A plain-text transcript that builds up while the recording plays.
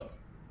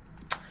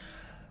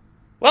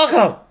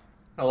Welcome!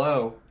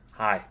 Hello.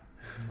 Hi.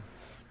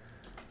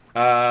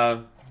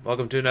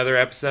 Welcome to another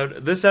episode.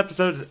 This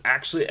episode is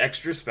actually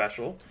extra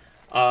special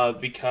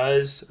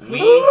because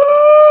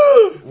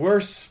we're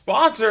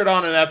sponsored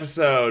on an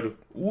episode.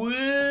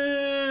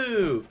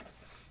 Woo!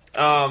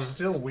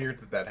 Still weird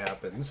that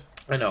happens.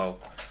 I know.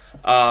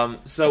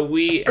 So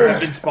we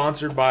have been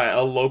sponsored by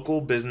a local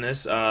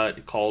business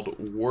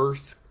called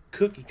Worth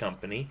Cookie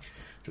Company.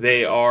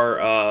 They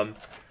are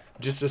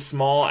just a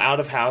small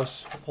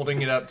out-of-house...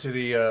 Holding it up to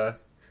the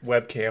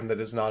webcam that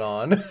is not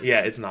on.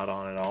 Yeah, it's not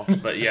on at all.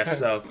 But yes,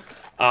 so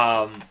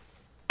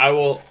I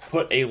will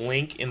put a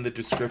link in the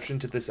description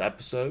to this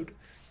episode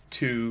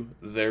to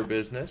their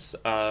business.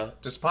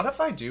 Does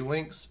Spotify do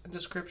links in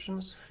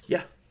descriptions?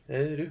 Yeah,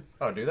 they do.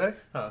 Oh, do they?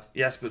 Huh.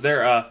 Yes, but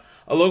they're a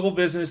local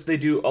business. They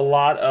do a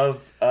lot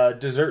of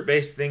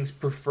dessert-based things,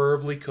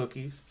 preferably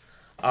cookies.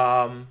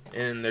 And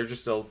they're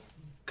just a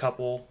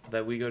couple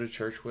that we go to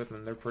church with,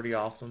 and they're pretty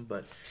awesome.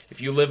 But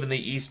if you live in the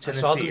East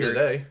Tennessee I saw them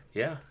today.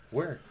 Yeah,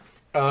 where?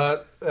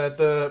 At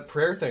the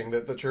prayer thing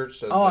that the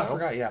church does Oh, now. I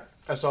forgot, yeah.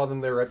 I saw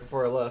them there right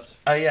before I left.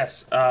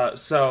 Yes.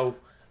 So,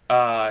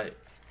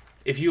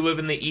 if you live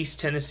in the East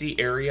Tennessee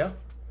area,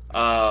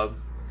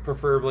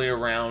 preferably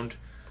around,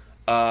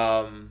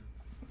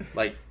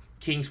 like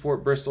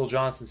Kingsport, Bristol,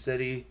 Johnson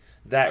City,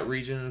 that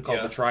region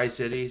called the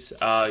Tri-Cities,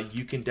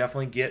 you can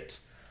definitely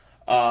get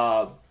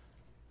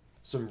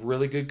some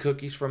really good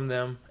cookies from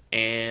them.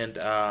 And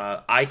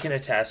I can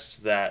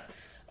attest that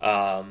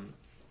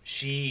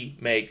she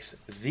makes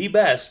the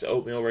best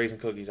oatmeal raisin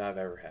cookies I've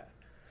ever had.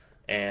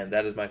 And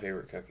that is my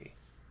favorite cookie.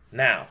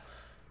 Now,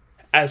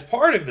 as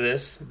part of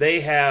this,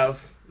 they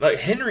have... Like,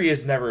 Henry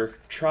has never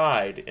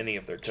tried any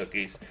of their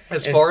cookies.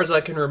 As far as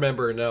I can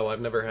remember, no,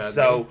 I've never had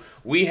So,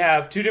 we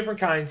have two different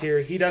kinds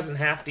here. He doesn't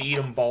have to eat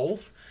them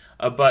both.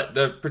 But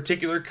the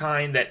particular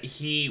kind that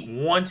he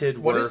wanted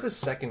were... What is the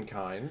second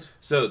kind?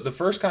 So, the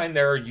first kind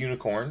there are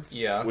unicorns.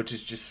 Yeah. Which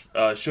is just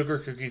sugar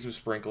cookies with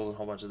sprinkles and a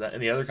whole bunch of that.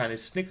 And the other kind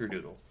is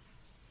snickerdoodle.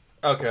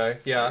 Okay,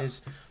 yeah.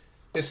 Is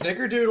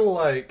snickerdoodle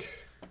like...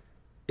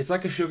 It's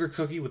like a sugar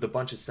cookie with a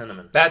bunch of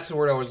cinnamon. That's the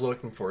word I was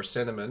looking for,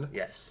 cinnamon.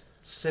 Yes.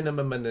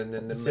 Cinnamon.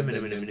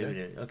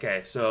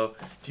 Okay, so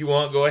if you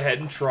want, go ahead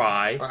and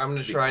try. I'm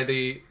going to try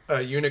the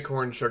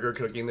unicorn sugar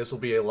cookie, and this will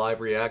be a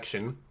live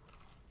reaction.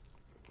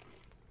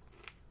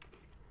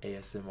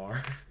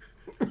 ASMR.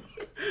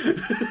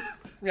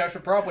 Yeah, I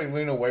should probably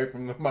lean away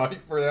from the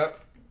mic for that.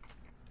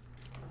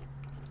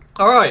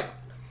 Alright.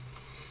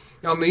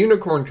 On the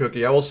unicorn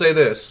cookie, I will say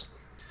this.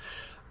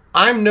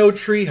 I'm no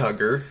tree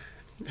hugger.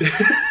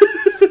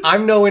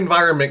 I'm no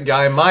environment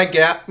guy.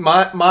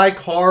 My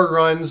car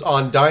runs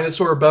on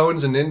dinosaur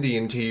bones and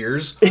Indian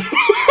tears.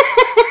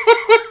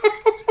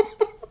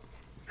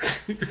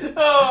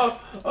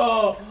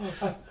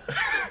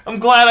 I'm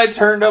glad I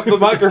turned up the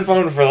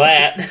microphone for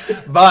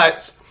that.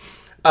 But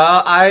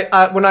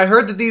I when I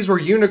heard that these were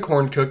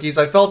unicorn cookies,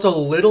 I felt a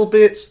little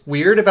bit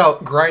weird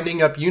about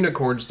grinding up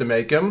unicorns to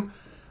make them.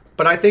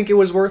 But I think it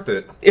was worth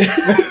it.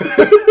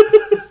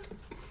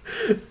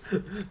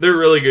 They're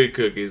really good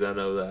cookies, I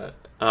know that.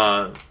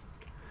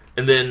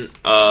 And then,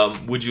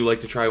 would you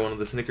like to try one of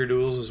the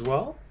snickerdoodles as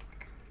well?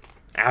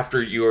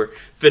 After you're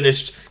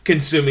finished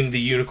consuming the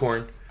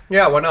unicorn.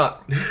 Yeah, why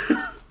not?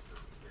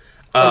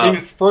 I mean,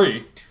 it's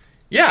free.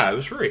 Yeah, it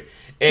was free.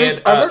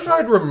 And I wish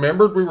I'd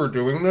remembered we were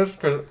doing this,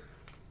 because...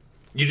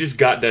 You just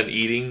got done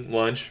eating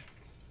lunch?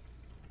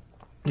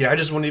 Yeah, I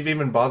just wouldn't have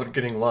even bothered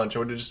getting lunch. I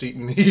would have just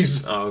eaten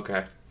these. Oh,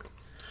 okay.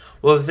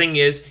 Well, the thing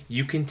is,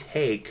 you can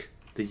take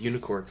the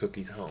unicorn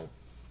cookies home.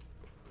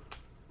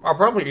 I'll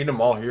probably eat them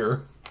all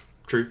here.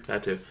 True,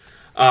 that too.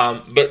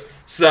 But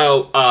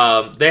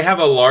they have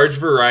a large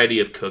variety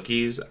of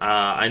cookies.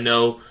 I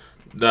know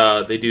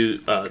they do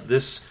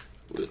this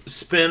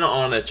spin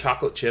on a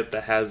chocolate chip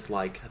that has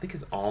I think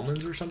it's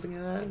almonds or something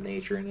of that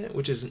nature in it,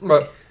 which is.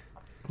 But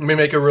let me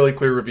make a really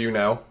clear review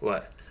now.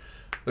 What?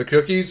 The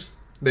cookies,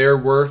 they're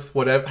worth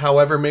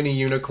however many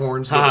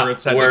unicorns the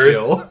Earth's had to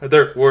kill.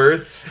 They're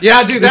worth.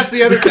 Yeah, dude, that's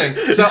the other thing.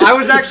 So I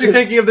was actually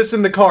thinking of this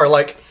in the car,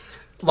 like.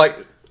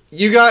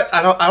 You got,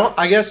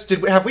 I guess,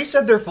 have we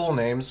said their full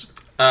names?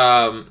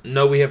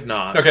 No, we have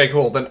not. Okay,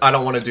 cool. Then I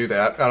don't want to do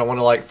that. I don't want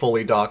to,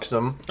 fully dox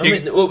them.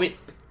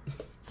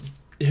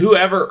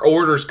 Whoever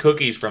orders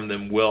cookies from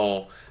them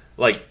will,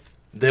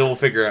 they will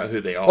figure out who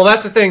they are. Well,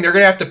 that's the thing. They're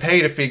going to have to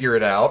pay to figure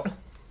it out.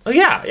 Oh,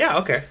 yeah,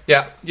 okay.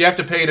 Yeah, you have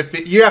to pay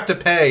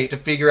to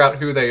figure out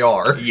who they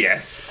are.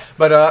 Yes.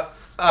 But,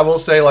 I will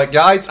say,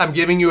 guys, I'm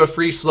giving you a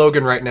free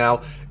slogan right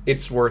now.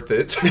 It's worth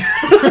it.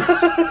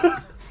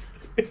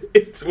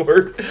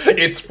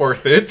 It's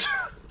worth it.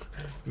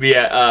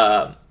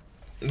 Yeah,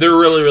 they're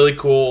really, really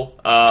cool.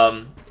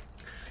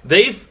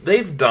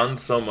 They've done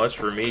so much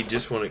for me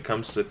just when it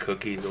comes to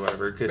cookies or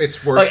whatever.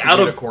 It's worth the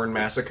unicorn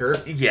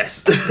massacre.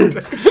 Yes.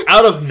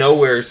 Out of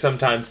nowhere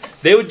sometimes,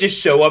 they would just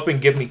show up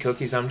and give me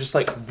cookies. I'm just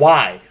like,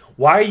 why?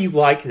 Why are you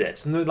like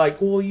this? And they're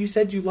like, well, you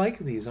said you like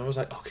these. And I was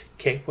like,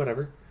 okay,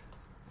 whatever.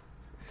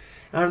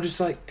 And I'm just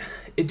like,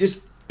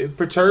 it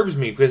perturbs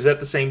me because at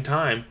the same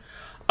time,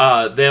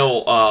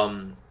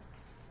 they'll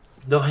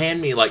they'll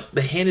hand me, like,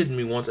 they handed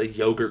me once a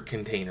yogurt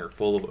container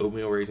full of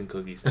oatmeal raisin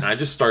cookies, and I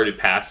just started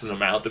passing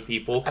them out to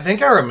people, I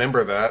think I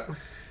remember that.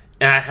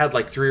 and I had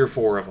like 3 or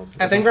 4 of them.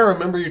 I think I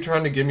remember you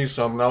trying to give me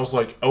some, and I was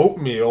like,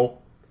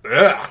 oatmeal?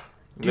 Ugh.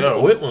 Dude,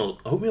 No.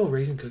 oatmeal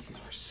raisin cookies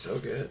were so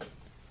good.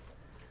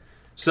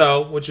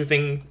 So, what's your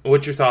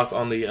thoughts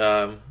on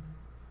the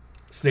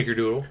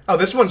Snickerdoodle? Oh,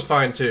 this one's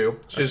fine, too.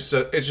 It's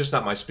just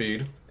not my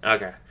speed.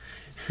 Okay.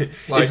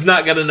 Like- It's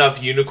not got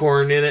enough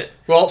unicorn in it.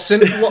 Well,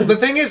 well, the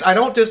thing is, I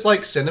don't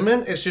dislike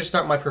cinnamon. It's just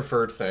not my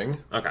preferred thing.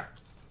 Okay.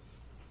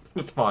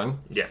 It's fine.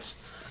 Yes.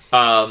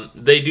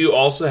 They do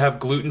also have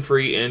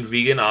gluten-free and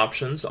vegan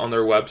options on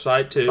their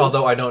website, too.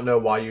 Although I don't know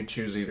why you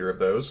choose either of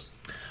those.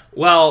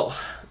 Well,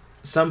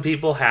 some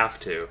people have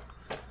to.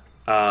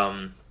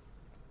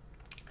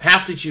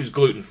 Have to choose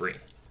gluten-free.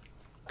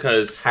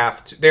 Because,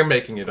 Have to. They're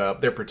making it up.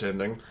 They're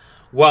pretending.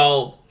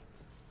 well,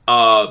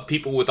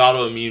 people with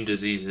autoimmune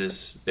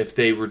diseases, if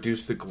they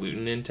reduce the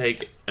gluten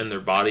intake in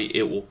their body,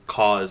 it will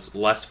cause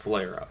less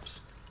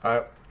flare-ups.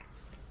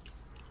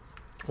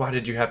 Why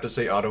did you have to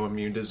say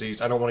autoimmune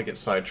disease? I don't want to get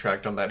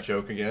sidetracked on that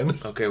joke again.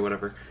 Okay,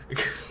 whatever.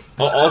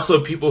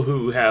 Also, people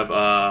who have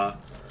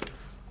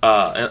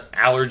an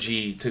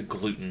allergy to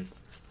gluten.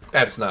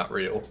 That's not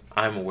real.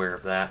 I'm aware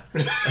of that.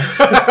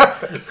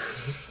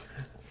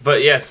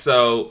 But yes,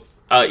 so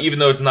even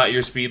though it's not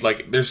your speed,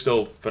 like, they're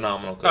still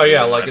phenomenal. Oh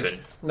yeah, in my like it's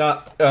opinion.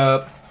 not.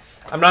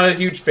 I'm not a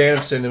huge fan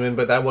of cinnamon,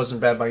 but that wasn't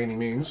bad by any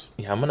means.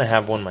 Yeah, I'm gonna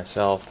have one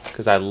myself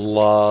because I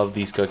love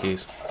these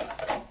cookies.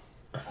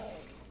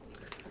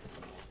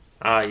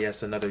 Ah,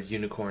 yes, another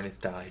unicorn has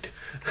died.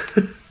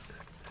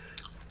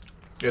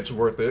 It's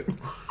worth it.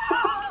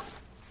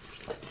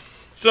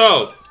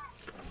 So,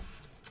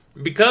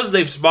 because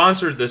they've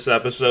sponsored this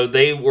episode,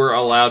 they were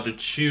allowed to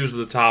choose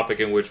the topic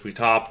in which we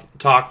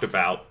talked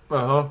about.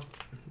 Uh huh.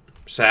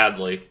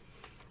 Sadly.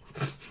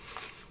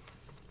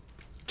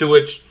 To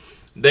which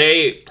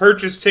they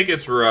purchased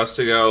tickets for us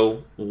to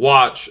go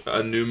watch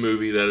a new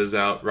movie that is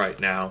out right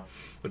now,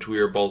 which we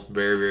are both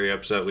very, very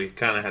upset we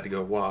kind of had to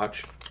go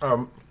watch.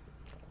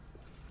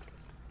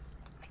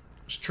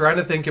 Just trying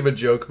to think of a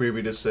joke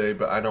movie to say,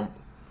 but I don't.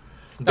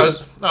 I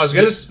was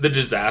gonna. The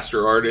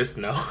Disaster Artist,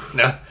 no.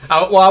 Nah.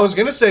 I was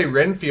gonna say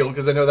Renfield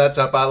because I know that's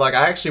up. I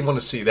actually want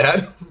to see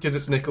that because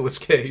it's Nicolas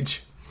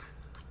Cage.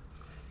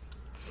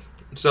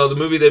 So the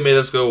movie they made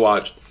us go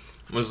watch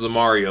was the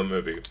Mario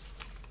movie.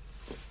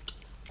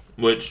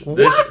 Which,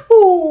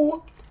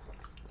 Wahoo!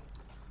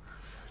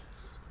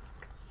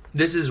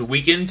 this is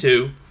weekend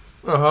 2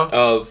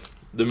 of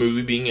the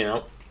movie being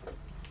out.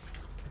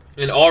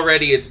 And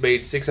already it's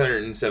made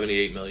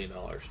 $678 million.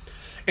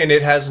 And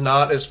it has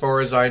not, as far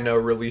as I know,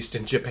 released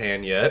in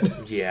Japan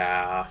yet.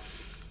 Yeah.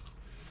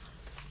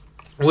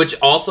 Which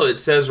also, it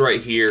says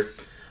right here,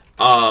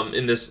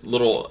 in this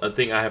little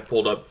thing I have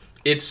pulled up,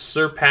 it's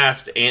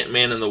surpassed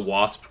Ant-Man and the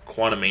Wasp: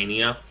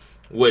 Quantumania,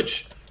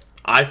 which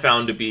I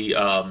found to be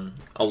a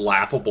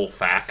laughable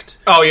fact.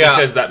 Oh, yeah.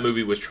 Because that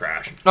movie was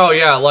trash. Oh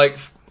yeah, like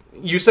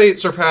you say it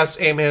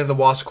surpassed Ant-Man and the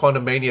Wasp: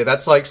 Quantumania.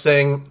 That's like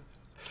saying,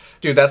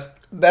 dude,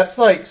 that's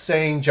like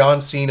saying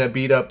John Cena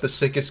beat up the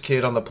sickest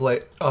kid on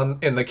the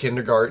in the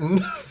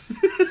kindergarten.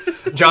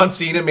 John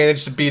Cena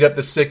managed to beat up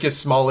the sickest,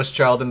 smallest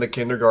child in the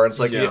kindergarten. It's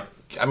like, Yeah.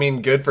 I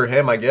mean, good for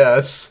him, I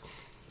guess.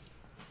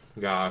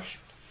 Gosh.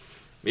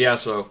 Yeah,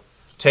 so...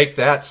 Take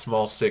that,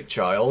 small, sick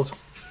child.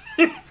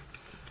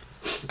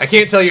 I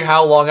can't tell you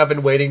how long I've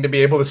been waiting to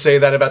be able to say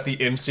that about the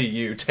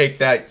MCU. Take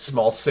that,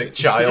 small, sick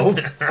child.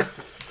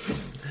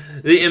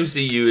 The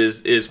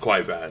MCU is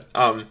quite bad.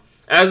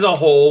 As a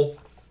whole,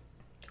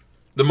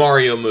 the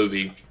Mario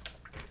movie...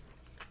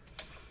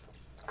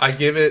 I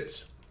give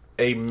it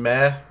a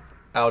meh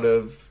out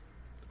of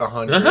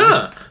 100.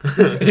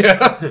 Uh-huh.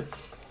 Yeah.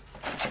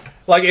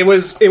 Like, it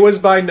was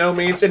by no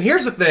means... And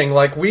here's the thing,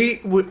 like,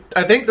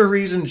 I think the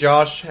reason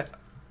Josh...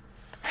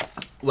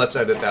 Let's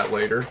edit that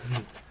later.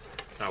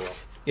 Oh, well.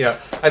 Yeah.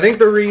 I think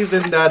the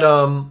reason that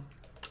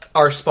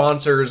our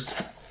sponsors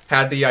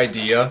had the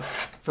idea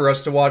for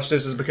us to watch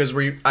this is because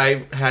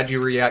I had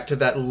you react to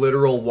that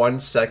literal 1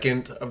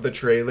 second of the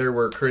trailer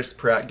where Chris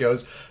Pratt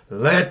goes,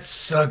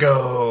 "Let's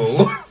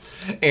go."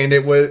 and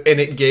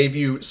it gave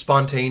you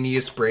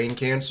spontaneous brain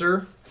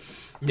cancer.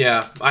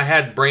 Yeah, I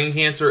had brain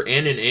cancer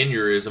and an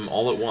aneurysm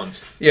all at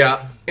once.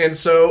 Yeah. And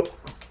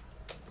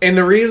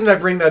the reason I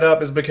bring that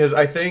up is because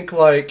I think,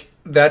 like,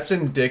 that's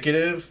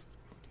indicative.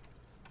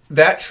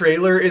 That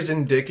trailer is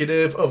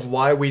indicative of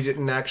why we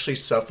didn't actually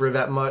suffer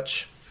that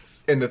much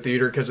in the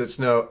theater, because it's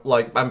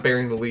like, I'm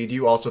bearing the lead.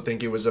 You also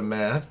think it was a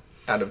meh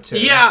out of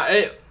 10.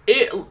 Yeah,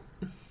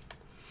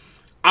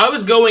 I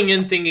was going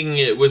in thinking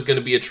it was going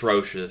to be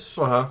atrocious.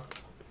 Uh-huh.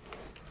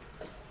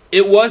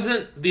 It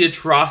wasn't the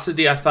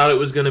atrocity I thought it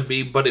was going to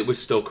be, but it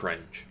was still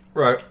cringe.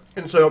 Right.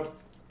 And so,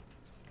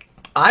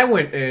 I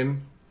went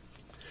in,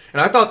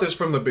 and I thought this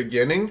from the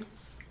beginning.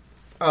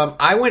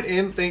 I went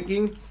in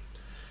thinking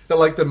that,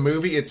 like, the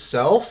movie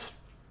itself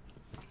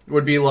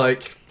would be,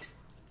 like,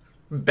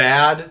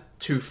 bad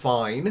to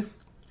fine.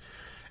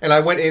 And I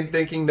went in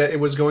thinking that it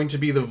was going to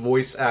be the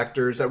voice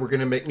actors that were going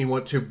to make me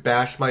want to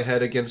bash my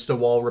head against a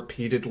wall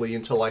repeatedly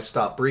until I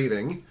stopped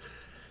breathing.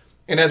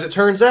 And as it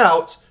turns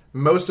out,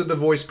 most of the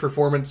voice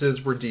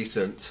performances were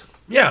decent.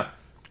 Yeah.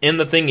 And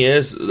the thing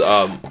is,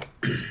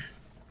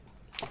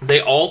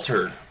 they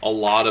altered a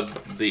lot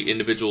of the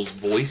individuals'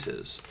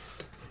 voices.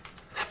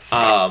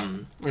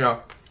 Yeah.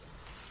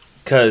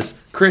 Because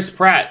Chris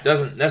Pratt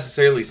doesn't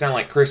necessarily sound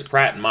like Chris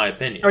Pratt, in my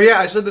opinion. Oh yeah,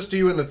 I said this to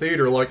you in the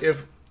theater. Like,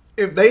 if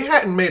they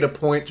hadn't made a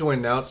point to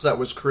announce that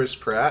was Chris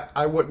Pratt,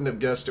 I wouldn't have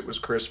guessed it was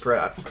Chris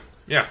Pratt.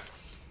 Yeah.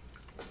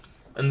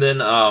 And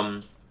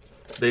then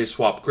they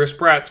swapped Chris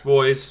Pratt's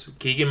voice,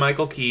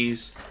 Keegan-Michael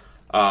Key's,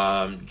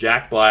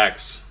 Jack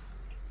Black's.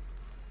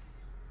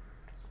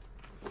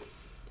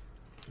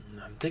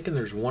 I'm thinking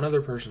there's one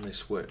other person they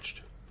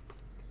switched.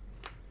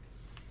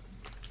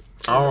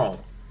 Oh.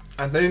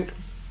 I think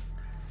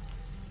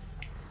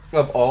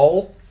of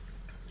all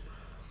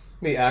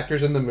the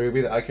actors in the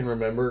movie that I can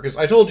remember, because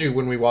I told you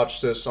when we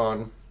watched this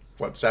on,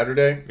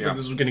 Saturday? Yeah. That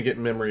this was going to get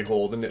memory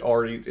hold, and it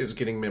already is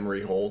getting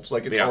memory hold.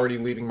 Like, it's Yeah. already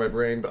leaving my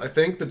brain. But I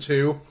think the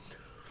two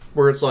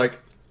where it's like...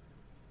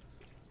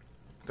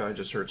 I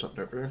just heard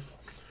something over there.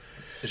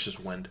 It's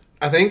just wind.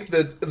 I think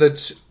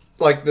the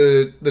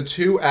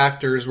two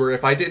actors where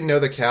if I didn't know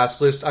the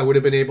cast list, I would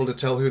have been able to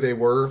tell who they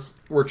were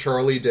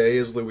Charlie Day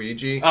as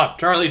Luigi. Oh,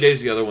 Charlie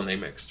Day's the other one they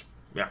mixed.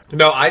 Yeah.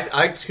 No,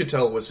 I could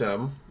tell it was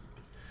him.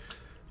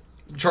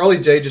 Charlie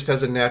Day just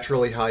has a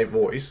naturally high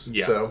voice,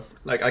 Yeah. so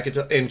like I could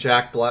tell. And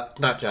Seth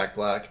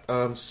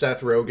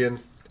Rogen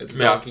as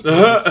Yeah. Donkey Kong.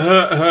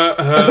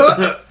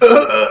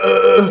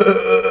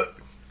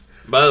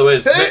 By the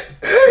way,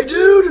 Hey,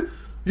 dude,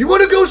 you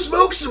want to go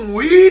smoke some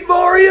weed,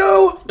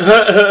 Mario?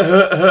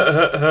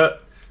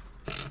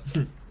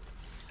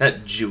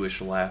 that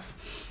Jewish laugh.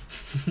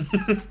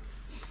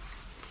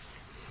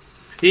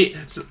 He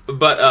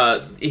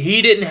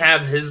didn't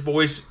have his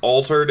voice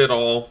altered at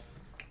all.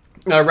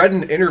 I read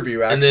an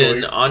interview And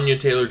actually. then Anya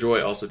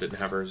Taylor-Joy also didn't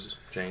have hers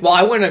changed. Well,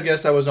 I wouldn't have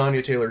guessed that was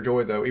Anya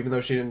Taylor-Joy, though, even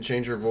though she didn't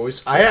change her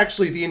voice. I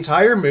actually, the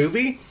entire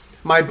movie,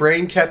 my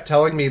brain kept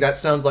telling me that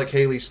sounds like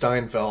Haley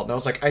Steinfeld. And I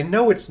was like, I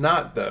know it's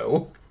not,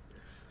 though.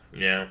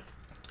 Yeah.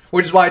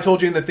 Which is why I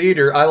told you in the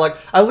theater,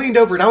 I leaned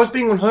over and I was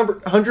being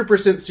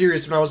 100%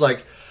 serious when I was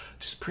like,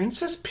 does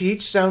Princess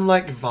Peach sound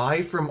like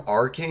Vi from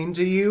Arcane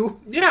to you?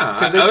 Yeah,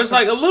 'Cause I was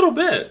like, a little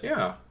bit,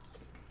 yeah.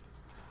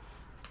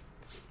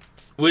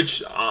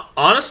 Which,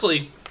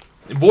 honestly,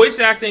 voice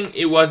acting,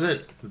 it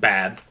wasn't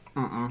bad.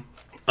 And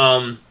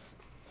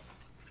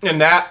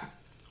that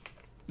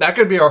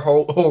could be our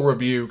whole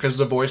review, because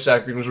the voice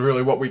acting was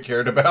really what we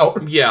cared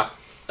about. Yeah.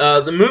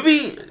 The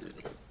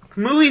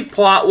movie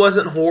plot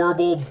wasn't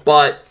horrible,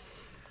 but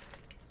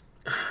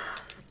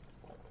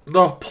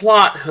the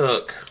plot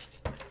hook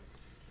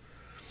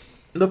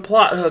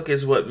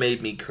is what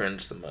made me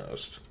cringe the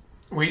most.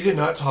 We did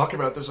not talk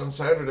about this on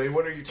Saturday.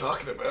 What are you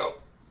talking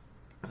about?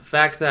 The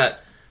fact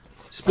that,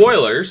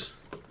 spoilers,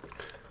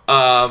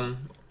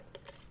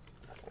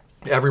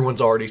 Everyone's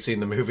already seen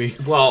the movie.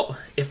 well,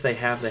 if they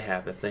have, they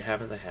have. If they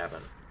haven't, they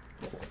haven't.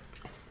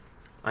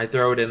 I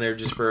throw it in there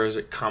just for as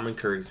a common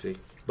courtesy.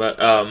 But,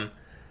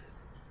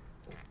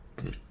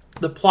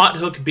 the plot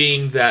hook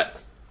being that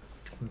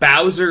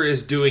Bowser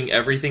is doing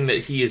everything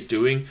that he is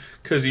doing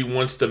because he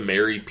wants to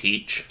marry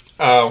Peach.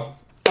 Oh.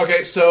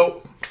 Okay,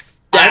 so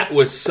That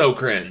was so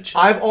cringe.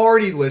 I've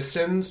already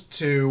listened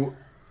to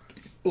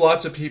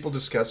lots of people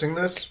discussing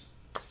this.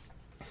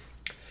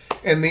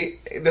 And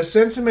the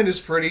sentiment is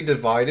pretty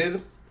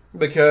divided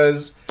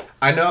because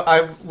I know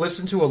I've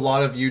listened to a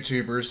lot of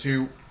YouTubers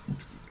who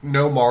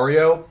know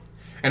Mario,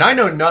 and I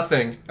know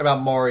nothing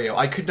about Mario.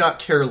 I could not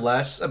care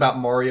less about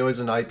Mario as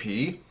an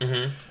IP.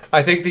 Mm-hmm.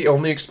 I think the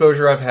only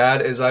exposure I've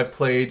had is I've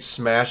played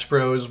Smash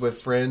Bros. With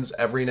friends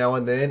every now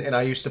and then, and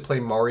I used to play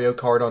Mario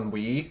Kart on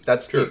Wii.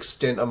 That's the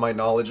extent of my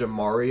knowledge of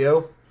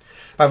Mario.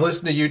 I've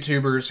listened to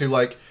YouTubers who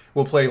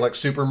will play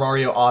Super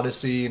Mario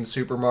Odyssey and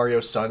Super Mario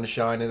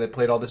Sunshine, and they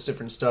played all this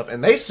different stuff,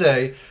 and they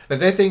say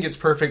that they think it's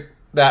perfect.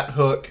 That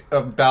hook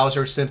of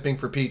Bowser simping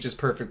for Peach is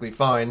perfectly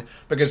fine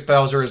because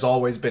Bowser has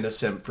always been a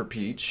simp for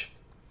Peach.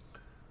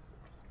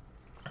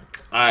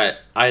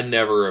 I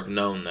never have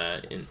known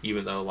that, and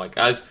even though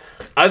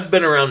I've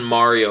been around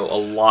Mario a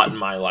lot in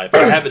my life.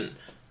 I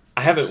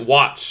haven't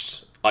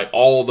watched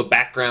all the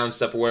background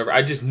stuff or whatever.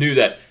 I just knew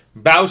that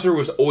Bowser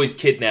was always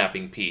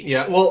kidnapping Peach.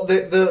 Yeah, well,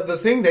 the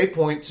thing they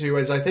point to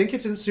is I think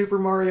it's in Super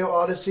Mario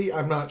Odyssey.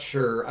 I'm not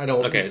sure. I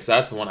don't. Okay, so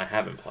that's the one I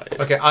haven't played.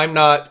 Okay, I'm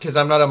not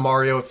a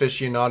Mario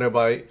aficionado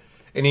by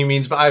any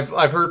means, but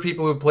I've heard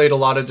people who've played a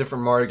lot of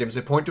different Mario games.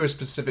 They point to a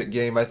specific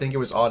game. I think it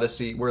was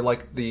Odyssey, where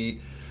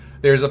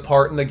there's a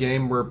part in the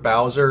game where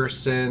Bowser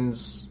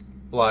sends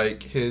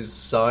his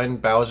son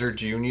Bowser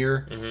Jr.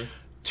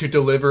 To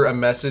deliver a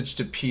message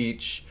to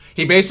Peach.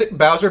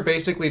 Bowser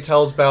basically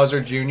tells Bowser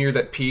Jr.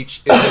 that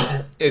Peach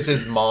is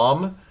his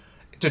mom,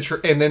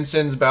 and then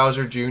sends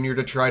Bowser Jr.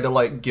 to try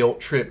to guilt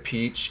trip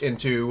Peach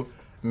into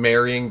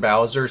marrying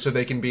Bowser so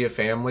they can be a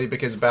family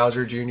because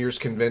Bowser Jr. is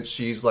convinced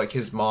she's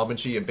his mom and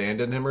she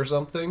abandoned him or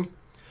something.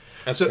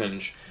 That's so,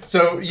 cringe.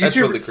 So That's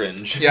really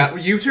cringe. Yeah,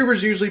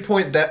 YouTubers usually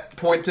point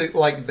to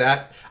like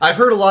that. I've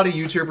heard a lot of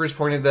YouTubers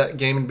pointing to that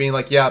game and being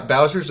like, "Yeah,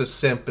 Bowser's a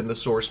simp in the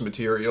source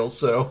material,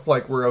 so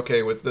like we're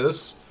okay with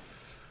this."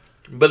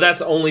 But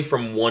that's only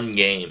from one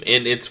game,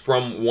 and it's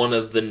from one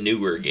of the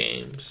newer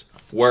games.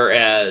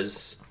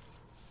 Whereas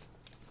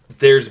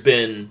there's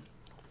been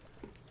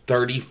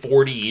 30,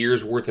 40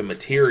 years worth of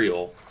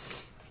material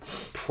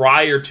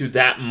prior to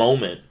that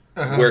moment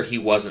where he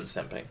wasn't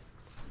simping.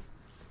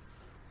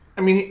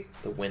 I mean,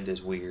 the wind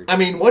is weird. I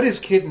mean, what is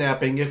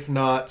kidnapping if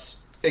not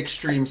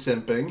extreme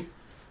simping?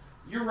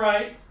 You're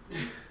right.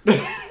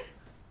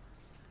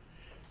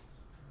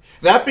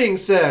 That being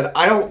said,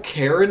 I don't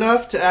care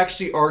enough to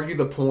actually argue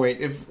the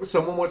point. If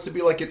someone wants to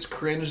be like, it's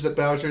cringe that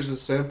Bowser's a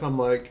simp, I'm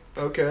like,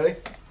 okay.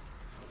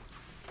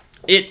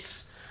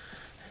 It's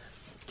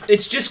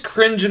just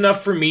cringe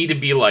enough for me to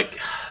be like,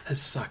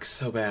 this sucks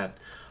so bad.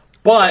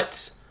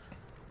 But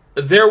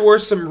there were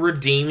some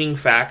redeeming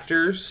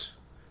factors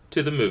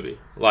to the movie.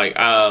 Like,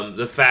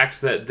 the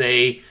fact that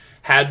they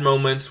had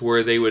moments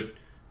where they would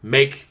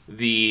make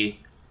the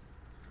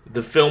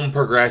film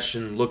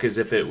progression look as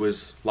if it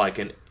was like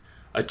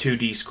a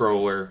 2D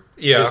scroller,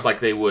 just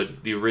like they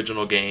would the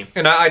original game.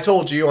 And I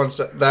told you on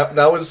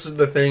that was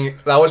the thing.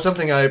 That was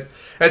something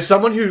as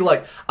someone who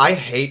I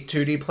hate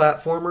 2D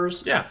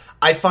platformers. Yeah,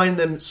 I find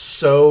them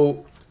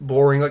so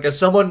boring. Like as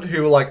someone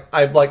who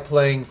I like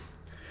playing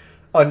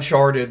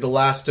Uncharted, The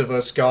Last of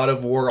Us, God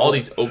of War, all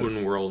these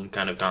open world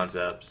kind of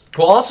concepts.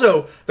 Well,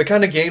 also the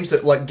kind of games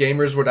that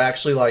gamers would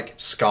actually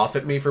scoff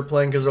at me for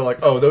playing because they're like,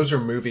 "Oh, those are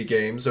movie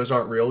games. Those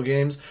aren't real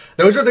games."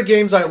 Those are the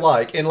games I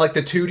like, and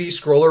the 2D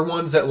scroller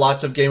ones that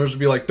lots of gamers would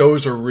be like,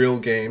 "Those are real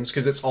games"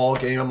 because it's all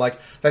game. I'm like,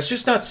 that's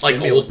just not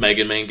stimulating. Like old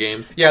Mega Man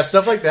games. Yeah,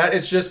 stuff like that.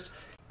 It's just.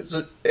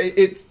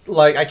 It's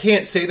I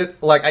can't say that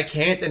I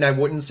can't, and I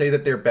wouldn't say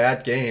that they're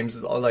bad games.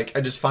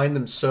 I just find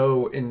them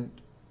so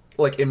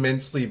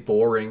immensely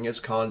boring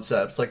as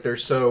concepts. They're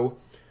so,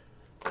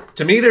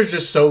 to me, there's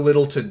just so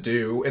little to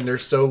do, and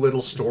there's so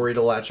little story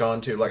to latch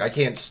onto.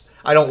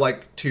 I don't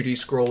like 2D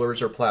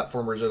scrollers or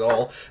platformers at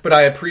all, but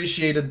I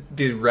appreciated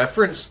the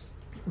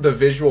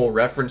visual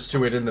reference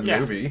to it in the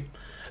movie.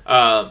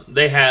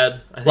 They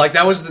had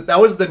that was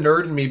the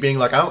nerd in me being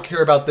like, I don't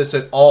care about this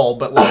at all,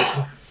 but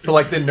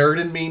the nerd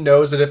in me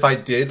knows that if I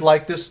did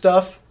like this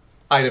stuff,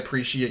 I'd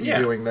appreciate you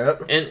doing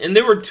that. And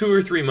there were 2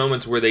 or 3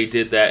 moments where they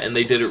did that, and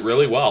they did it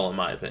really well, in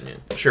my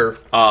opinion. Sure.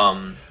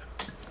 And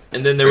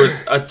then there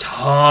was a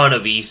ton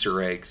of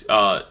Easter eggs.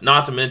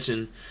 Not to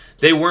mention,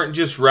 they weren't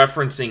just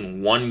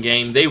referencing one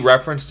game; they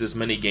referenced as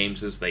many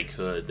games as they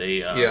could.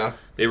 They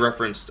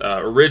referenced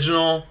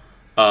original,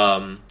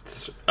 3,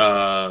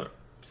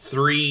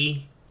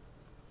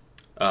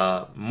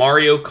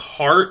 Mario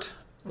Kart,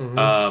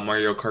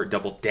 Mario Kart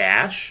Double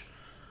Dash.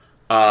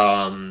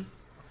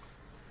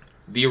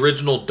 The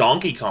original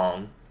Donkey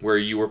Kong, where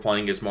you were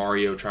playing as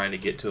Mario trying to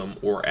get to him,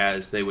 or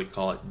as they would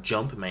call it,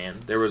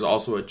 Jumpman. There was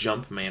also a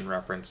Jumpman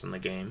reference in the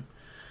game.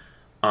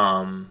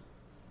 I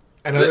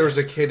know there was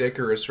a Kid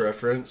Icarus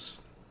reference.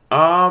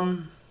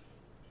 Was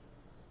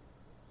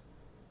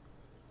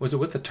it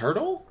with the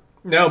turtle?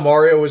 No,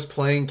 Mario was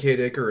playing Kid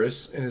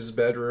Icarus in his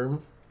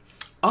bedroom.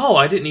 Oh,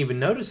 I didn't even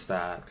notice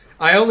that.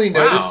 I only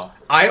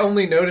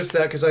noticed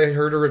that because I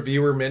heard a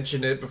reviewer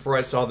mention it before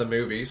I saw the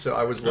movie, so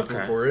I was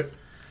looking for it.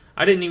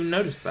 I didn't even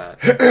notice that.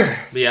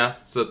 But yeah,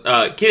 so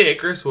Kid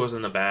Icarus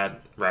wasn't a bad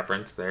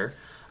reference there.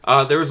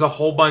 There was a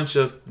whole bunch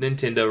of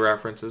Nintendo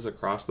references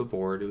across the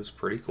board. It was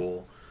pretty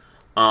cool.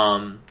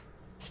 And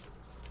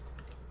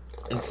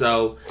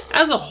so,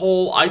 as a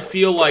whole, I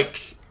feel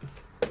like,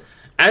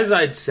 as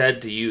I'd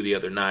said to you the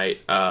other night,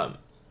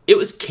 it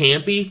was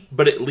campy,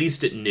 but at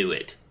least it knew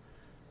it.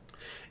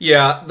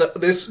 Yeah,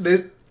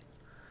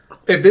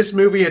 if this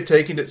movie had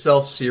taken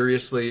itself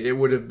seriously, it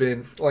would have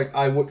been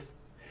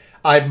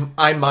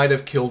I might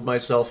have killed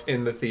myself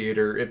in the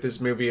theater if this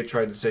movie had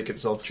tried to take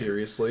itself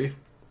seriously.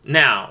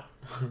 Now,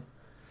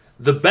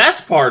 the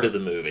best part of the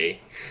movie...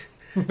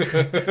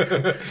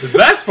 the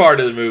best part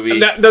of the movie...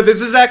 No,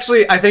 this is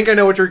actually... I think I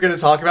know what you're going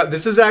to talk about.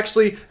 This is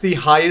actually the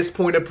highest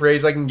point of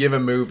praise I can give a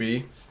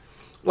movie.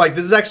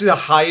 This is actually the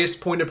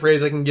highest point of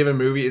praise I can give a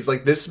movie is,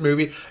 this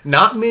movie...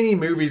 Not many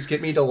movies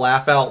get me to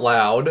laugh out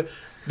loud.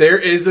 There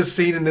is a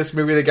scene in this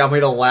movie that got me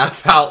to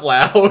laugh out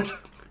loud.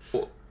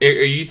 Are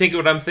you thinking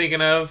what I'm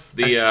thinking of?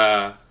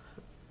 Yes.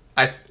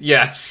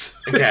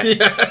 Okay.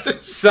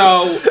 Yes.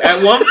 So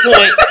at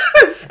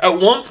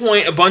one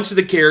point, a bunch of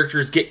the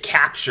characters get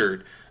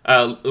captured.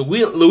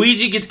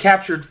 Luigi gets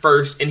captured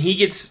first, and he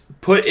gets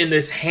put in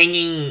this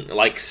hanging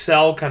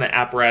cell kind of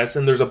apparatus,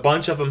 and there's a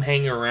bunch of them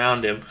hanging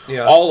around him,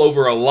 all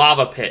over a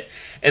lava pit.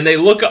 And they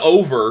look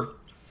over,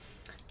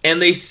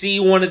 and they see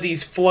one of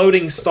these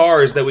floating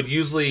stars that would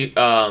usually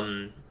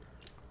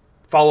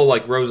follow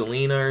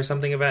Rosalina or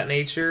something of that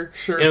nature.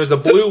 Sure. And it was a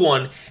blue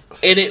one,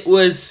 and it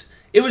was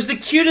the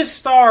cutest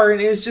star,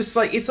 and it was just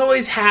it's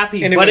always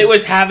happy, but it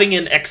was having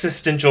an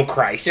existential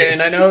crisis. Yeah,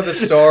 and I know the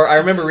star. I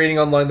remember reading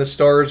online the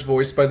star is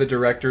voiced by the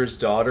director's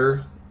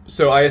daughter.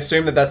 So I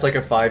assume that that's like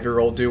a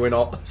 5-year-old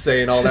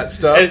saying all that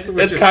stuff.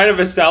 That's kind of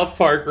a South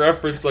Park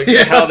reference, like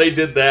Yeah. how they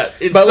did that.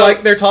 But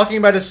like they're talking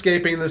about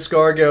escaping, and the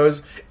Scar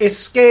goes,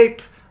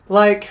 "Escape,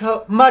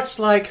 much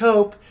like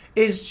hope,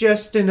 is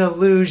just an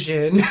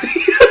illusion."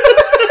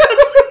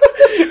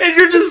 And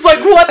you're just like,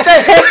 what the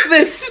heck?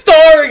 This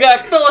story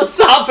got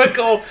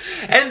philosophical.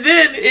 And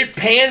then it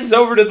pans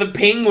over to the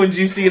penguins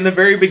you see in the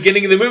very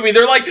beginning of the movie.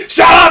 They're like,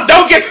 shut up!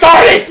 Don't get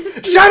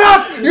started! Shut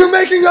up! You're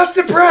making us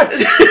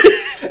depressed!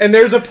 And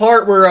there's a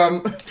part where,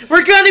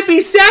 we're gonna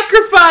be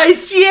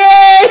sacrificed!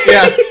 Yay!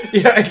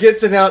 yeah, it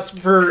gets announced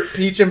for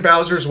Peach and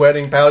Bowser's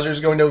wedding.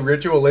 Bowser's going to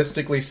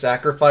ritualistically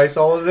sacrifice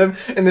all of them.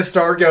 And the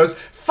Star goes,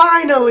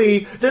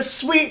 finally, the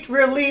sweet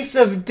release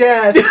of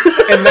death.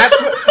 And that's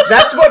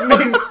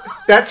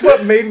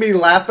what made me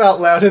laugh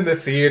out loud in the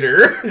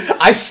theater.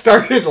 I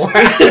started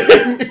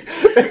laughing,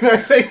 and I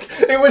think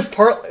it was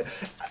partly.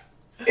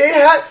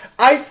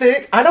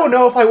 I don't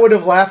know if I would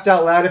have laughed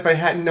out loud if I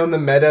hadn't known the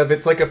meta of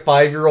it's like a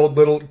 5-year-old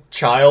little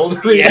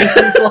child reading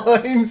these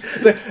lines.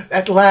 It's like,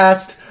 at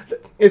last,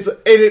 it's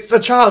a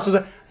child. So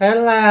it's like, at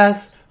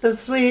last, the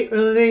sweet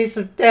release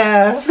of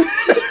death.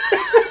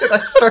 And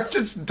I start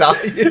just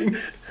dying.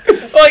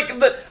 Like,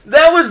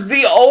 that was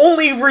the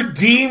only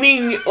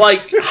redeeming,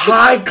 like,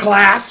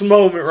 high-class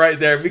moment right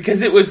there,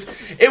 because it was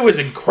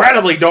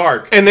incredibly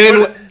dark. And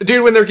then,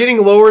 dude, when they're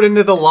getting lowered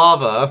into the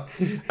lava,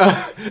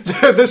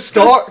 the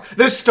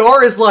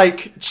star is,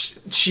 like,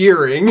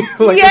 cheering.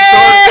 Like, Yay!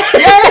 the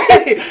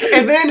star, yay!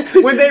 And then,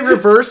 when they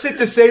reverse it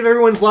to save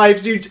everyone's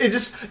lives, dude,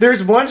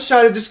 there's one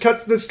shot, it just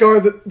cuts to the star,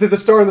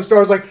 and the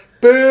star's like,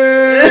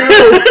 boo!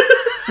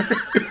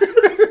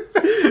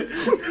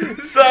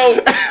 So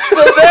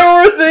there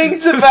were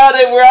things about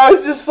it where I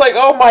was just like,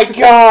 oh my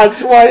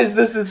gosh, why is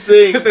this a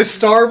thing? The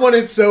star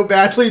wanted so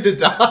badly to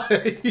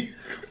die.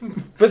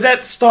 But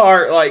that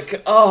star,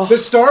 like, oh. The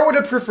star would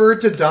have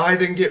preferred to die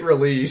than get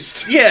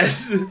released.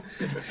 Yes.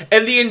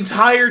 And the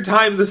entire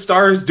time the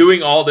star is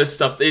doing all this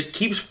stuff, it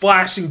keeps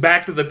flashing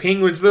back to the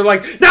penguins. They're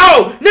like,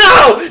 no,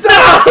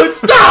 stop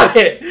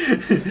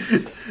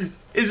it.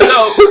 And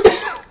so,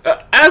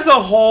 as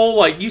a whole,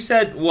 like, you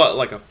said, what,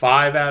 like a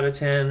 5 out of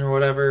 10 or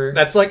whatever?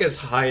 That's like as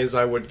high as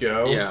I would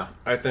go. Yeah.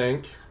 I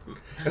think.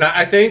 And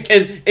I think...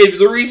 And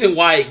the reason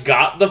why it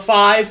got the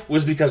 5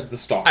 was because of the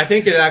star. I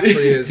think it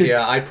actually is,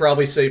 yeah. I'd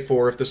probably say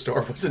 4 if the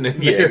star wasn't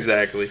in there. Yeah,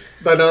 exactly.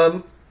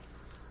 But,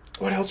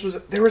 what else was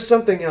it? There was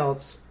something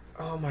else.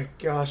 Oh my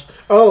gosh.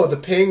 Oh, the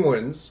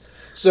penguins.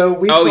 So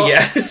we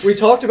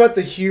talked about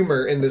the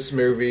humor in this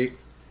movie.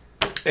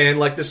 And,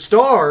 like, the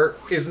star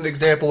is an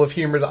example of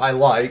humor that I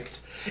liked.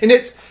 And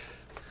it's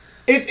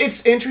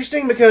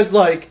interesting because,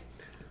 like,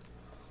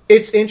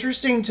 it's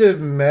interesting to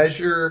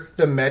measure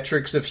the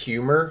metrics of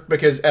humor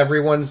because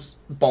everyone's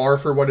bar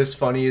for what is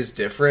funny is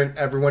different.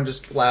 Everyone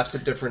just laughs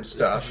at different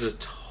stuff. This is a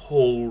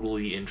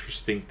totally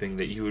interesting thing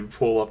that you would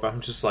pull up.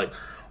 I'm just like,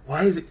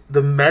 why is it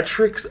the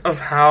metrics of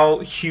how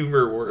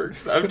humor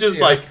works? I'm just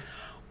like,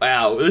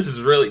 wow, this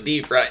is really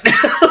deep right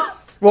now.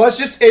 Well, it's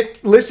just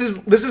this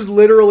is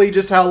literally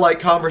just how like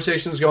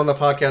conversations go on the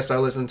podcast I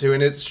listen to,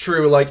 and it's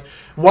true. Like,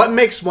 what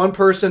makes one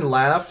person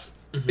laugh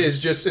is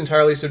just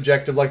entirely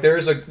subjective. Like,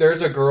 there's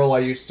a girl I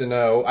used to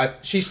know.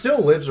 She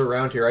still lives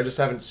around here. I just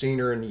haven't seen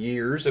her in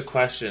years. The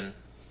question: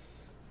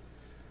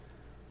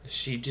 is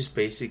she just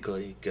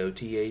basically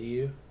goatee'd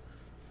you?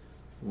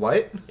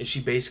 What? Is she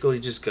basically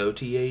just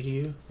goatee'd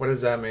you? What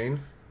does that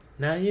mean?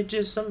 Now you're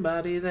just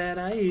somebody that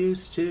I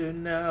used to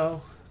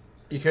know.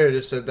 You could have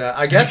just said that.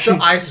 I guess so.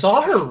 I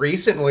saw her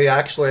recently,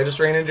 actually. I just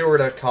ran into her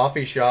at a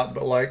coffee shop,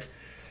 but, like,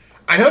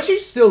 I know she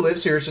still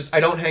lives here. It's just I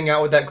don't hang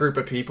out with that group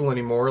of people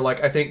anymore.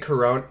 Like, I think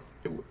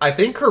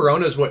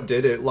Corona's what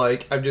did it.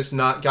 Like, I've just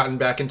not gotten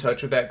back in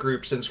touch with that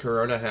group since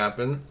Corona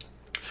happened.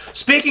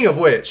 Speaking of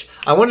which,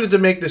 I wanted to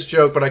make this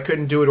joke, but I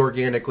couldn't do it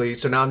organically,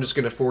 so now I'm just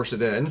going to force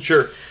it in.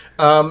 Sure.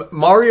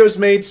 Mario's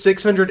made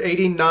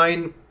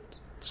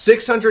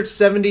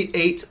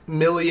 $678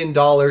 million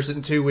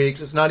in 2 weeks.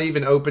 It's not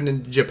even open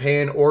in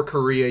Japan or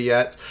Korea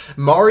yet.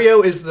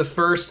 Mario is the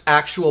first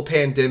actual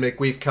pandemic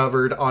we've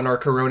covered on our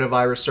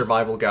coronavirus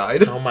survival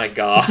guide. Oh my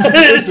gosh.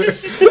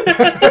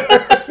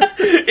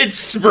 It's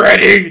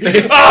spreading.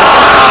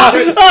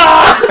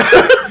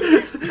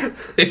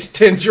 Its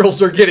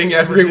tendrils are getting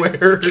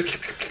everywhere.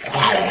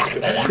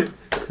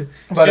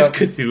 But, just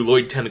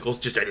Cthulhuid tentacles.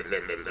 Just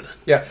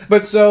yeah.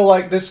 But so,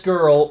 like, this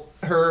girl,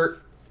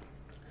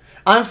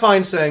 I'm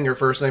fine saying her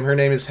first name. Her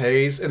name is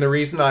Hayes, and the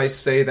reason I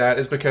say that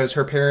is because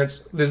her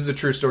parents, this is a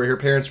true story, her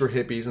parents were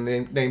hippies, and they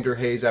named her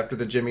Hayes after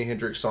the Jimi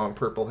Hendrix song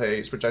Purple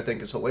Haze, which I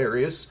think is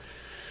hilarious.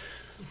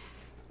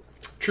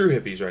 True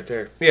hippies right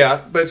there.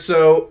 Yeah, but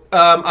so,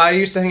 I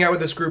used to hang out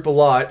with this group a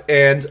lot,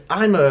 and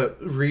I'm a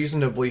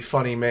reasonably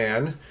funny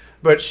man,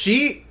 but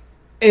she's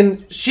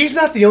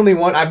not the only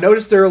one. I've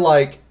noticed there are,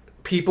 like,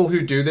 people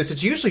who do this.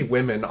 It's usually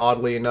women,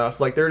 oddly enough.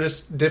 Like, they're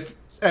just,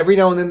 every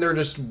now and then they're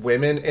just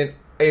women,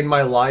 in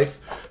my life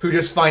who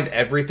just find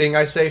everything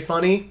I say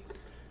funny.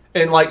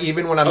 And, like,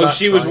 even when I'm not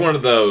she was funny. one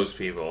of those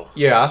people.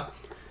 Yeah.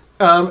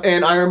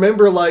 And I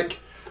remember, like,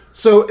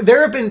 So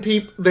there have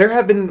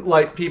been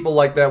like people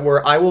like that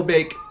where I will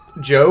make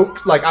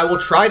jokes, like I will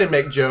try to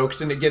make jokes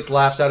and it gets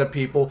laughs out of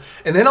people,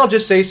 and then I'll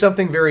just say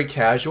something very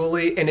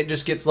casually and it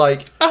just gets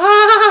like,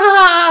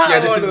 yeah,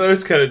 this one of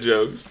those kind of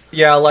jokes.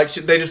 Yeah, like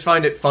they just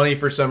find it funny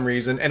for some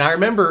reason. And I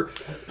remember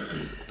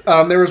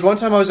there was one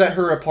time I was at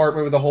her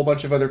apartment with a whole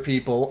bunch of other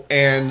people,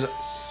 and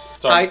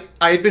I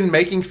had been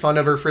making fun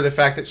of her for the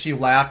fact that she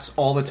laughed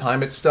all the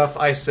time at stuff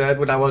I said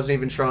when I wasn't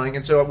even trying.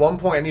 And so at one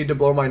point I needed to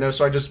blow my nose,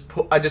 so I just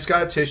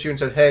got a tissue and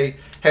said, "Hey,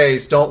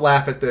 Hayes, don't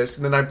laugh at this."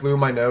 And then I blew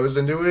my nose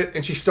into it,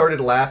 and she started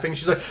laughing.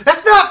 She's like,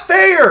 "That's not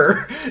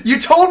fair! You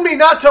told me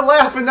not to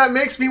laugh, and that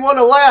makes me want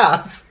to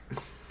laugh."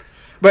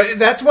 But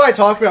that's why I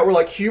talk about where,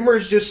 like, humor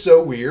is just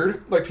so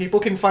weird. Like, people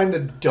can find the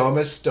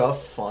dumbest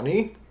stuff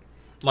funny.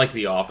 Like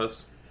The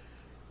Office.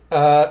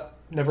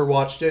 Never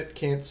watched it,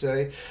 can't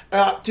say.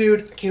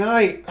 Dude, can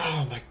I...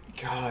 Oh, my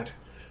God.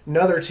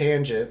 Another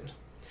tangent.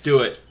 Do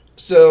it.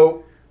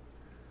 So,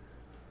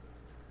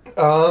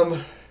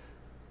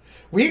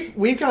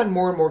 we've gotten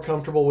more and more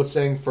comfortable with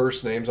saying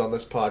first names on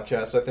this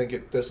podcast. I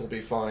think this will be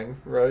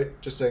fine, right?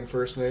 Just saying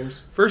first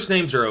names. First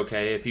names are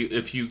okay.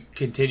 If you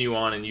continue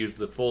on and use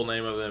the full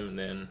name of them,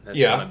 then that's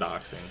kind of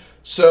doxing.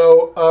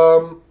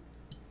 So,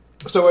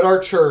 so at our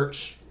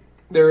church,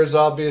 there is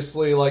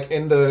obviously, like,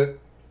 in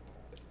the...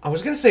 I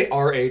was going to say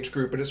our age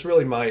group, but it's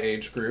really my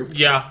age group.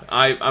 Yeah,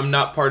 I'm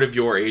not part of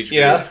your age group.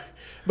 Yeah.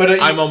 But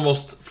I'm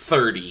almost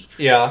 30.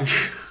 Yeah.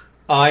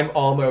 I'm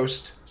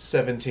almost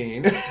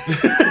 17.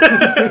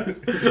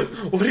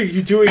 What are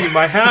you doing in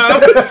my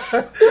house?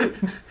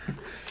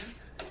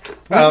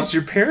 Did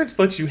your parents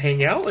let you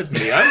hang out with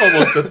me? I'm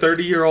almost a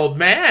 30-year-old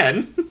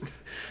man.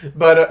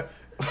 But,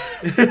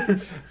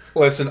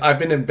 listen, I've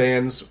been in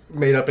bands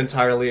made up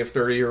entirely of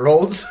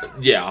 30-year-olds.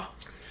 Yeah.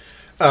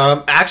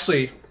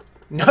 Actually,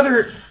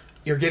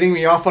 you're getting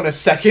me off on a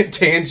second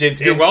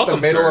tangent. You're welcome,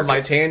 the middle sir. of my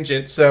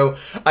tangent. So,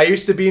 I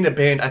used to be in a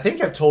band. I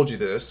think I've told you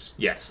this.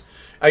 Yes.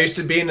 I used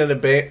to be in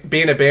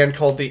a band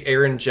called the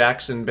Aaron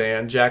Jackson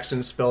Band.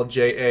 Jackson spelled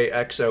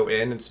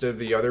Jaxon instead of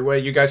the other way.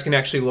 You guys can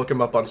actually look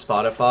them up on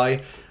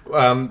Spotify.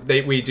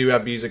 We do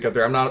have music up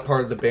there. I'm not a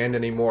part of the band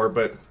anymore,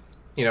 but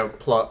you know,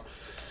 plug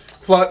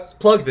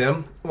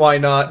them. Why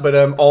not? But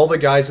all the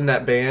guys in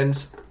that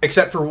band,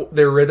 except for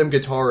their rhythm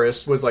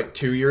guitarist, was like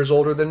 2 years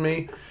older than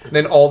me. And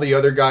then all the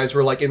other guys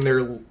were like in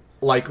their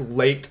like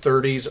late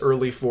 30s,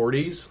 early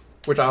 40s.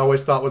 Which I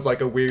always thought was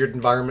like a weird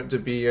environment to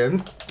be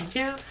in.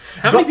 Yeah.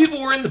 How many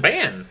people were in the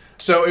band?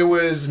 So it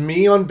was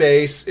me on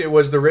bass. It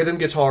was the rhythm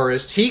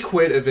guitarist. He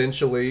quit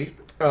eventually,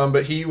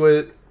 but he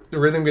was the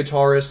rhythm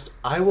guitarist.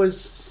 I was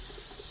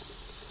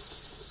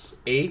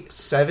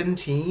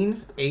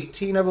 18,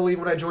 I believe,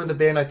 when I joined the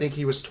band. I think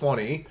he was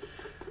 20.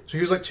 So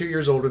he was like 2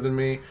 years older than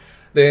me.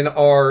 Then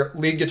our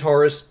lead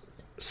guitarist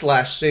 /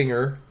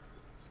 singer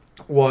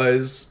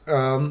was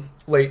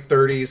late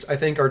 30s. I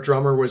think our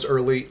drummer was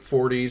early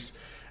 40s.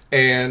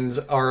 And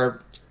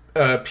our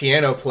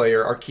piano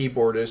player, our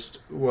keyboardist,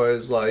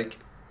 was like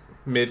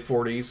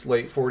mid-40s,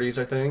 late 40s,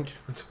 I think.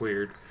 That's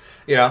weird.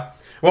 Yeah.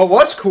 Well,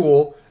 what's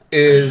cool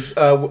is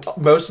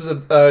most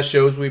of the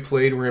shows we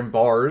played were in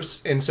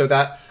bars, and so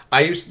that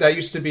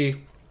used to be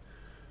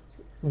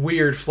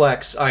weird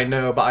flex, I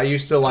know, but I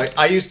used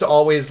to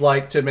always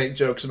like to make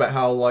jokes about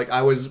how like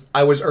I was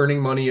earning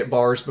money at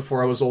bars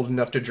before I was old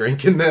enough to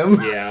drink in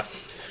them. Yeah.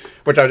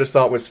 Which I just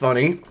thought was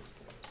funny.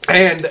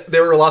 And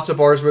there were lots of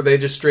bars where they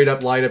just straight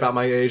up lied about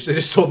my age. They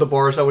just told the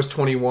bars I was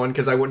 21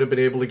 because I wouldn't have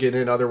been able to get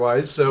in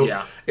otherwise. So,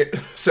 yeah.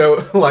 So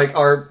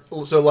our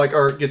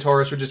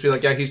guitarist would just be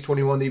like, "Yeah, he's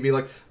 21." They'd be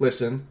like,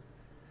 "Listen,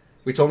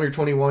 we told him you're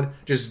 21.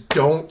 Just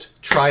don't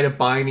try to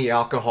buy any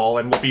alcohol,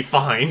 and we'll be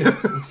fine."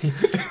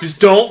 Just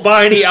don't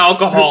buy any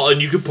alcohol,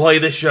 and you can play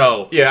the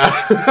show.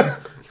 Yeah.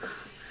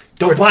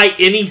 Don't buy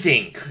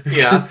anything.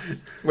 Yeah.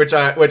 Which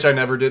I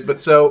never did. But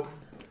so.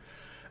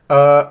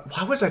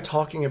 Why was I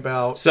talking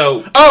about?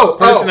 So,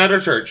 person at our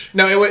church.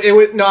 No,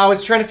 no. I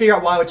was trying to figure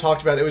out why I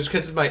talked about it. It was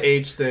because of my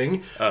age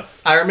thing.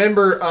 I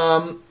remember.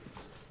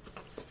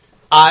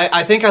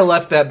 I think I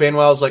left that band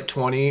while I was like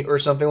 20 or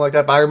something like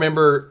that. But I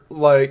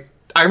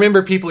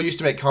remember people used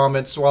to make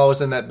comments while I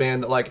was in that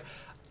band that like,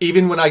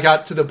 even when I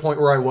got to the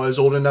point where I was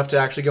old enough to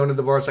actually go into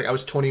the bars, like I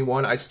was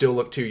 21, I still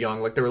looked too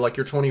young. Like they were like,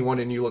 "You're 21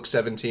 and you look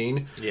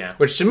 17." Yeah.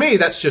 Which to me,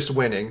 that's just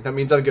winning. That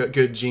means I've got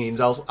good genes.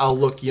 I'll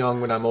look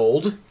young when I'm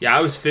old. Yeah, I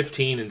was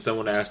 15 and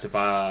someone asked if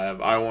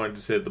I wanted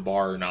to sit at the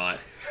bar or not.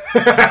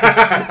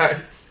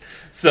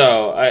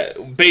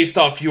 So, based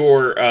off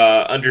your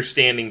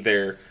understanding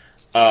there,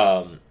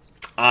 I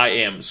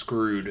am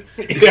screwed.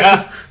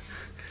 Yeah.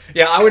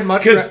 Yeah, I would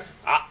much... Because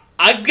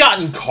I've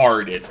gotten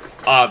carded,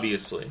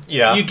 obviously.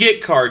 Yeah. You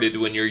get carded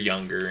when you're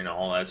younger and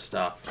all that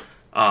stuff.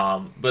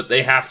 But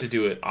they have to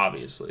do it,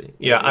 obviously.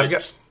 Yeah,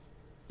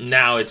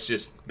 Now it's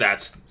just,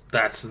 that's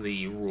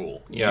the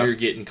rule. Yeah. You're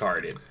getting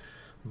carded.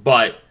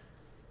 But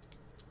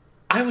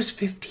I was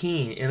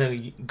 15, and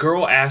a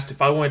girl asked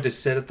if I wanted to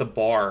sit at the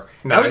bar.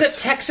 Nice. I was at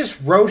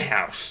Texas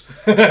Roadhouse.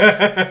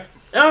 And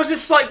I was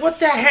just like,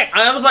 what the heck?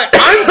 I was like,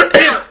 I'm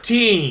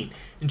 15.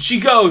 And she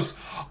goes,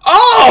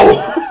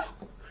 "Oh!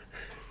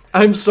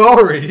 I'm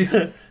sorry.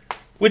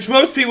 Which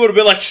most people would have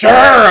been like, sure.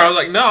 I was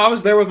like, no, I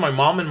was there with my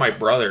mom and my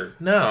brother.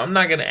 No, I'm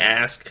not going to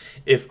ask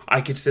if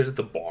I could sit at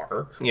the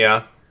bar.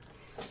 Yeah.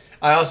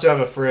 I also have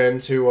a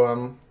friend who,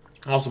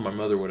 Also, my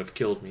mother would have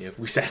killed me if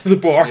we sat at the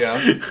bar.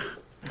 Yeah.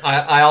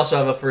 I also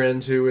have a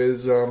friend who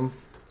is,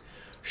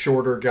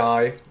 shorter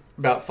guy,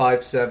 about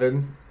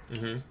 5'7",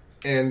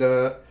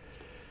 and,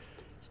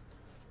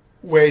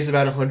 weighs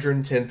about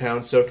 110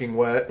 pounds soaking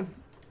wet.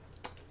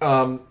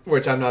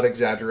 Which I'm not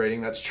exaggerating,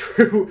 that's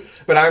true.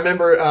 But I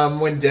remember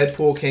when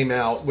Deadpool came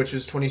out, which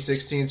was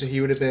 2016, so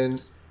he would have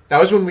been... That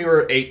was when we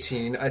were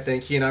 18, I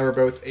think. He and I were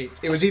both 8.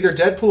 It was either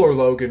Deadpool or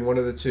Logan, one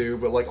of the two,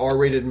 but like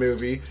R-rated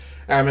movie.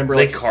 And I remember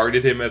They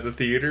carded him at the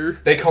theater?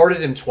 They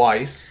carded him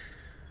twice.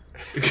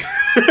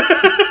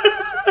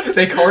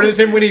 They carded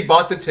him when he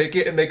bought the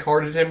ticket, and they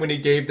carded him when he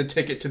gave the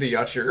ticket to the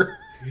usher.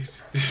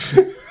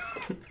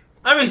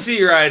 Let me see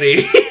your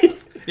ID.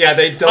 Yeah,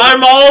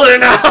 I'm old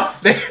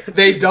enough.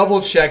 They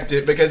double checked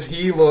it because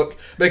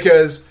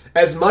because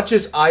as much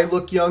as I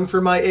look young for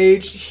my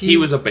age, he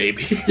was a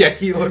baby. Yeah,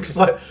 he looks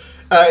like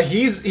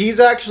he's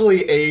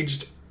actually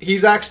aged.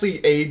 He's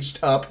actually aged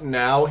up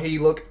now.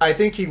 I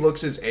think he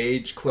looks his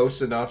age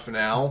close enough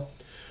now,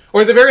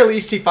 or at the very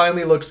least, he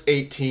finally looks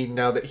 18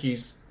 now that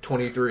he's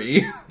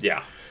 23.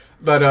 Yeah,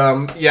 but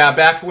yeah,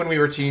 back when we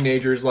were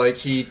teenagers, like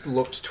he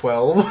looked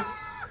 12.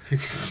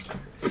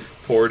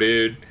 Poor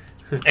dude.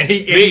 And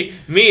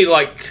me,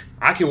 like,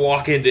 I could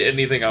walk into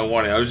anything I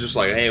wanted. I was just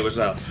like, hey, what's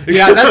up?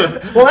 Yeah,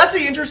 that's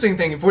the interesting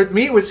thing. With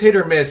me, it was hit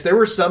or miss. There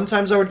were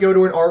sometimes I would go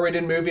to an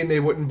R-rated movie and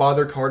they wouldn't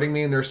bother carding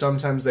me, and there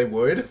sometimes they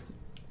would.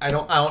 I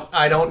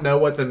don't know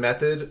what the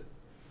method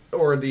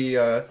or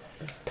the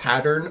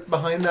pattern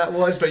behind that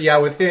was, but yeah,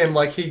 with him,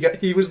 like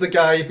he was the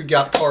guy who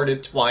got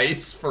carded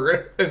twice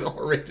for an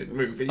R-rated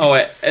movie. Oh,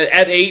 at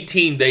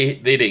 18, they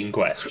didn't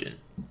question.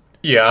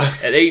 Yeah,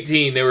 at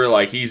 18, they were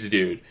like, he's a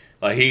dude.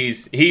 Like,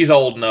 he's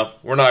old enough.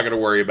 We're not going to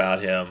worry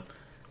about him.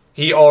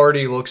 He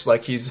already looks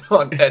like he's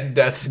at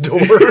death's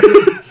door.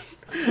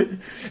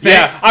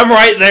 Yeah, I'm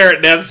right there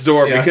at death's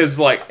door Yeah. because,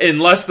 like, in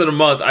less than a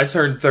month, I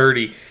turned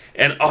 30.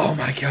 And, oh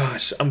my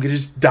gosh, I'm going to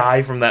just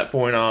die from that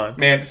point on.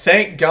 Man,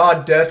 thank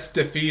God death's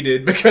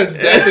defeated because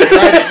death is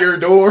right at your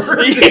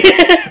door.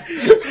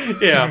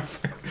 Yeah.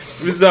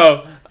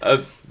 So,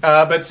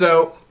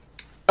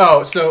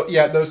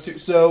 yeah, those two.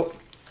 So,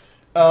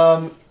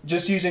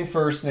 just using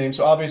first names.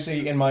 So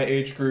obviously in my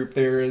age group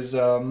there is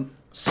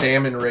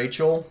Sam and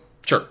Rachel.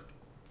 sure.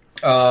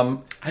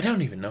 I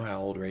don't even know how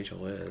old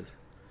Rachel is.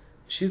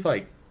 She's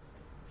like...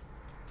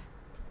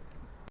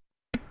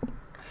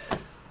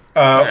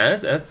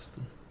 That's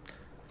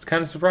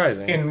kind of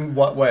surprising. In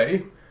what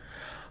way?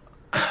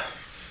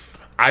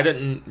 I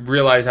didn't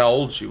realize how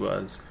old she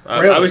was.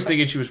 Really? I was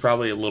thinking she was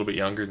probably a little bit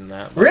younger than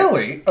that.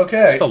 Really?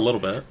 Okay. Just a little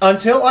bit.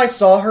 Until I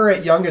saw her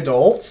at Young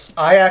Adults,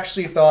 I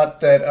actually thought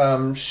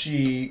that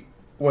she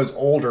was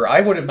older.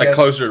 I would have Like guessed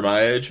closer to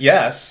my age?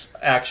 Yes,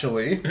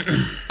 actually.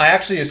 I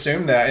actually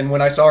assumed that, and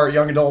when I saw her at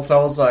Young Adults, I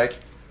was like,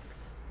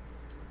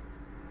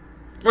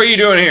 What are you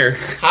doing here?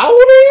 how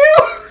old are you?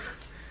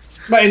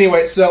 But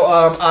anyway, so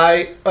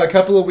a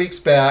couple of weeks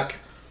back,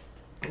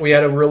 we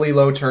had a really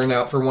low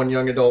turnout for one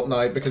young adult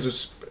night because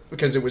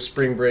it was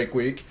spring break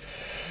week,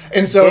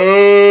 and so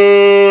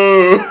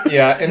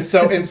yeah, and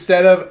so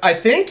instead of I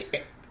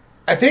think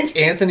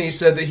Anthony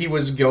said that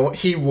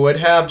he would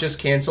have just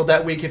canceled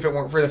that week if it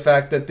weren't for the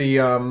fact that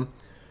the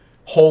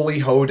Holy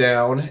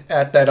Hoedown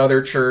at that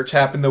other church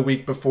happened the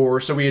week before,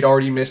 so we had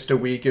already missed a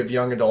week of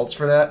young adults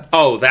for that.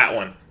 Oh, that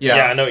one. Yeah.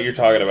 Yeah, I know what you're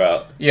talking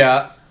about.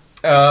 Yeah.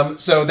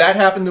 So that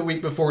happened the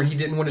week before, and he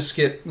didn't want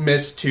to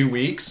miss 2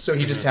 weeks, so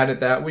he just had it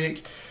that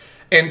week.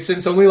 And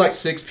since only like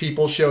 6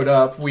 people showed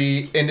up,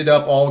 we ended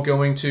up all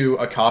going to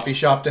a coffee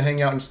shop to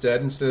hang out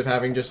instead of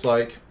having just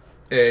like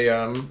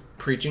a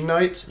preaching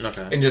night.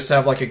 Okay. And just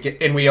have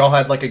like and we all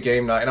had like a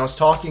game night. And I was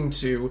talking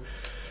to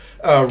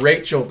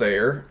Rachel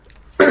there.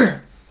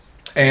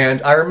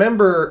 And I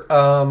remember,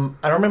 I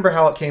don't remember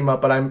how it came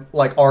up, but I'm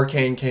like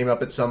Arcane came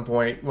up at some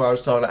point where I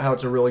was talking about how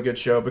it's a really good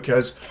show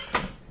because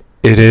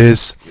it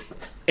is.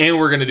 And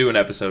we're going to do an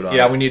episode on it.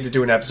 Yeah, we need to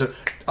do an episode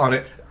on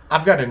it.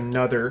 I've got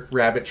another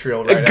rabbit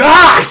trail right now.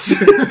 Gosh!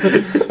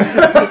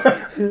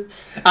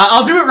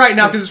 I'll do it right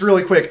now because it's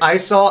really quick. I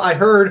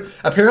heard,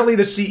 apparently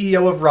the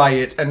CEO of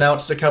Riot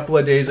announced a couple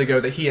of days ago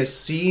that he has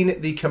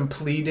seen the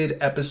completed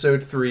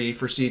episode 3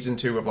 for season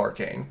 2 of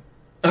Arcane.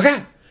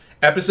 Okay.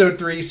 Episode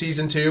 3,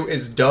 season 2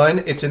 is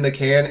done. It's in the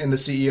can, and the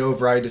CEO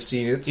of Riot has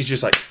seen it. He's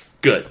just like,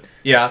 good.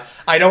 Yeah.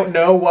 I don't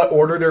know what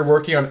order they're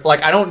working on.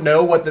 Like, I don't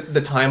know what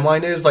the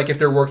timeline is, like, if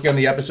they're working on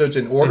the episodes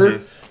in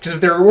order. Because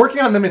if they're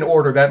working on them in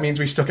order, that means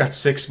we still got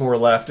 6 more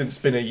left, and it's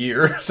been a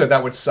year, so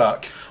that would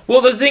suck.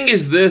 Well, the thing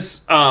is this,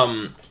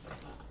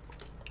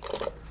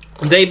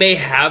 they may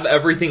have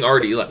everything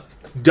already, like,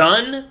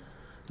 done.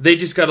 They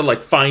just got to,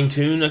 like,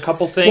 fine-tune a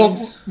couple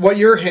things. Well, what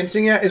you're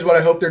hinting at is what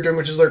I hope they're doing,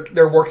 which is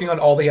they're working on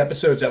all the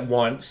episodes at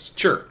once.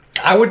 Sure.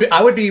 I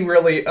would be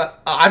really.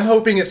 I'm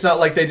hoping it's not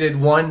like they did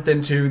 1,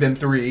 then 2, then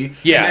 3.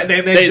 Yeah,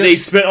 they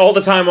spent all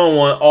the time on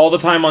 1, all the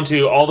time on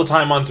 2, all the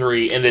time on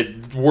 3,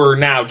 and we're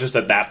now just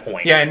at that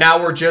point. Yeah, and now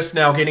we're just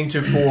now getting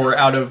to 4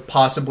 out of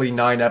possibly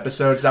 9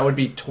 episodes. That would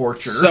be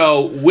torture.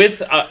 So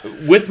with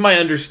my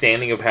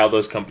understanding of how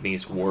those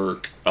companies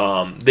work,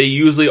 they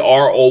usually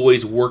are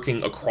always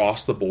working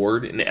across the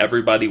board, and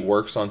everybody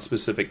works on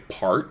specific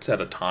parts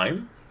at a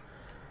time,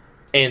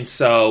 and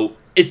so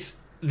it's.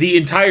 The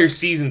entire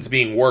season's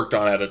being worked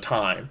on at a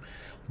time,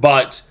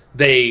 but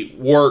they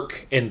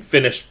work and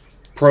finish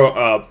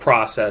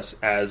process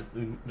as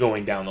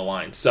going down the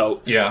line. So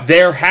yeah,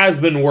 there has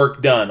been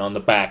work done on the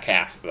back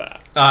half of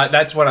that.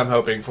 That's what I'm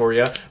hoping for,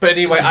 yeah. But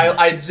anyway,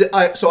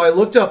 so I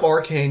looked up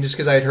Arcane just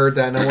because I had heard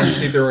that, and I wanted to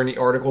see if there were any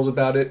articles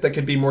about it that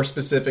could be more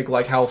specific,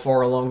 like how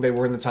far along they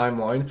were in the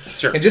timeline.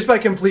 Sure. And just by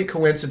complete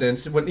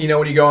coincidence, when you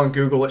go on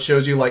Google, it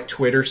shows you like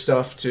Twitter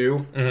stuff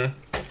too. Mm-hmm.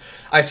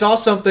 I saw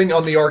something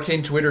on the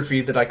Arcane Twitter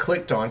feed that I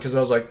clicked on because I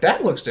was like,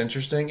 "That looks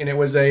interesting," and it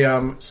was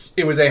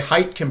a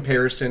height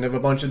comparison of a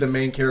bunch of the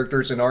main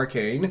characters in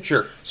Arcane.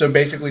 Sure. So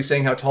basically,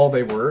 saying how tall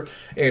they were,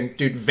 and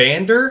dude,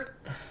 Vander,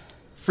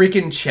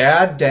 freaking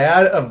Chad,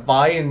 dad of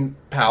Vi and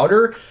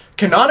Powder,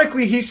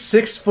 canonically he's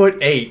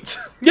 6'8".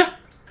 Yeah.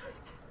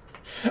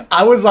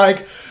 I was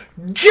like,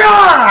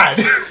 God,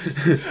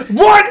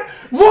 what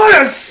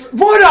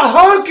a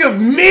hunk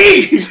of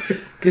meat.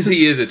 Because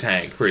he is a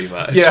tank, pretty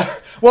much. Yeah.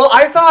 Well,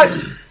 I thought,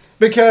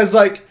 because,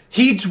 like,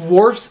 he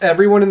dwarfs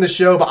everyone in the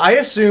show, but I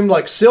assumed,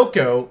 like,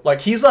 Silco,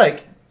 like, he's,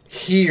 like,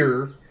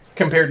 here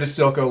compared to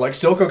Silco. Like,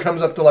 Silco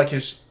comes up to, like,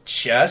 his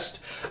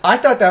chest. I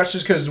thought that was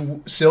just because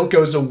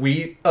Silco's a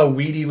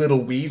weedy little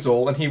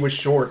weasel, and he was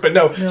short. But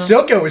no,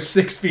 Silco is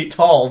 6 feet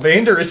tall.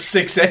 Vander is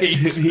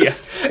 6'8". Yeah.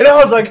 And I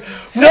was like...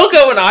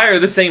 Silco and I are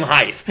the same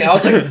height. And I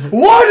was like,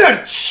 what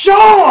a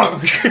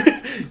chunk!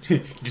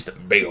 Just a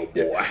big old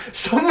boy.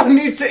 Someone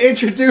needs to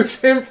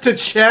introduce him to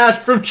Chad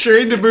from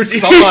Train to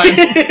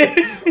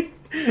Busan.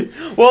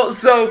 Well,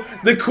 so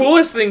the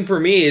coolest thing for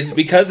me is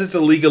because it's a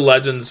League of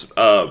Legends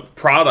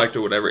product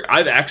or whatever,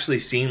 I've actually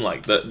seen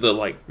like the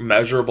like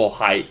measurable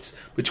heights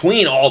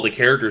between all the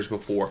characters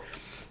before.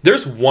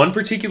 There's one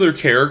particular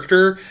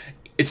character,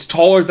 it's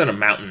taller than a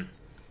mountain.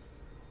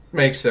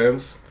 Makes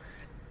sense.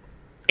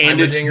 And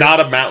it's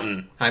not a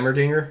mountain.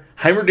 Heimerdinger?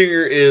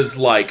 Heimerdinger is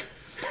like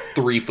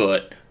 3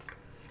 foot.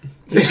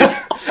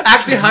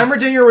 Actually,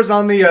 Heimerdinger was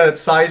on the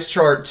size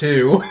chart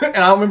too, and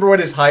I don't remember what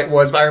his height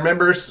was, but I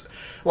remember,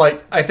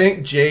 like, I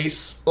think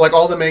Jace, like,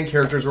 all the main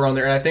characters were on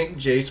there, and I think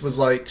Jace was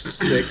like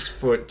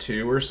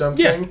 6'2" or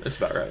something. Yeah, that's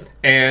about right.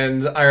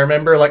 And I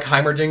remember, like,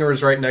 Heimerdinger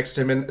was right next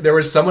to him, and there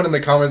was someone in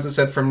the comments that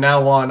said, from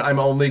now on, I'm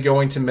only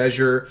going to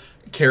measure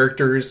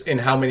characters in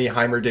how many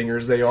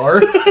Heimerdingers they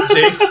are.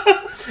 Jace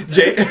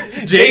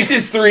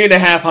is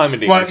 3.5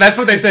 Heimerdingers. Well, that's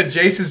what they said.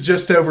 Jace is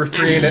just over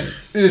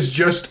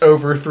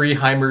 3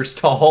 Heimers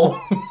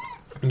tall.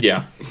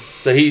 Yeah.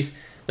 So he's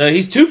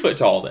 2 foot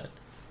tall then.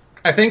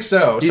 I think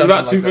so. He's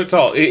about 2 foot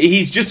tall.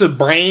 He's just a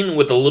brain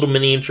with a little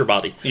miniature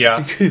body.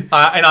 Yeah. And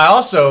I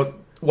also,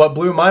 what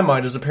blew my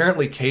mind is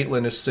apparently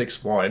Caitlyn is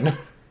 6'1".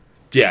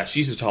 Yeah,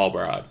 she's a tall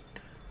broad.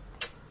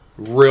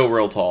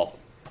 Real tall.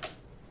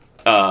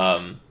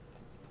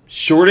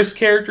 Shortest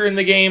character in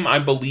the game, I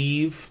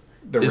believe.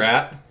 The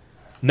rat?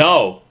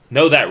 No,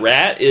 that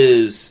rat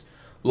is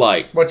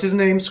like... What's his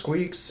name?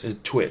 Squeaks?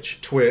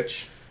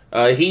 Twitch.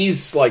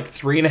 He's like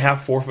 3.5,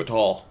 4 foot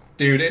tall.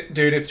 Dude,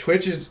 if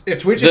Twitch is...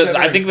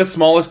 I think the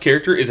smallest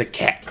character is a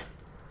cat.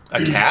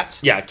 A cat?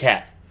 Yeah, a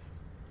cat.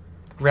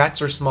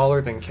 Rats are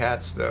smaller than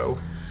cats, though.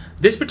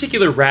 This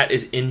particular rat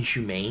is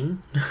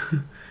inhumane.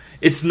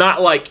 It's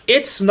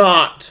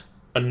not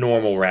a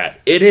normal rat.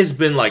 It has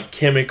been like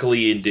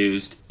chemically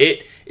induced.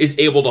 It is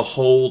able to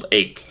hold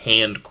a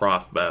hand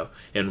crossbow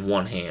in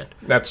one hand.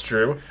 That's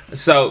true.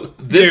 So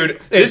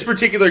this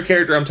particular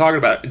character I'm talking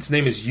about, its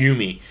name is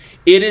Yumi.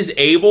 It is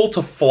able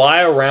to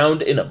fly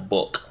around in a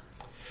book.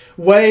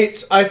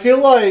 Wait, I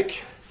feel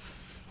like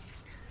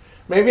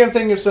maybe I'm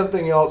thinking of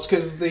something else,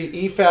 because the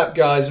EFAP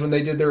guys, when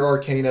they did their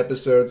Arcane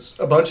episodes,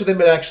 a bunch of them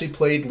had actually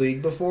played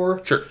League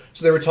before. Sure.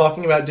 So they were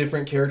talking about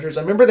different characters.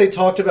 I remember they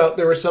talked about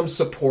there was some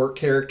support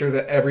character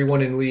that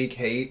everyone in League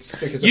hates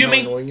because of how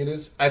annoying it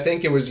is. I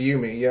think it was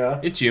Yumi, yeah.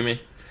 It's Yumi.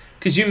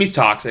 Because Yumi's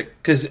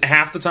toxic. Because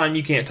half the time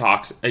you can't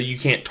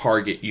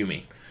target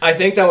Yumi. I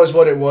think that was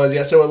what it was,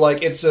 yeah. So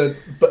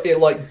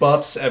it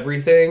buffs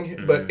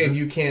everything, and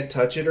you can't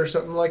touch it or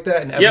something like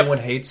that, and everyone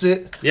hates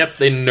it. Yep,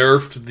 they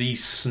nerfed the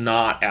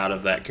snot out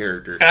of that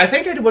character. And I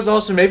think it was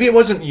also, maybe it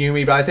wasn't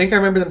Yumi, but I think I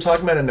remember them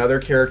talking about another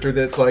character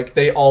that's like,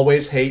 they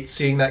always hate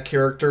seeing that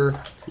character.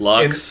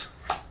 Lux.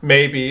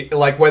 Maybe,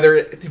 like,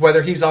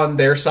 whether he's on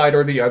their side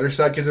or the other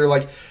side,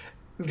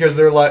 because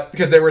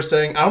they were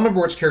saying, I don't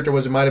remember which character it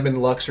was. It might have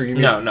been Lux or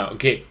Yumi. No.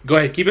 Okay, go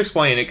ahead. Keep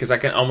explaining it, because I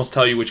can almost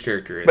tell you which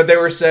character it is. But they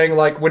were saying,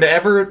 like,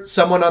 whenever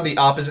someone on the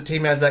opposite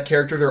team has that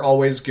character, they're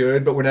always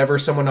good. But whenever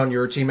someone on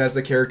your team has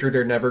the character,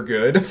 they're never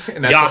good.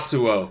 And that's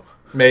Yasuo.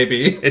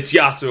 Maybe. It's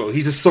Yasuo.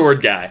 He's a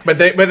sword guy. But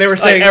they were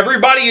saying... Like,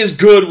 everybody is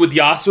good with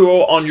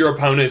Yasuo on your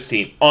opponent's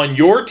team. On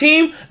your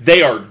team,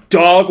 they are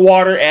dog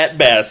water at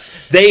best.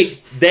 They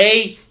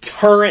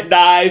turret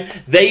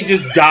dive. They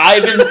just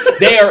dive and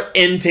they are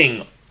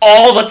inting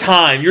all the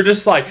time. You're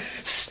just like,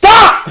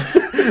 stop!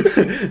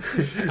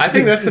 I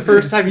think that's the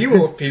first time you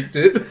will have peeped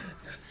it.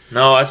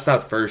 No, that's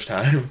not the first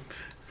time.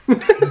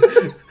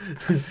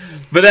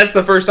 But that's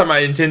the first time I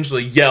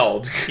intentionally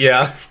yelled.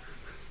 Yeah.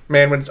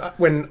 Man,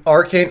 when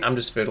Arcane... I'm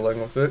just fiddling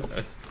with it.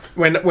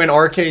 When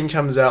Arcane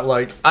comes out,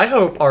 like, I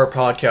hope our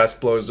podcast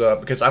blows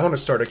up, because I want to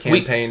start a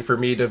campaign for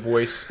me to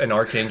voice an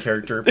Arcane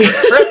character.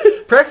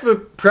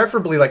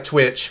 Preferably, like,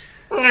 Twitch.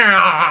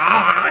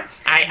 I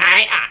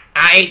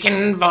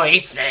can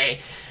voice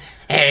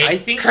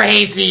I think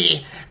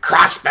crazy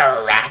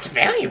crossbow rat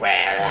very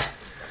well.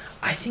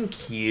 I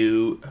think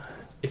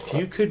if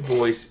you could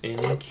voice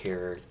any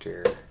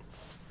character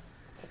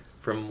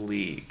from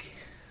League,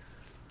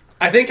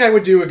 I think I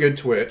would do a good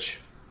Twitch.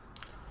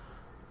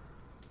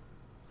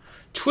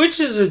 Twitch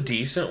is a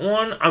decent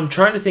one. I'm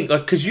trying to think,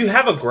 like, because you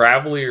have a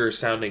gravelier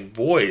sounding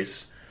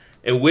voice,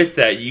 and with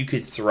that you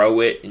could throw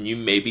it, and you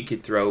maybe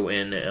could throw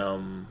in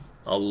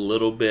a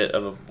little bit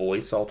of a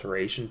voice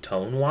alteration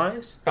tone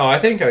wise. Oh, I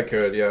think I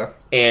could, yeah.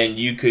 And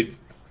you could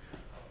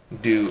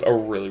do a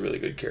really, really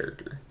good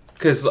character.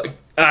 Because, like,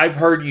 I've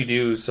heard you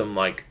do some,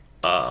 like,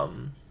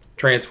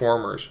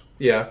 Transformers.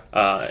 Yeah.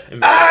 I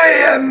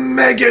am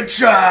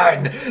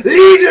Megatron,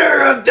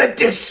 leader of the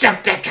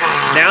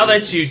Decepticons. Now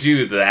that you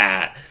do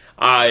that,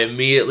 I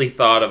immediately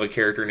thought of a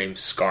character named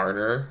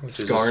Skarner.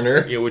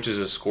 Which is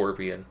a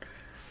scorpion.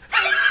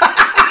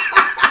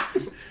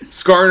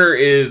 Skarner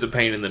is a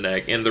pain in the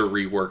neck, and they're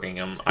reworking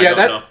him. I don't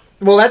know.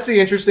 Well, that's the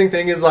interesting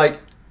thing is, like,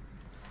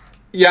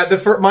 yeah,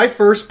 my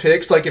first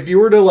picks, like, if you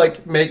were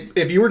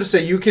to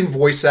say you can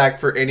voice act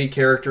for any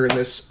character in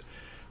this,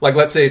 like,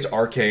 let's say it's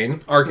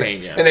Arcane.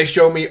 Yeah. And they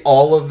show me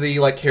all of the,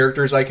 like,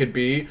 characters I could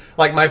be.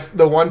 Like,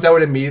 the ones I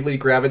would immediately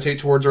gravitate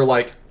towards are,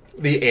 like,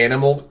 the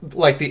animal,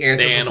 like, the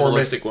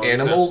anthropomorphic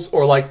animals,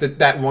 or, like,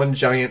 that one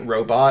giant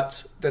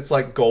robot that's,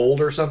 like, gold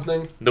or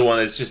something. The one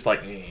that's just,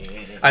 like...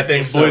 I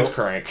think so.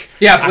 Blitzcrank.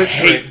 Yeah, Blitzcrank. I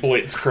hate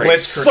Blitzcrank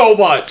so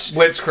much.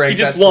 Blitzcrank. He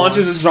just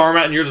launches his arm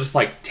out, and you're just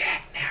like,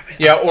 "Dad,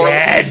 yeah, or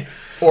dead."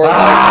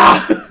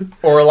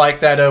 Or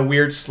like that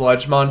weird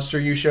sludge monster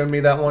you showed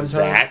me that one time.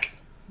 Zack.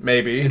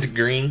 Maybe It's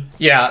green.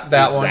 Yeah,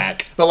 that it's one.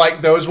 Zack. But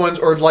like those ones,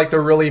 or like the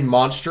really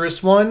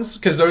monstrous ones,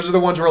 because those are the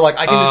ones where like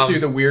I can just do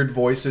the weird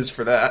voices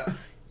for that.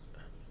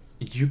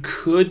 You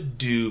could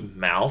do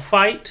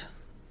Malphite.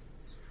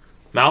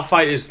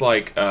 Malphite is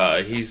like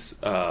he's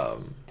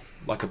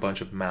like a bunch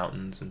of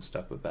mountains and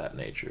stuff of that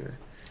nature.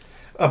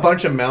 A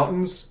bunch of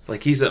mountains?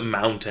 Like, he's a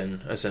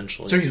mountain,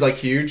 essentially. So he's, like,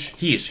 huge?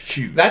 He is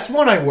huge. That's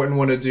one I wouldn't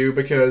want to do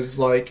because,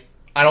 like,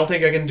 I don't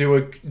think I can do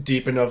a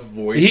deep enough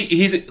voice.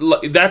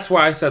 That's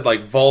why I said,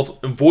 like,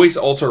 voice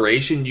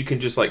alteration, you can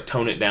just, like,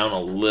 tone it down a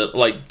little,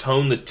 like,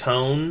 tone the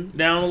tone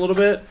down a little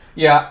bit.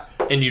 Yeah.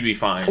 And you'd be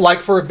fine.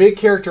 Like, for a big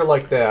character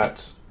like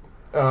that,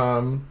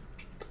 I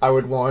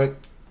would want,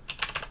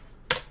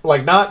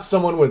 like, not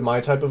someone with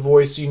my type of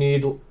voice.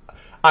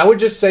 I would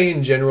just say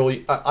in general...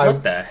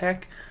 What the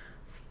heck?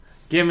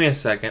 Give me a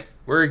second.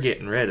 We're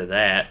getting rid of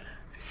that.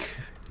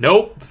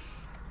 Nope.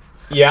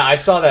 Yeah, I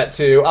saw that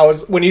too.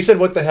 When you said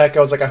what the heck, I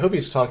was like, I hope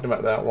he's talking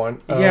about that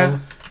one. Yeah.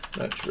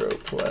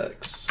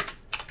 Metroplex.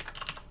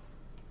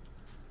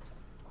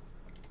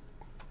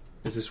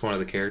 Is this one of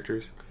the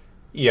characters?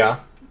 Yeah.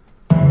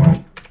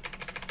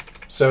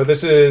 So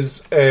this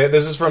is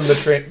from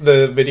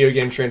the video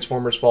game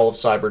Transformers: Fall of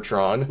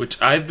Cybertron, which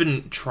I've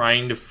been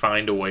trying to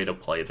find a way to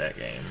play that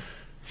game.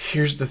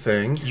 Here's the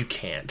thing. You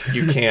can't.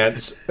 You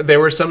can't.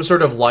 There was some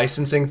sort of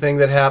licensing thing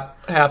that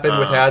happened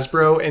with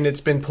Hasbro, and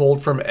it's been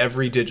pulled from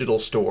every digital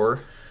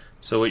store.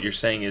 So what you're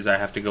saying is I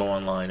have to go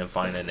online and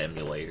find an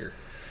emulator.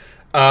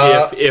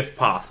 If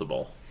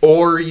possible.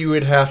 Or you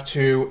would have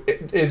to...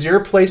 Is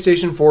your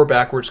PlayStation 4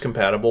 backwards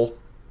compatible?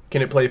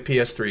 Can it play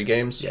PS3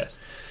 games? Yes.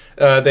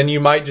 Then you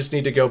might just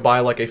need to go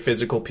buy like a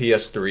physical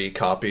PS3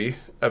 copy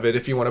of it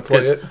if you want to play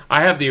it.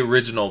 I have the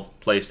original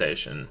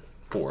PlayStation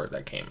 4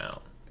 that came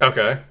out.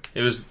 Okay.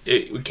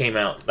 It came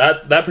out.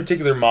 That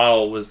particular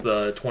model was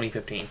the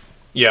 2015.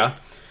 Yeah.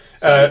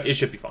 So it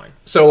should be fine.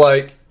 So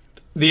like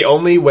the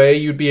only way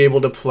you'd be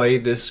able to play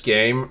this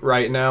game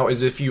right now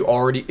is if you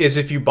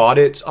bought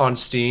it on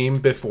Steam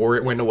before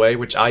it went away,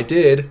 which I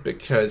did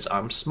because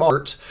I'm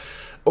smart.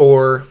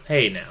 Or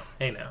Hey now.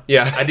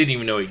 Yeah. I didn't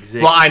even know it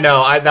existed. Well, I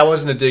know. That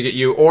wasn't a dig at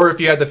you. Or if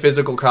you had the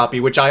physical copy,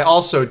 which I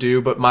also do,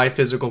 but my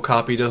physical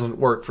copy doesn't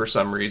work for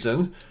some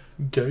reason.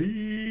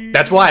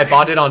 That's why I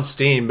bought it on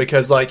Steam,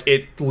 because like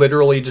it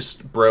literally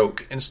just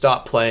broke and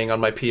stopped playing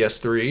on my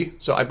PS3.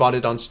 So I bought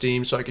it on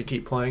Steam so I could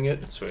keep playing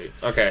it. Sweet.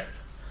 Okay.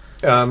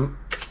 So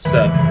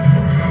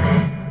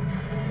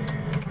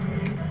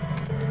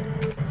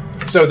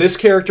this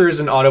character is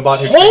an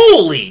Autobot.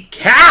 Holy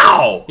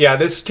cow! Yeah,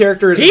 this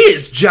character is... He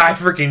is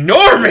freaking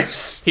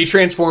enormous! He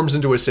transforms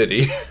into a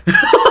city.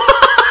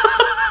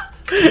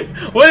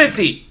 What is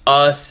see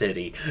a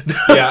city.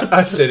 Yeah,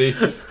 a city.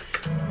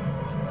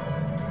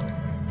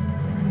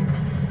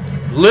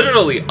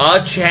 Literally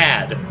a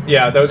Chad.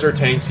 Yeah, those are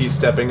tanks he's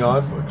stepping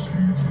on.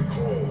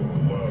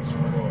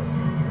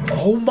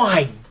 Oh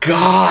my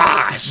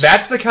gosh.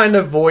 That's the kind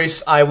of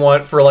voice I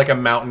want for like a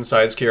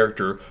mountain-sized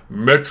character.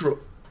 Metro.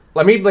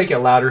 Let me make it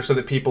louder so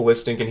that people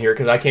listening can hear,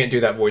 because I can't do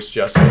that voice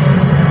justice.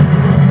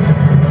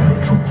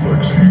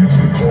 Metroplex heeds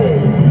the call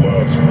of the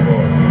last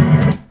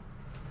blood.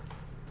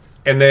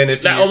 And then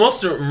if that you...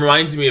 almost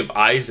reminds me of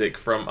Isaac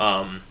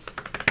from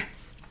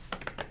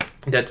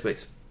Dead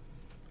Space.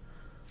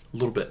 A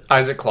little bit.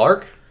 Isaac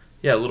Clarke?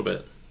 Yeah, a little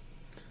bit.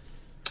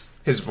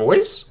 His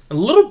voice? A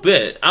little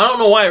bit. I don't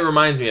know why it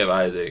reminds me of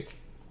Isaac.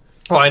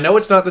 Well, I know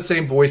it's not the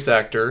same voice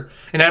actor,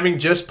 and having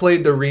just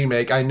played the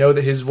remake, I know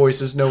that his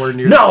voice is nowhere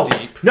near No,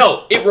 that deep.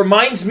 no, it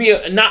reminds me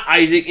of not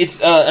Isaac.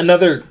 It's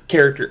another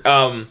character.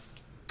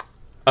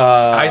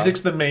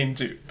 Isaac's the main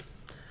dude.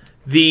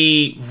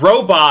 The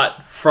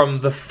robot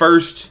from the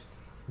first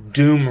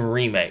Doom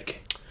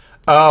remake.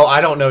 Oh, I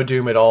don't know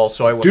Doom at all,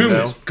 so I wouldn't Doom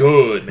know. is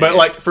good, man. But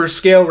like for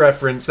scale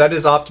reference, that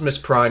is Optimus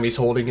Prime he's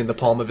holding in the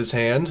palm of his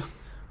hand.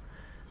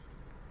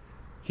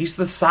 he's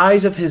the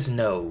size of his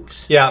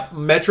nose. Yeah,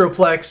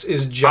 Metroplex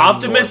is ginormous.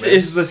 Optimus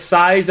is the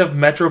size of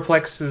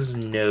Metroplex's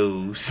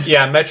nose.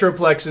 Yeah,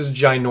 Metroplex is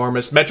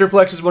ginormous.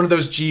 Metroplex is one of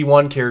those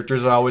G1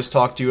 characters I always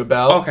talk to you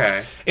about.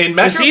 Okay. In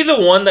Is he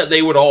the one that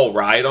they would all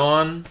ride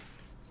on?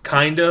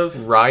 Kind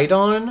of. Ride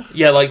on?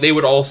 Yeah, like they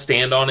would all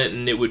stand on it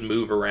and it would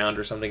move around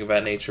or something of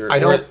that nature. I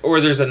don't- Or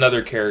there's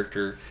another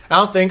character I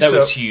don't think that so.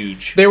 was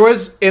huge. There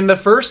was, in the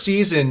first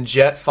season,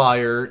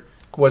 Jetfire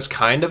was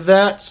kind of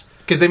that.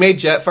 Because they made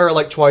Jetfire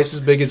like twice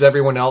as big as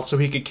everyone else so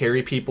he could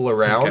carry people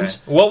around. Okay.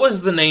 What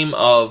was the name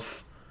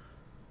of...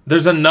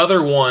 There's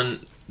another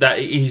one that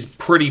he's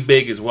pretty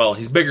big as well.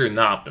 He's bigger than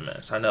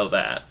Optimus. I know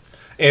that.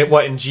 And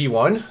what, in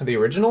G1? The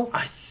original?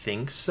 I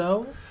think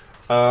so.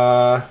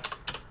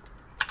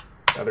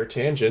 Another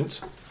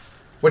tangent.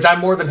 Which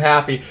I'm more than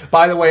happy.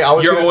 By the way,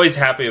 You're always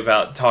happy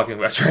about talking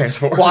about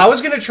Transformers. Well, I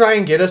was going to try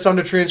and get us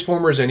onto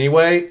Transformers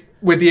anyway,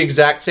 with the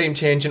exact same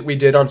tangent we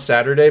did on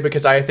Saturday,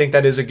 because I think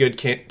that is a good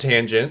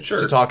tangent Sure.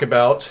 to talk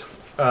about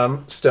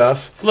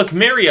stuff. Look,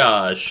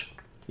 Mirage.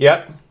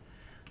 Yep.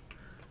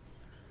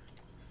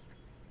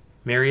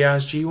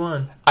 Mirage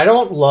G1. I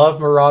don't love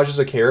Mirage as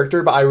a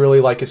character, but I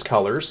really like his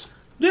colors.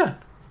 Yeah.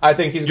 I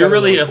think he's You're got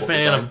really a cool fan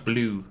design. of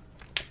blue.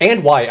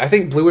 And white. I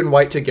think blue and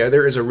white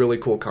together is a really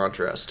cool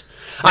contrast.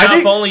 Now, I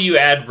think if only you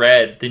add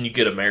red, then you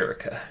get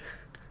America.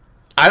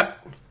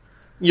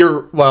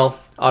 you're, well,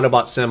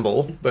 Autobot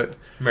symbol, but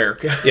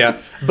America. yeah.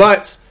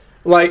 But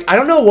like, I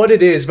don't know what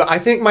it is, but I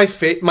think my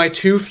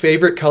two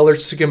favorite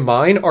colors to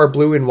combine are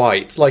blue and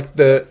white. Like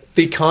the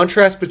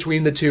contrast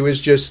between the two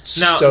is just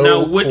Now,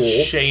 so which cool.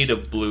 shade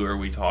of blue are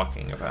we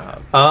talking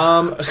about?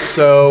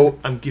 So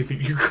I'm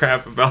giving you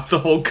crap about the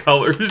whole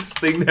colors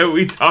thing that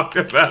we talked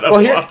about.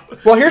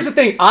 well, here's the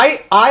thing.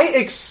 I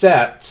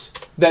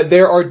accept that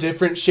there are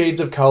different shades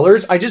of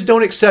colors. I just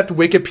don't accept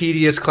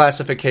Wikipedia's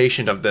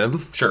classification of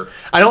them. Sure.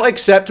 I don't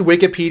accept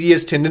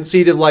Wikipedia's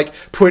tendency to like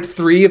put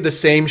 3 of the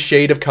same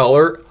shade of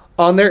color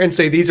on there and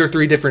say these are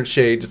 3 different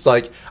shades. It's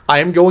like, I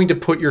am going to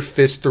put your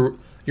face through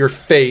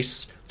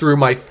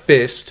my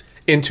fist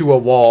into a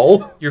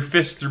wall. Your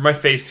fist through my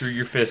face, through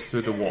your fist,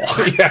 through the wall.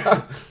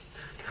 Yeah.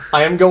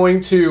 I am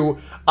going to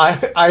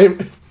I'm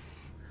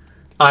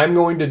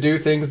going to do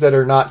things that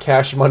are not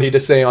cash money to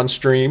say on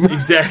stream.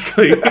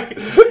 Exactly.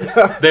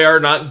 They are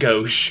not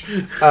gauche.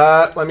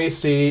 Let me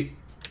see.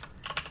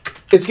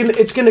 It's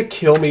gonna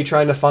kill me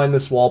trying to find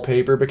this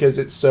wallpaper because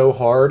it's so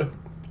hard.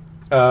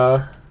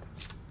 I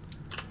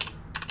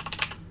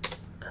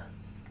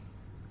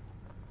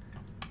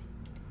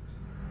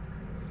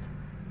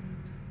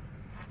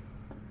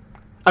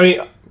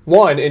mean,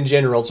 one, in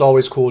general, it's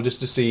always cool just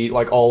to see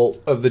like all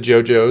of the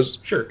JoJo's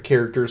Sure.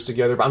 characters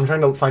together. But I'm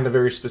trying to find a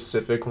very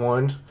specific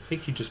one. I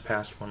think you just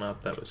passed one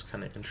up that was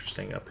kind of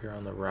interesting up here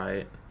on the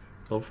right.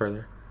 A little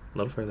further. A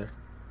little further.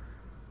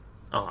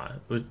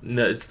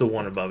 No, it's the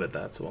one above it.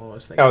 That's what I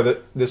was thinking. Oh,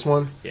 this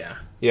one. Yeah.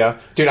 Yeah,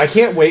 dude, I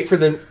can't wait for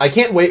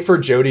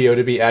Jodio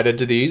to be added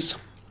to these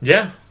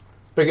Yeah.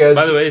 because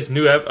By the way, it's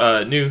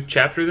new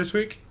chapter this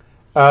week.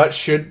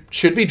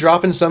 should be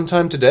dropping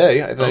sometime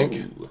today. I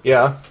think. Oh.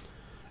 Yeah.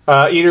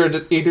 Either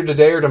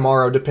today or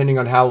tomorrow, depending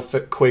on how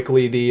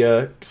quickly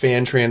the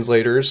fan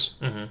translators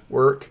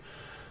work.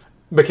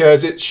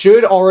 Because it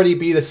should already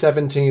be the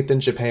 17th in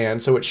Japan,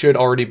 so it should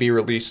already be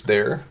released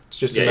there. It's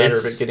just a matter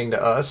of it getting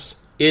to us.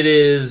 It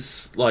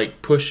is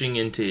like pushing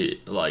into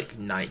like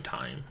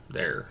nighttime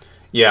there.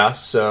 Yeah,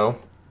 so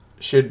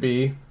should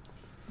be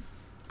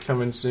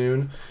coming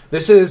soon.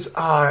 This is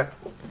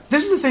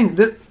the thing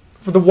that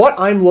for what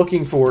I'm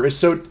looking for is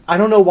so I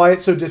don't know why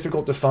it's so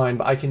difficult to find,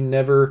 but I can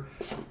never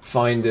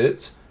find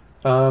it.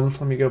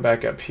 Let me go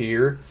back up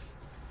here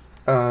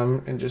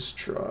and just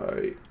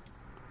try.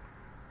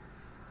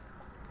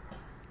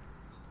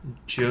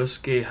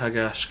 Josuke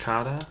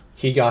Higashikata.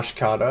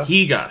 Higashikata.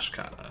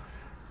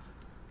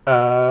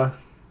 Higashikata.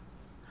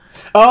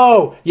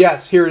 Oh,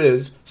 yes, here it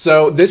is.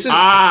 So this is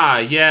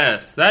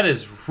Yes, that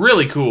is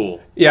really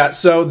cool. yeah.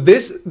 So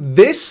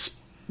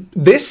this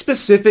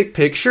specific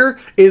picture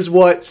is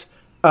what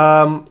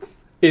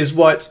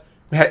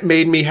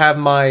made me have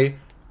my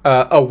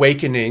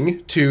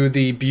awakening to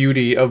the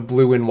beauty of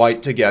blue and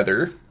white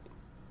together.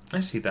 I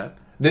see that.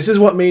 This is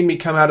what made me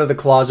come out of the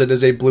closet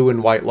as a blue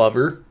and white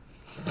lover.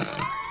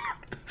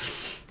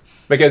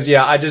 Because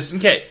I just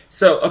Okay,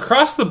 so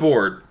across the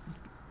board,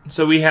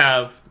 so we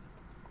have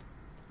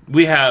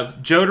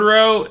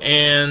Jotaro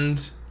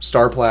and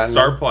Star Platinum.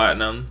 Star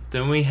Platinum.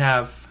 Then we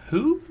have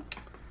who?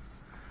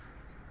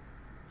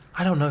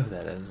 I don't know who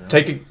that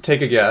is.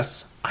 Take a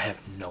guess. I have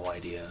no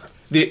idea.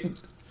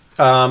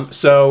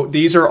 So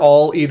these are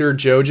all either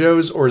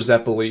JoJo's or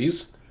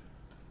Zeppelis.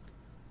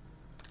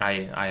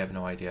 I have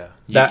no idea.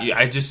 That-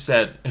 I just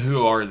said,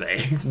 who are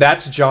they?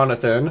 That's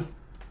Jonathan.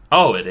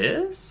 Oh, it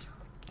is?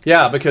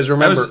 Yeah, because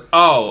remember,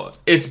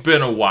 It's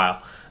been a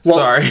while. well,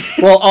 Sorry.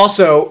 well,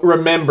 also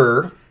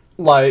remember,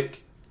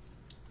 like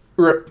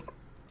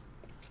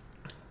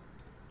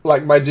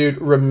my dude,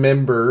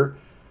 remember,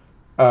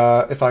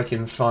 if I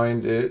can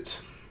find it.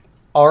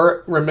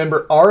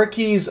 Remember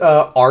Araki's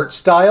art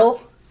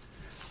style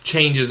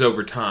Changes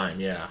over time,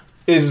 yeah.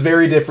 is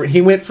very different.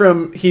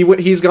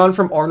 He's gone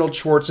from Arnold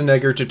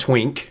Schwarzenegger to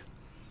Twink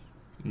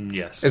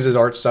Yes. is his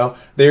art style.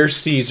 There's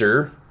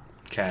Caesar.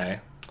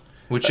 Okay.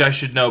 Which I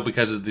should know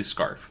because of the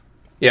scarf.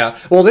 Yeah.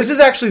 Well, this is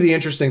actually the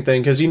interesting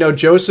thing because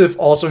Joseph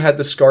also had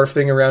the scarf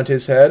thing around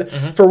his head.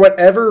 For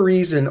whatever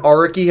reason,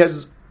 Araki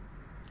has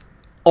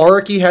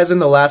in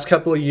the last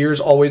couple of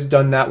years always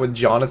done that with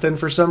Jonathan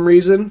for some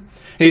reason.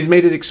 And he's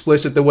made it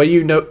explicit. The way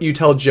you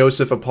tell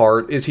Joseph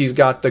apart is he's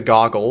got the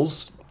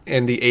goggles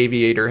and the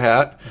aviator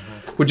hat,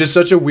 which is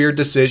such a weird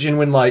decision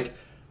when like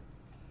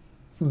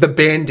the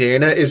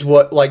bandana is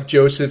what like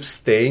Joseph's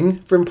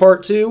thing from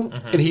part 2,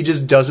 and he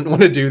just doesn't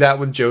want to do that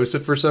with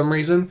Joseph for some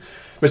reason.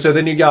 But so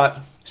then you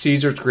got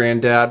Caesar's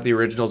granddad, the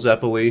original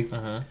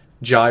Zeppeli,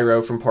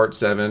 Gyro from part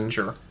 7.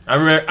 Sure.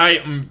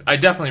 I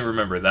definitely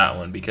remember that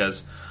one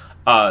because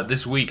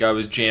this week I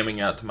was jamming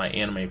out to my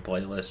anime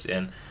playlist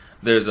and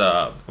there's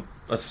a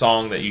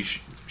song that you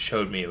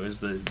showed me. It was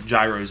the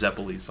Gyro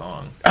Zeppeli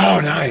song.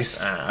 Oh,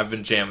 nice. I've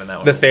been jamming that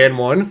one. The fan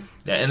one.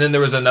 Yeah, and then there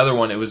was another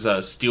one. It was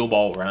a Steel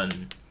Ball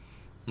Run,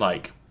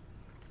 like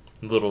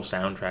little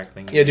soundtrack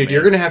thing. Yeah, dude,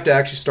 you're gonna have to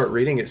actually start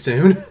reading it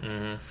soon.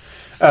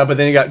 But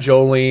then you got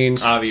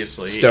Jolene,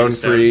 obviously Stone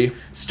Free,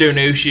 Stone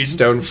Ocean,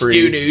 Stone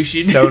Free,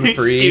 Stone Stone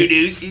Free,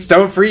 Stone Ocean,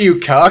 Stone Free, you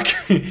cuck.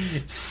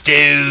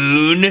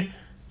 Stone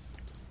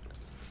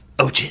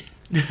Ocean.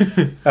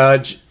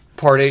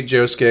 Part 8,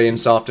 Josuke and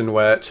Soft and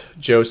Wet,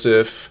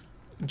 Joseph,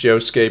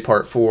 Josuke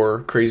Part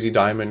 4, Crazy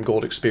Diamond,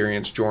 Gold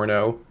Experience,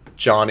 Giorno,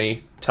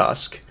 Johnny,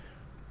 Tusk.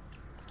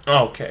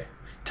 Okay.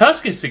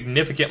 Tusk is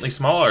significantly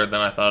smaller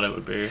than I thought it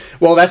would be.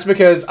 Well, that's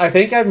because I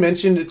think I've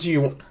mentioned it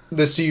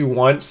to you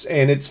once,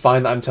 and it's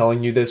fine that I'm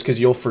telling you this because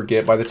you'll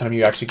forget by the time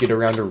you actually get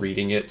around to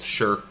reading it.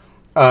 Sure.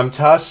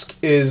 Tusk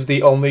is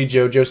the only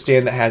JoJo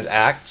stand that has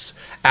acts.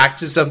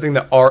 Acts is something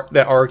that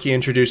Araki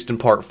introduced in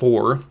Part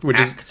 4, which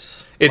is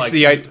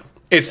the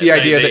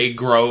idea they that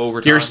grow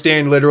over time. your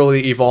stand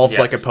literally evolves Yes.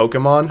 like a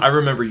Pokemon. I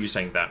remember you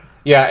saying that.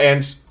 Yeah,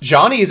 and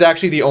Johnny is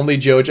actually the only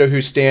JoJo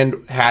whose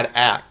stand had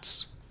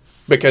acts.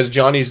 Because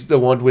Johnny's the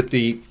one with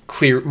the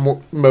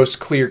most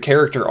clear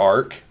character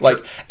arc.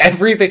 Like,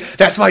 everything...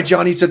 That's why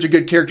Johnny's such a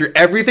good character.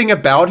 Everything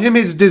about him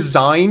is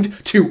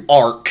designed to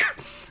arc.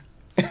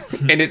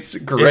 And it's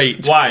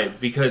great. Why?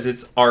 Because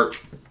it's art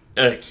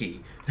key.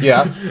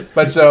 Yeah.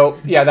 But so,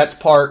 yeah, that's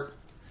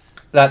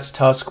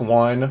Tusk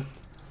 1,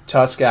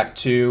 Tusk Act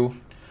 2,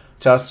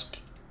 Tusk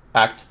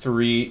Act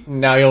 3.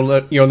 Now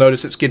you'll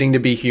notice it's getting to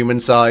be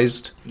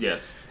human-sized.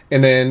 Yes.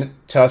 And then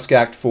Tusk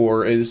Act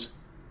 4 is...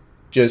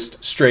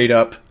 just straight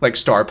up like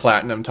Star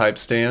Platinum type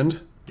stand.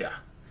 Yeah.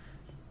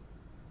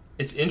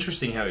 It's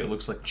interesting how it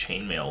looks like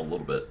chainmail a little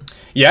bit.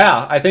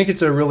 Yeah, I think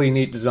it's a really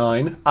neat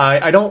design.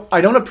 I don't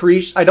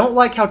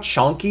like how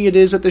chunky it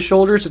is at the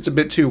shoulders. It's a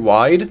bit too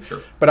wide.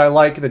 Sure. But I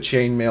like the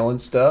chainmail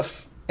and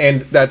stuff.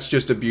 And that's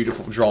just a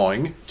beautiful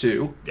drawing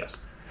too. Yes.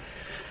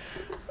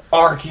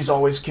 Araki's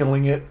always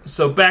killing it.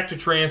 So back to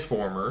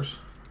Transformers.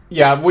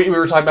 Yeah, we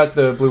were talking about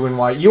the blue and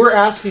white. You were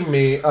asking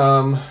me,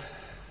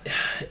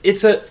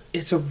 It's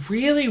a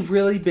really,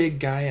 really big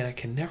guy, and I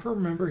can never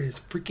remember his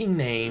freaking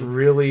name.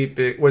 really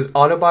big. Was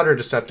Autobot or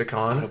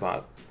Decepticon?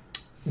 Autobot.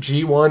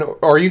 G1?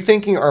 Or are you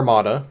thinking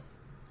Armada?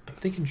 I'm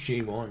thinking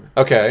G1.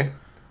 Okay.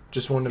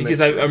 Just wanted to make Because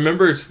I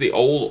remember it's the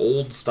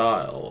old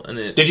style, and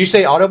it's... Did you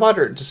say Autobot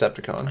or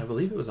Decepticon? I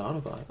believe it was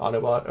Autobot.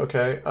 Autobot,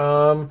 okay.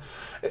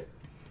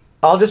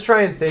 I'll just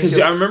try and think. Because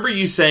I remember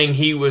you saying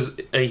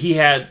he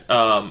had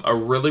a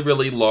really,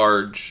 really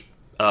large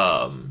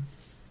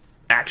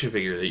action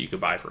figure that you could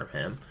buy from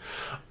him.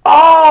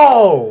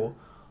 Oh,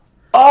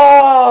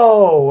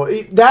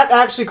 that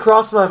actually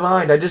crossed my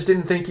mind. I just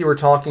didn't think you were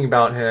talking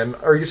about him.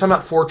 Are you talking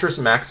about Fortress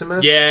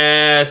Maximus?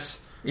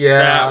 Yes,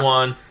 Yeah. that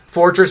one.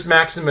 Fortress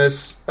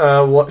Maximus,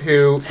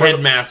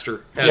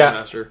 Headmaster.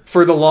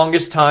 for the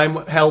longest time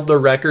held the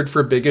record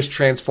for biggest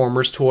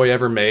Transformers toy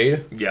ever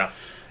made. Yeah.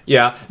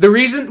 Yeah.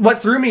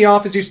 What threw me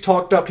off is you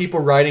talked about people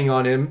writing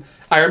on him.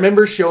 I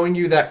remember showing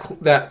you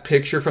that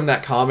picture from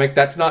that comic.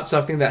 That's not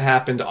something that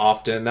happened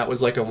often. That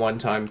was like a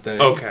one-time thing.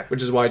 Okay.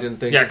 Which is why I didn't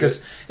think. Yeah,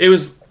 because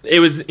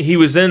he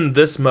was in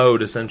this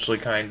mode essentially,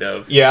 kind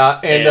of. Yeah,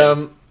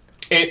 and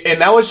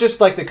that was just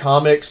like the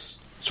comics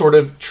sort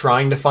of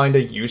trying to find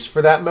a use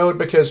for that mode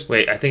because.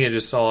 Wait, I think I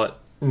just saw it.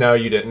 No,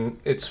 you didn't.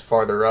 It's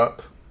farther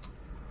up,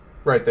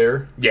 right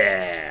there.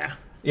 Yeah.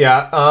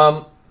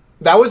 Yeah.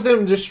 That was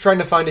them just trying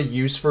to find a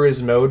use for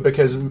his mode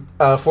because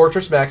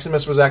Fortress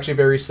Maximus was actually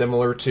very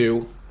similar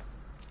to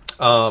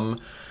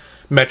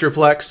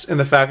Metroplex in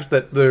the fact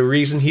that the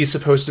reason he's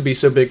supposed to be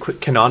so big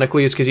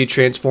canonically is because he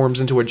transforms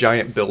into a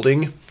giant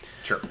building.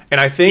 Sure. And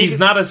I think he's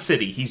not a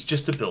city, he's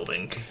just a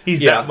building.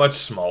 He's that much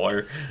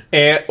smaller.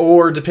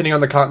 Or depending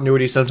on the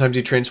continuity, sometimes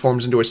he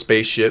transforms into a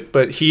spaceship,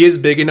 but he is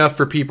big enough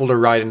for people to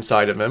ride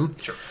inside of him.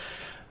 Sure.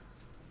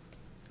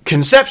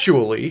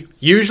 Conceptually,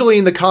 usually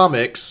in the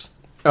comics,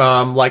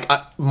 like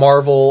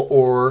Marvel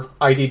or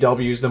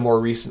IDW is the more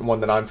recent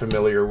one that I'm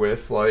familiar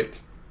with. Like,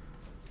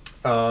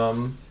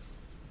 let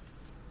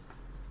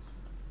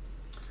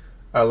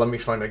me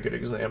find a good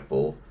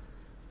example.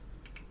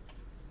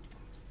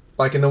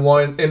 Like in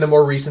the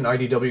more recent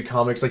IDW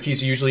comics, like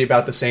he's usually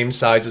about the same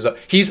size as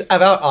he's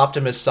about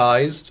Optimus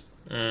sized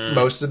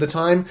most of the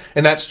time,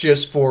 and that's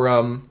just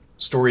for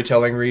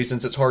storytelling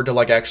reasons. It's hard to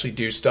like actually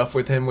do stuff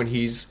with him when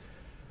he's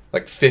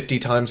like 50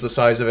 times the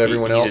size of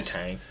everyone else. He's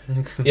a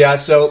tank.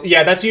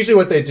 That's usually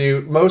what they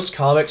do. Most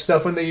comic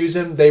stuff, when they use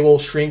him, they will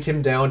shrink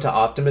him down to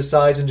Optimus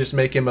size and just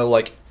make him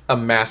a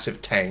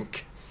massive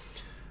tank.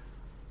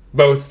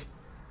 Both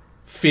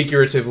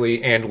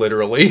figuratively and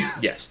literally.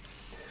 Yes.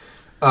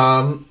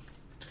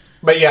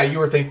 But yeah, you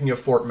were thinking of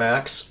Fort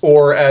Max,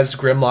 or as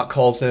Grimlock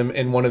calls him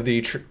in one of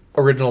the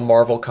original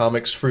Marvel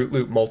comics, Fruit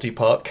Loop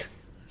Multipuck.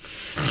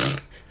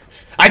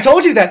 I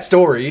told you that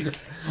story.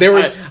 There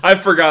was I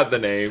forgot the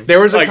name. There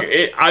was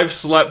I've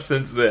slept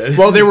since then.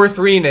 Well, there were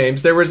 3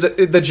 names. There was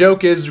the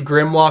joke is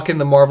Grimlock in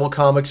the Marvel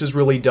comics is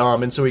really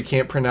dumb, and so he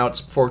can't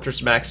pronounce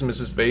Fortress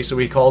Maximus's face, so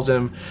he calls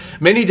him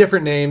many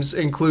different names,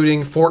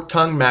 including Fork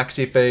Tongue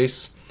Maxi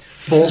Face,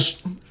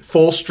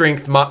 Full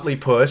Strength Motley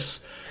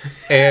Puss,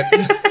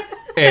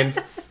 and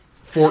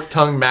Fork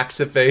Tongue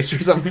Maxiface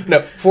or something.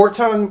 No, Fork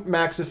Tongue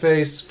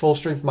Maxiface, Full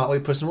Strength Motley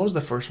Puss, and what was the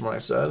first one I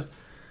said?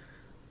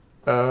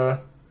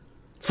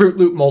 Fruit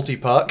Loop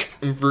Multipuck.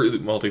 Fruit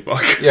Loop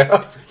Multipuck.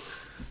 Yeah.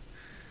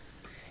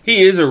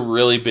 He is a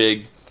really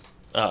big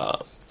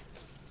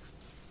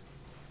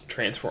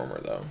Transformer,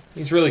 though.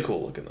 He's really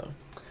cool looking, though.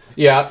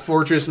 Yeah,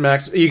 Fortress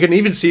Max. You can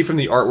even see from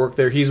the artwork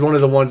there, he's one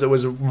of the ones that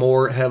was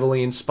more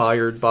heavily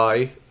inspired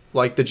by,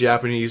 like, the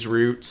Japanese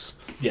roots.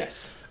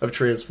 Yes. Of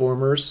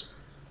Transformers.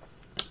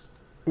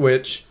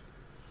 Which,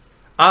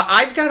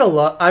 I've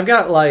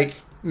got, like,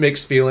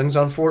 mixed feelings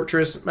on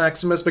Fortress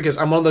Maximus because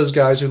I'm one of those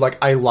guys who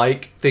I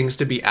like things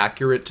to be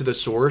accurate to the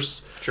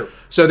source. Sure.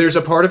 So there's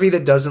a part of me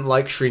that doesn't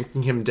like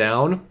shrinking him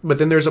down, but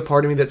then there's a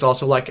part of me that's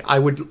also like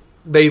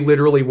they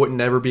literally would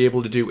never be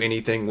able to do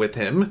anything with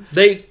him.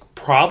 They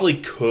probably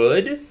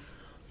could,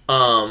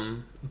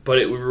 but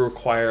it would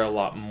require a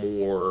lot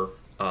more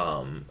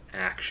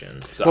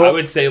action. So I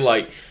would say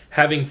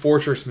having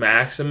Fortress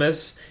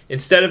Maximus,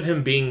 instead of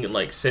him being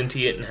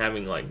sentient and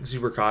having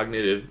super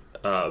cognitive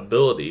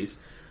abilities,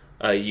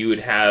 you would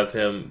have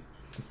him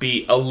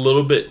be a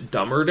little bit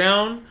dumber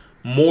down,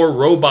 more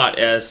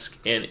robot-esque,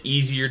 and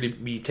easier to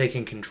be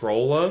taken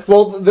control of.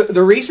 Well,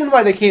 the reason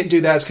why they can't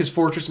do that is because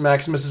Fortress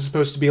Maximus is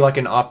supposed to be like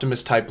an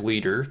Optimus-type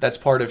leader. That's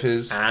part of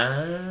his...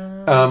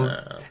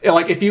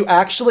 if you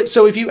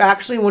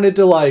actually wanted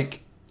to,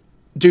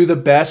 do the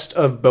best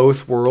of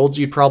both worlds,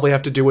 you'd probably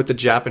have to do what the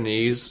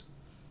Japanese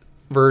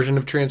version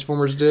of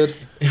Transformers did.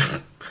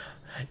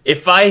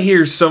 If I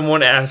hear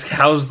someone ask,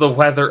 how's the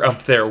weather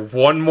up there,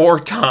 one more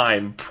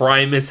time,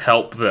 Primus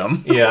help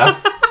them. Yeah.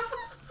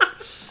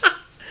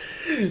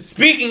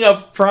 Speaking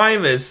of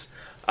Primus,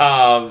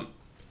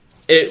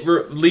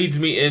 leads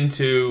me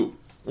into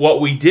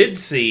what we did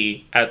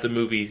see at the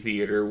movie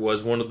theater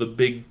was one of the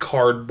big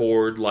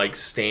cardboard,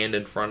 stand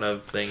in front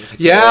of things.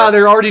 Yeah,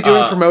 they're already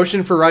doing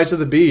promotion for Rise of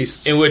the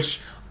Beasts. In which,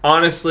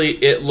 honestly,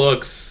 it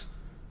looks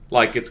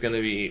like it's going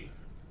to be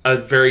a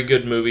very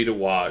good movie to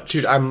watch.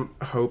 Dude, I'm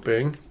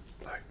hoping.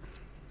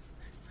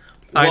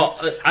 Well,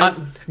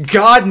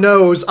 God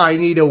knows I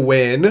need a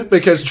win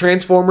because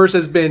Transformers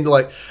has been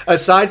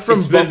aside from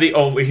it's been the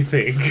only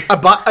thing.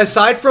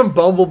 Aside from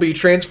Bumblebee,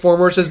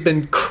 Transformers has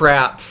been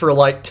crap for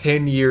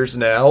 10 years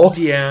now.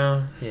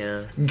 Yeah.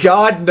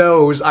 God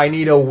knows I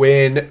need a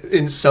win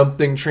in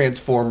something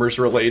Transformers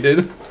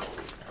related.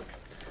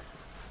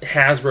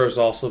 Hasbro's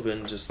also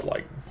been just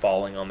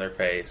falling on their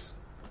face,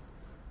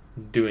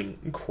 doing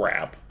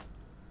crap.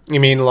 You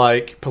mean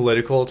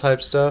political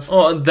type stuff?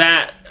 Well,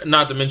 that,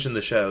 not to mention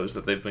the shows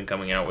that they've been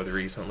coming out with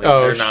recently.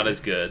 Oh, they're not as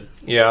good.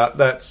 Yeah,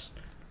 that's...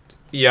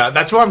 Yeah,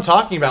 that's what I'm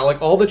talking about.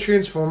 Like, all the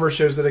Transformer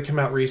shows that have come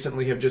out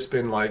recently have just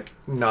been, like,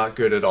 not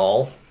good at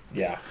all.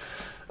 Yeah.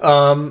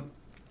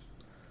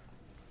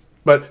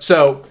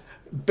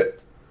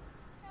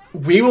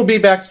 We will be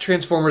back to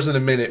Transformers in a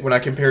minute when I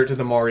compare it to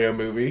the Mario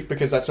movie,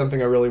 because that's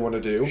something I really want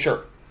to do.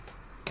 Sure.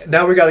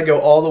 Now we got to go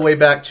all the way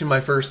back to my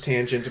first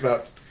tangent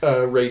about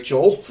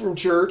Rachel from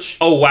church.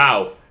 Oh,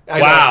 wow. I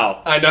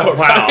know,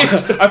 Wow.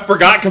 right? I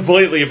forgot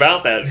completely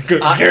about that.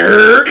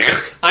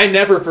 I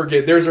never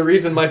forget. There's a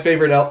reason my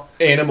favorite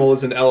animal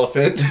is an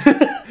elephant,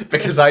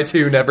 because I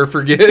too never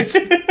forget.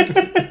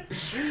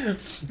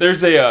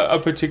 There's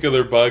a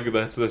particular bug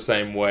that's the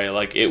same way.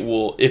 Like, it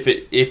will, if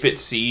it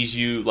sees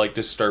you, like,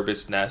 disturb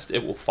its nest,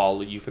 it will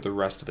follow you for the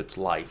rest of its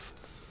life.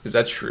 Is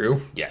that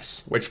true?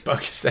 Yes. Which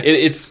bug is that?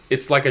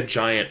 It's like a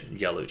giant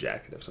yellow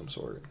jacket of some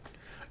sort.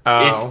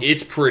 Oh.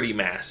 It's pretty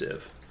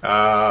massive.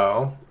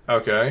 Oh,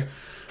 okay.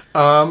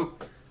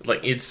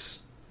 Like,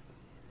 it's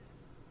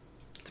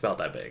about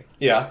that big.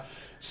 Yeah.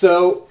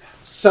 So,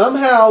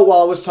 somehow,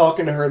 while I was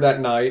talking to her that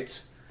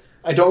night,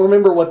 I don't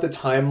remember what the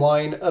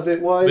timeline of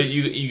it was. But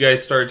you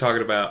guys started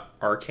talking about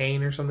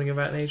Arcane or something of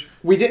that nature?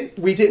 We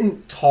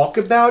didn't talk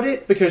about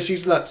it because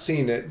she's not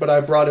seen it, but I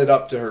brought it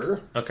up to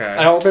her. Okay.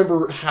 I don't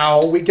remember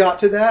how we got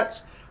to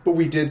that, but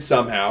we did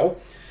somehow.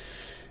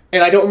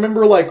 And I don't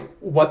remember, like,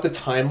 what the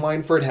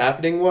timeline for it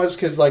happening was,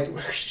 because, like,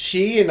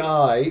 she and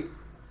I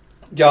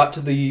got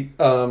to the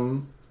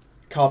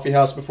coffee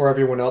house before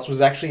everyone else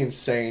was actually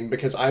insane,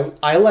 because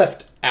I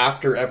left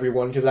after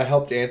everyone because I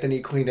helped Anthony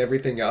clean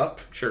everything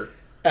up. Sure.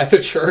 At the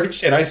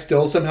church, and I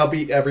still somehow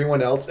beat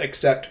everyone else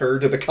except her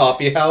to the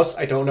coffee house.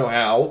 I don't know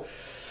how,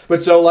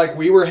 but so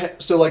we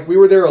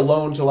were there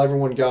alone till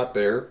everyone got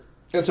there,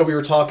 and so we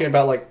were talking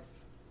about like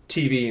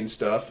TV and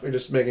stuff. We're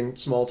just making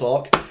small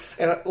talk,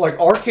 and like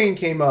Arcane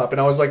came up, and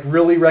I was like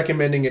really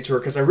recommending it to her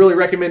because I really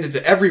recommend it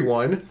to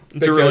everyone.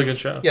 It's a really good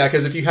show. Yeah,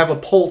 because if you have a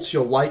pulse,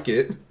 you'll like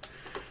it.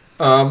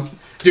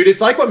 Dude, it's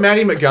like what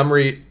Maddie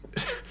Montgomery.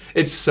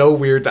 It's so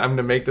weird that I'm going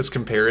to make this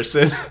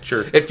comparison.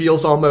 Sure. It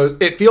feels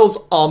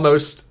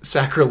almost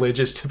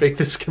sacrilegious to make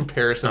this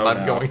comparison, but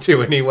I'm going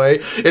to anyway.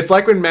 It's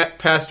like when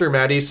Pastor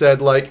Maddie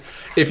said, like,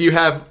 if you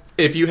have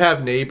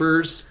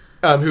neighbors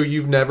who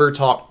you've never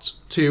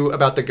talked to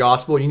about the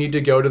gospel, you need to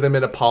go to them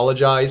and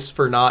apologize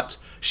for not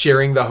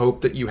sharing the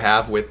hope that you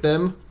have with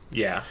them.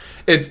 Yeah.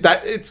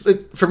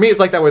 For me, it's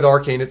like that with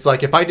Arcane. It's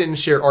like if I didn't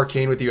share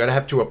Arcane with you, I'd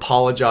have to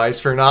apologize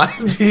for not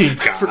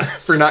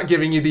for not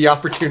giving you the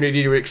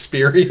opportunity to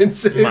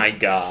experience it. My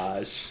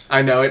gosh.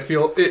 I know it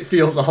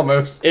feels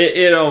almost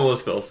it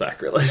almost feels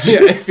sacrilegious.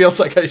 yeah, it feels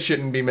like I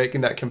shouldn't be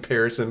making that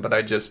comparison, but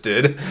I just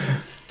did.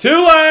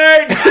 Too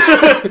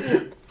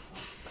late.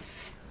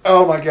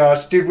 Oh my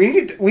gosh, dude,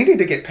 we need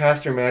to get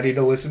Pastor Maddie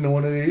to listen to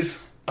one of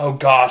these. Oh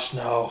gosh,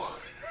 no.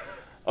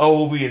 Oh,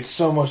 we'll be in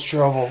so much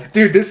trouble.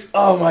 Dude,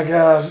 oh my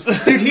gosh.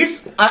 Dude,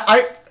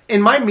 I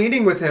in my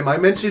meeting with him, I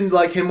mentioned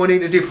like him wanting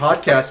to do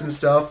podcasts and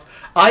stuff.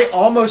 I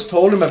almost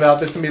told him about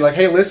this and be like,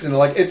 "Hey, listen,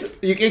 like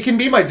it can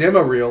be my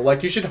demo reel.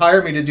 Like you should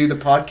hire me to do the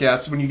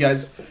podcast when you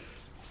guys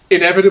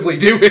inevitably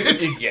do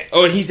it." Yeah.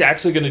 Oh, and he's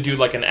actually going to do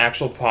like an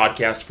actual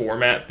podcast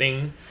format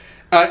thing.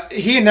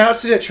 He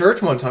announced it at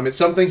church one time. It's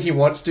something he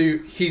wants to.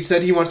 He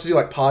said he wants to do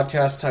like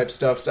podcast type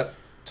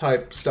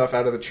stuff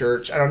out of the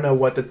church. I don't know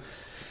what the.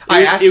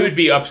 It would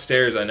be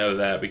upstairs, I know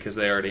that, because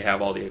they already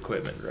have all the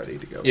equipment ready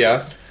to go.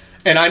 Yeah.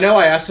 And I know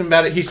I asked him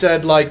about it. He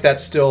said, like,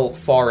 that's still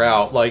far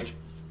out. Like,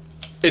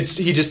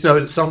 he just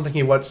knows it's something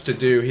he wants to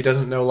do. He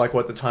doesn't know, like,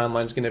 what the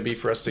timeline's going to be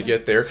for us to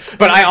get there.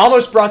 But I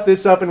almost brought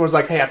this up and was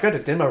like, hey, I've got a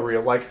demo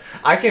reel. Like,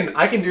 I can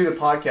do the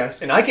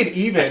podcast, and I can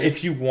even...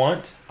 If you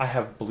want, I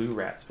have blue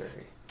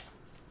raspberry.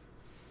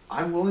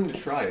 I'm willing to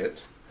try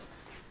it.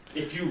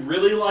 If you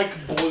really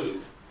like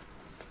blue...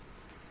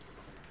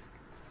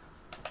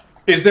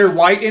 Is there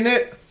white in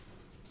it?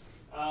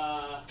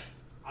 I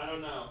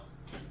don't know.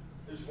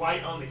 There's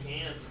white on the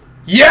can.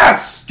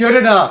 Yes! Good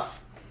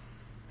enough.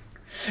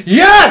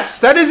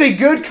 Yes! That is a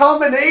good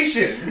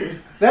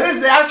combination. That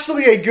is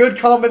actually a good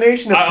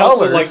combination of colors. I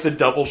also like the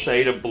double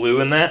shade of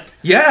blue in that.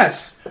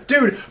 Yes!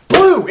 Dude,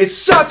 blue is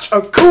such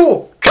a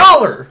cool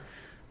color!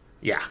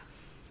 Yeah.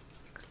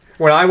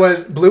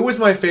 Blue was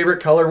my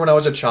favorite color when I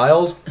was a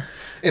child.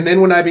 And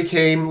then when I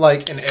became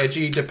like an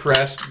edgy,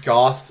 depressed,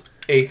 goth,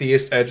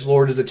 atheist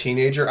edgelord as a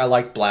teenager, I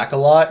liked black a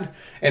lot.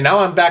 And now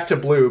I'm back to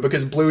blue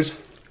because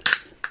blue's...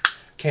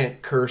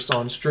 Can't curse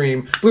on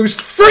stream. Blue's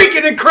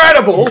freaking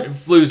incredible!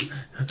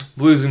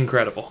 Blue's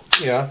incredible.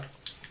 Yeah.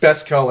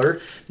 Best color.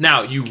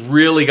 Now, you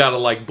really gotta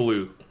like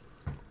blue.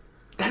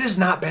 That is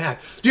not bad.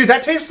 Dude,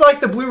 that tastes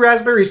like the blue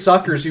raspberry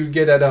suckers you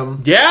get at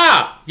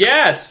Yeah!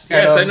 Yes!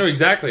 Yes, I know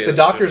exactly. The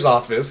doctor's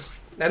office.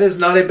 That is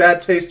not a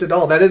bad taste at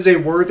all. That is a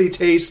worthy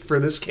taste for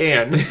this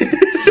can.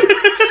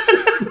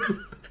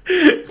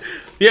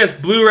 Yes,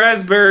 blue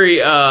raspberry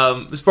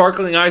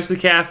sparkling ice with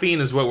caffeine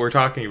is what we're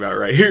talking about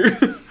right here.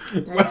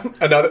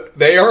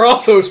 They are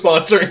also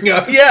sponsoring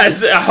us.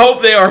 Yes, I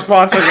hope they are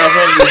sponsoring us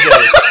on this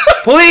day.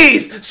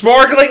 Please,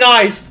 sparkling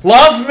ice,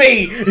 love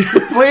me.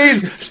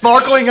 Please,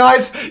 sparkling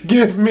ice,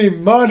 give me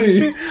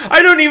money.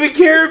 I don't even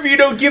care if you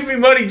don't give me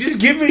money. Just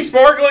give me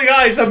sparkling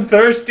ice. I'm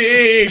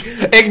thirsty.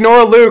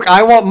 Ignore Luke,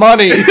 I want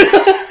money.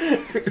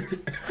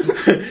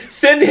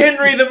 Send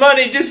Henry the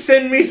money. Just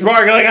send me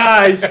sparkling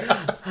ice.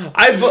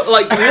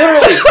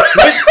 Literally,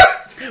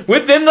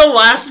 within the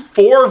last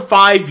 4 or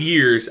 5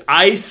 years,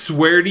 I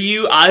swear to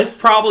you, I've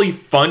probably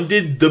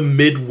funded the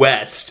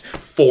Midwest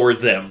for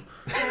them.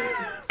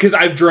 Because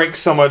I've drank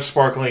so much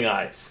sparkling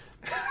ice.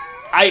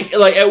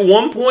 At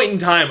one point in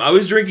time, I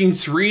was drinking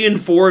 3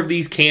 and 4 of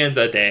these cans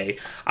a day.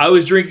 I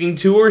was drinking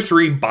 2 or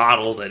 3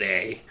 bottles a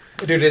day.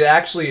 Dude, it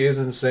actually is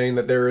insane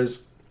that there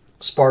is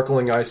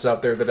sparkling ice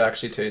out there that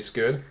actually tastes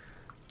good.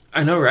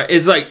 I know, right?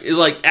 It's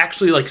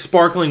actually like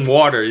sparkling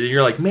water. And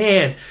you're like,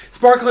 man,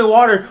 sparkling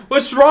water,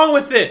 what's wrong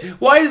with it?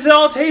 Why does it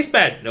all taste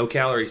bad? No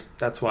calories.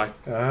 That's why.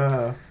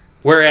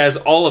 Whereas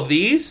all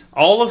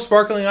of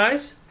sparkling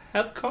ice,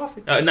 have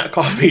coffee. Not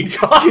coffee.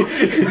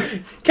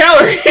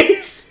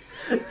 Calories.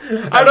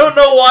 I don't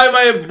know why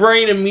my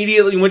brain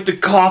immediately went to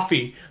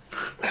coffee.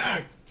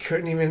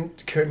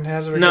 Couldn't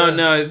hazard a No,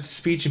 guess. it's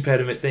speech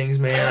impediment things,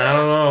 man. I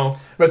don't know.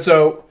 But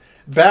so,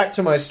 back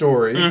to my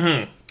story.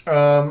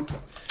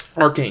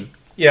 Arcane.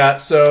 Yeah,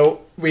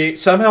 so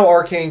somehow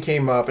Arcane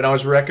came up, and I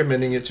was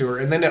recommending it to her,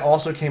 and then it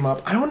also came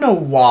up. I don't know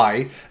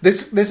why.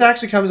 This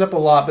actually comes up a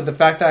lot, but the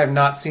fact that I have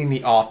not seen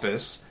The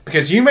Office,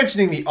 because you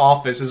mentioning The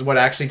Office is what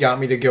actually got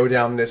me to go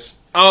down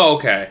this Oh,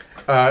 okay.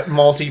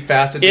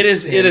 multifaceted. It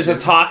is a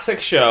tangent.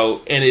 toxic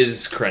show and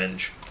is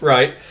cringe.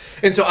 Right.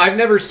 And so I've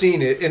never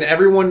seen it,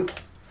 and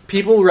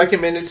people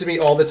recommend it to me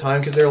all the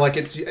time because they're like,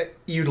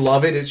 you'd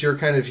love it, it's your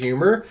kind of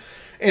humor.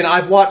 And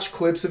I've watched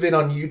clips of it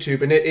on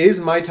YouTube, and it is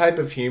my type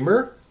of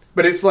humor,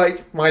 but it's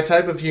like my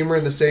type of humor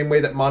in the same way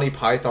that Monty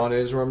Python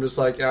is, where I'm just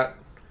like,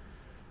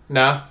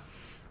 nah.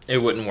 It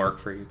wouldn't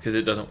work for you because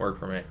it doesn't work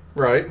for me.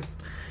 Right.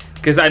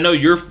 Because I know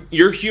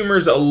your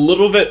humor's a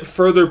little bit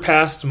further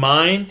past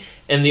mine,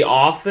 and The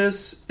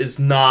Office is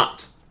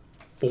not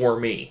for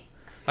me.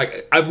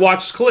 Like, I've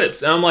watched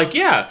clips, and I'm like,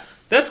 yeah,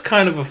 that's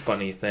kind of a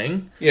funny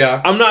thing.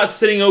 Yeah. I'm not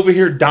sitting over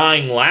here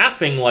dying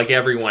laughing like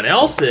everyone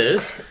else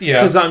is.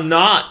 Yeah. Because I'm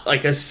not,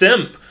 like, a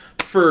simp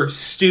for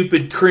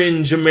stupid,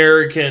 cringe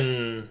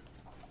American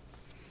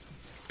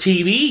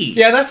TV.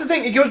 Yeah, that's the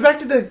thing. It goes back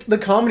to the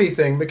comedy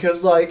thing,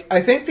 because, like,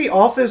 I think The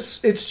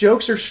Office, its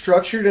jokes are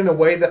structured in a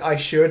way that I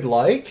should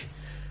like,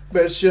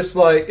 but it's just,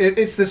 like,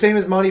 it's the same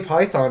as Monty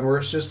Python, where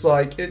it's just,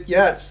 like,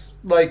 it's,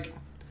 like,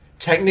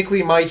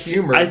 technically my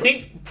humor. I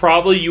think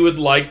probably you would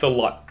like the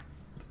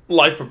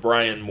Life of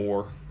Brian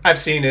more. I've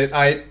seen it.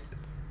 I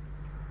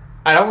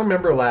don't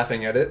remember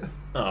laughing at it.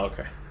 Oh,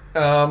 okay.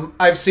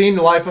 I've seen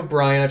Life of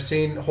Brian. I've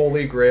seen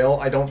Holy Grail.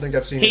 I don't think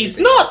I've seen. He's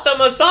anything not the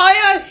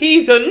Messiah.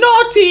 He's a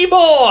naughty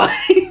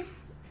boy.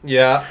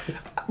 Yeah,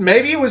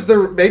 maybe it was the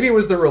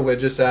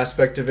religious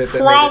aspect of it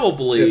that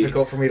Probably. made it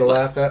difficult for me to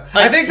laugh at.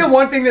 I think the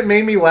one thing that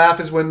made me laugh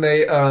is when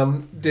they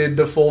did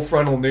the full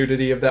frontal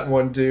nudity of that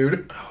one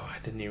dude. Oh, I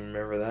didn't even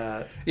remember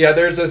that. Yeah,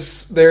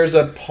 there's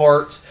a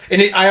part,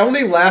 and I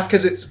only laugh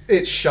because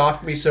it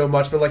shocked me so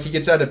much. But like, he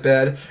gets out of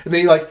bed, and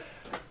then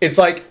it's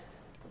like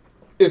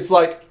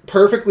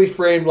perfectly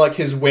framed, like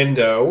his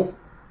window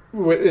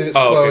with its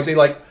closed. Okay. He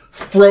like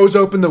throws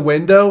open the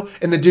window,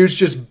 and the dude's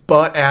just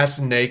butt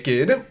ass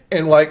naked,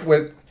 and like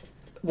with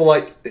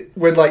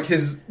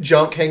his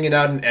junk hanging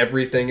out and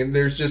everything. And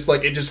there's just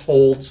like, it just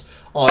holds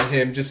on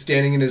him, just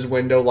standing in his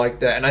window like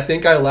that. And I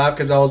think I laughed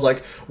because I was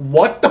like,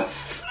 what the.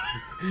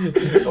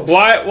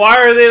 Why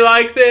are they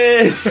like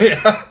this?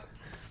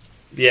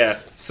 Yeah.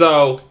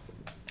 So,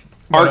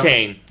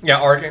 Arcane.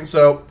 Yeah, Arcane.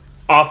 So,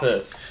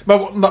 Office.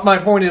 but my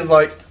point is,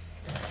 like,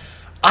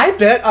 I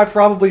bet I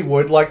probably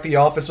would like The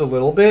Office a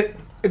little bit.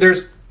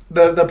 There's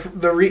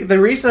the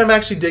reason I'm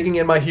actually digging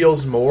in my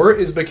heels more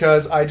is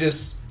because I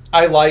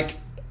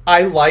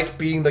like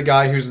being the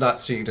guy who's not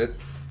seen it.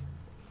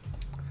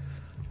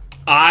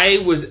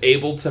 I was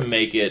able to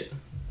make it,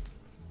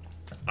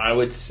 I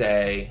would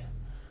say,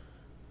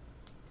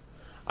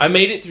 I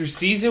made it through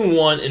season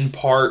 1 and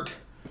part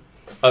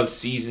of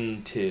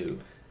season 2.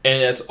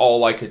 And that's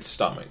all I could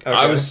stomach. Okay.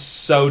 I was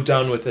so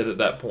done with it at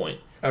that point.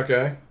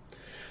 Okay.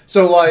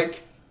 So,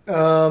 like,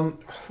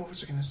 what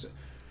was I going to say?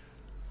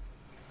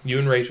 You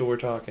and Rachel were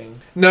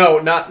talking. No,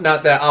 not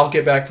that. I'll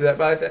get back to that.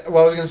 But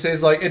what I was going to say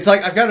is, like, it's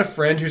like I've got a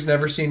friend who's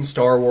never seen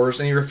Star Wars,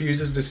 and he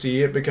refuses to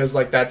see it because,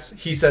 like,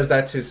 he says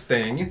that's his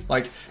thing.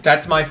 Like,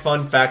 that's my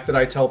fun fact that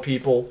I tell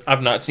people.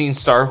 I've not seen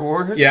Star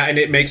Wars. Yeah, and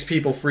it makes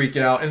people freak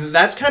out. And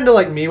that's kind of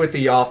like me with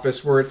The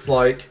Office, where it's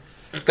like,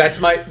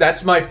 that's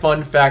my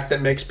fun fact that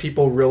makes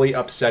people really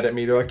upset at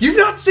me. They're like, "You've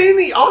not seen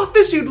The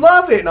Office? You'd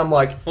love it." And I'm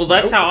like, Well,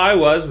 that's how I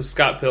was with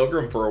Scott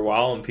Pilgrim for a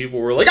while, and people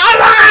were like, "Oh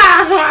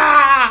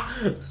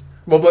my gosh!"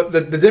 well, but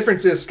the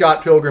difference is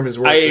Scott Pilgrim is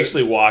worth it. I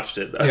actually watched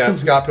it, though. Yeah,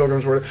 Scott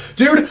Pilgrim's worth it.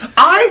 Dude,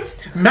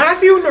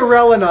 Matthew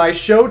Norell and I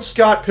showed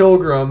Scott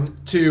Pilgrim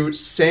to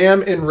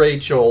Sam and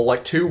Rachel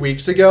like 2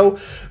 weeks ago.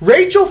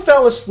 Rachel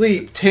fell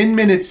asleep 10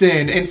 minutes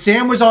in, and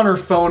Sam was on her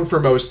phone for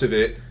most of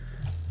it.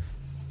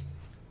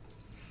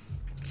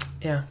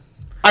 Yeah.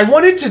 I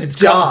wanted to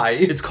die.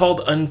 It's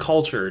called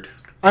uncultured.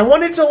 I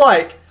wanted to,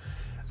 like...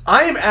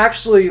 I am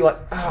actually,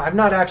 like... I've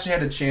not actually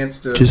had a chance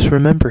to... Just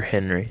remember,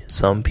 Henry,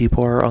 some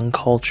people are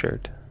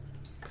uncultured.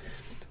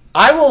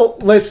 I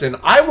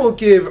will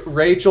give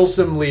Rachel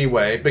some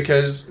leeway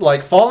because,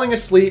 like, falling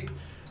asleep...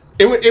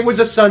 It was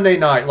a Sunday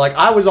night. Like,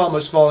 I was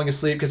almost falling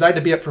asleep because I had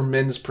to be up for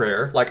men's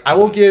prayer. Like, I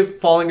will give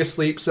falling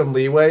asleep some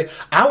leeway.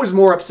 I was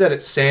more upset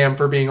at Sam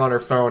for being on her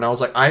phone. I was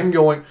like, I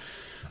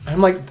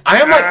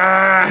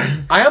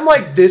am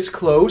like this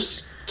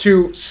close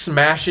to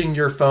smashing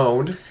your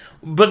phone.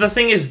 But the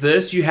thing is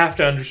this, you have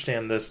to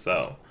understand this,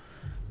 though.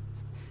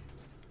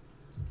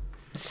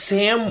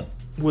 Sam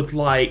would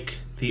like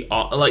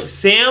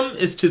Sam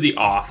is to The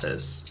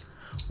Office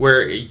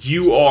where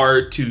you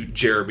are to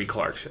Jeremy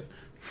Clarkson.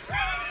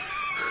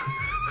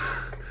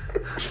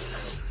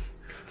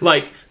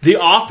 Like, The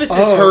Office is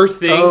her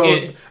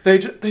thing. They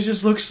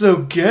just look so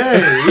gay.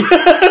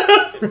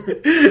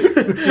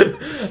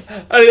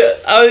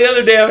 The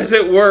other day I was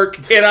at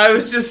work and I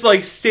was just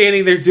like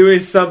standing there doing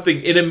something,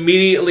 and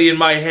immediately in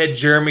my head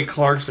Jeremy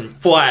Clarkson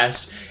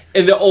flashed,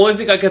 and the only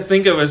thing I could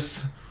think of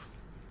is,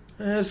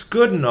 it's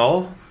good and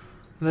all.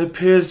 There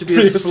appears to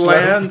be a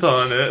slant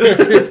on it. There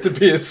appears to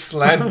be a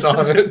slant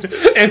on it.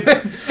 And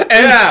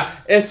yeah,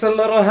 it's a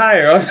little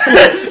higher on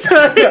that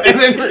side. And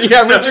then,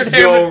 Richard Hammond.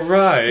 You're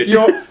right.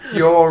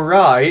 You're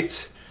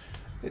right.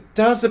 It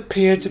does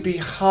appear to be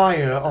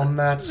higher on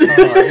that side.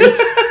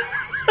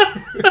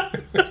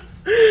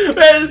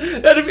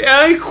 And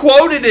I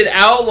quoted it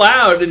out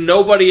loud and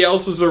nobody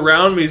else was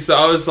around me, so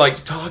I was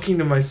like talking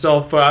to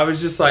myself, but I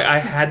was just like, I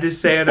had to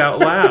say it out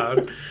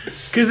loud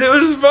because it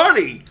was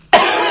funny.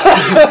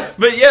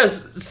 But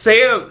yes,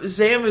 Sam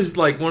is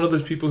like one of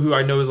those people who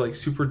I know is like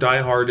super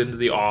diehard into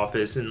The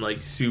Office and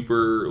like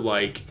super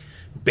like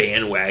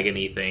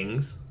bandwagony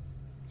things,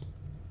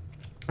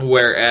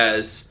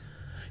 whereas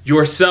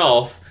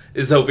yourself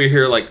is over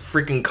here like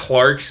freaking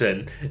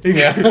Clarkson,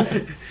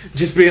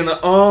 just being like,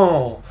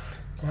 oh,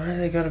 why are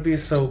they gonna be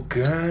so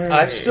good?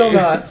 I've still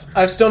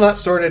not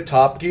started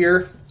Top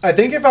Gear. I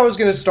think if I was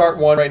gonna start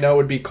one right now, it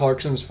would be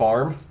Clarkson's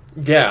Farm.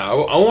 Yeah,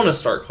 I want to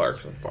start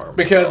Clarkson Farm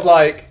because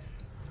like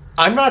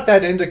I'm not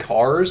that into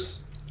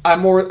cars. I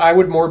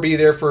would more be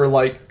there for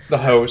like the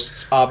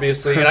hosts,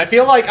 obviously, and I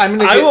feel like I'm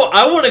gonna.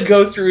 I want to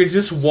go through and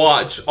just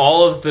watch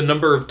all of the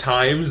number of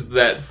times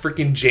that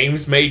freaking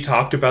James May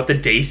talked about the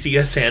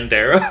Dacia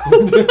Sandero.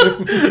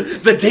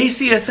 The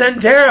Dacia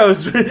Sandero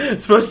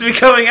is supposed to be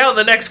coming out in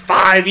the next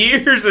 5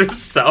 years or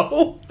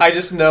so. I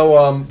just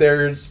know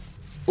there's.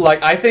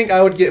 Like, I think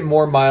I would get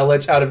more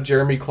mileage out of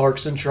Jeremy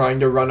Clarkson trying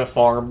to run a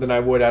farm than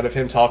I would out of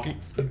him talking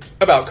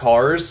about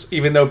cars,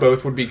 even though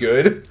both would be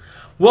good.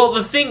 Well,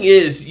 the thing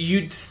is,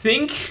 you'd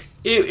think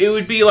it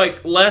would be,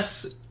 like,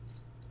 less,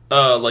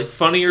 like,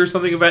 funny or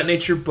something of that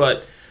nature,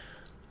 but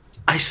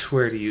I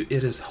swear to you,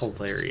 it is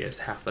hilarious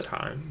half the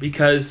time.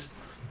 Because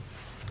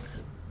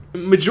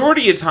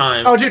majority of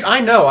time... Oh, dude, I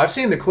know. I've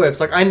seen the clips.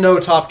 Like, I know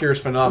Top Gear is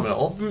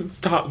phenomenal.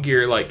 Top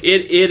Gear, like,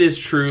 it is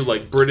true,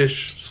 like,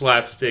 British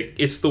slapstick.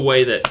 It's the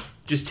way that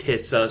just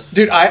hits us.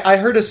 Dude, I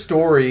heard a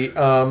story.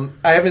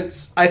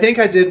 I think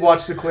I did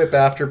watch the clip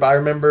after, but I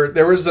remember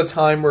there was a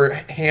time where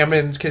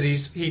Hammond, because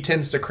he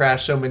tends to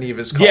crash so many of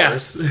his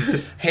cars.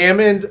 Yes.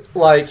 Hammond,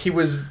 like, he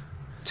was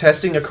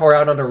testing a car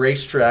out on a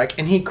racetrack,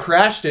 and he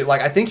crashed it.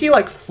 Like, I think he,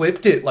 like,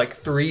 flipped it, like,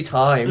 3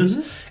 times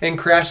and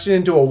crashed it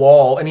into a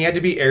wall, and he had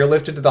to be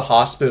airlifted to the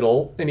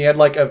hospital, and he had,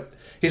 like,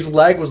 his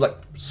leg was, like,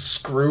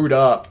 screwed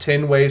up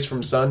 10 ways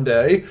from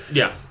Sunday.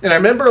 Yeah. And I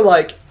remember,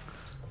 like,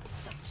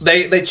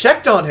 they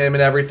checked on him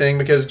and everything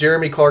because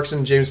Jeremy Clarkson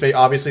and James May,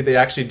 obviously, they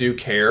actually do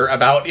care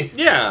about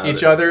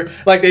each other.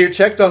 Like, they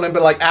checked on him,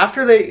 but, like,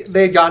 after they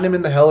had gotten him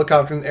in the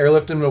helicopter and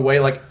airlifted him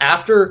away, like,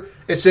 after...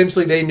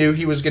 Essentially, they knew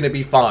he was going to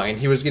be fine.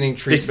 He was getting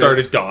treatment. They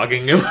started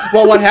dogging him.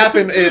 Well, what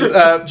happened is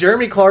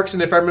Jeremy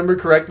Clarkson, if I remember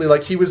correctly,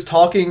 like he was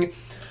talking.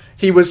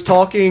 He was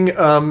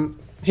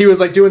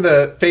like doing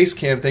the face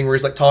cam thing where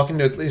he's like talking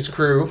to his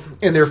crew,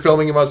 and they're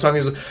filming him while he's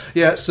talking. He was like,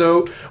 yeah,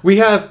 so we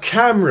have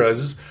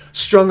cameras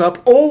strung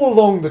up all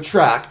along the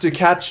track to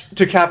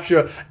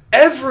capture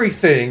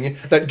everything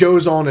that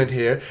goes on in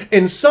here,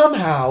 and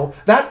somehow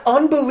that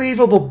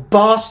unbelievable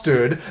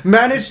bastard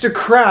managed to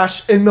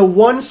crash in the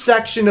one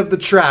section of the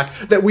track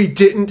that we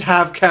didn't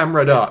have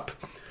camered up.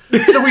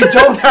 So we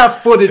don't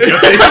have footage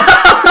of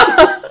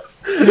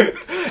it.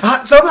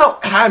 Somehow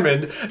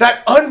Hammond,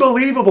 that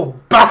unbelievable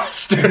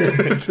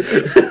bastard.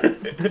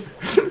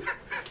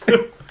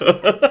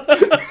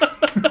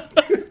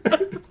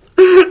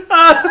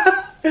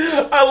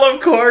 I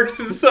love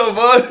Clarkson so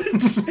much.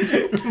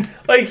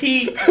 Like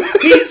he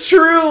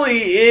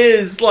truly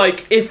is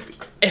like if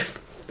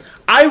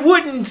I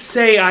wouldn't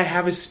say I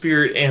have a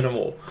spirit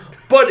animal,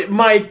 but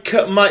my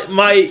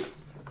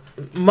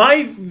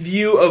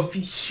view of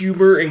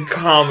humor and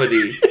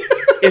comedy,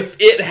 if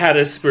it had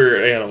a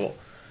spirit animal,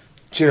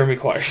 Jeremy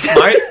Clarkson.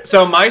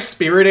 My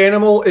spirit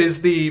animal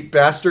is the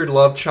bastard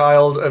love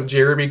child of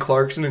Jeremy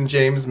Clarkson and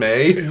James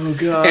May. Oh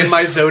gosh. And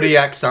my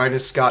zodiac sign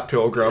is Scott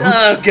Pilgrim.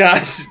 Oh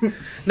gosh.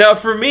 Now,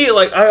 for me,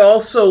 like, I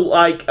also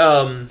like,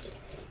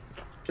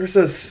 there's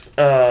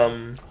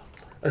a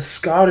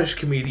Scottish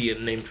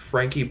comedian named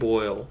Frankie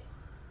Boyle.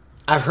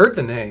 I've heard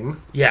the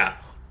name. Yeah.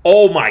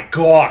 Oh my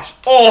gosh.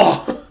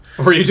 Oh!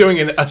 Were you doing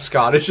a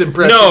Scottish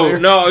impression? there?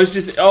 No, it's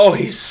just,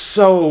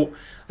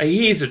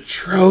 he's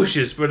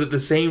atrocious, but at the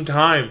same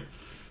time,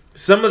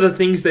 some of the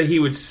things that he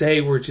would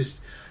say were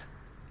just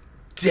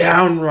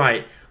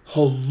downright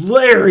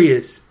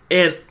hilarious.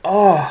 And,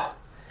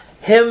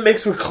 him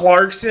mixed with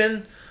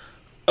Clarkson,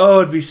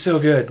 it'd be so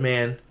good,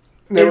 man.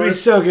 It'd be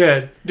so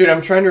good. Dude,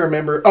 I'm trying to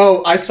remember.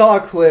 Oh, I saw a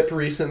clip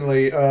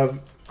recently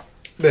of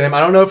them.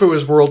 I don't know if it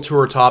was World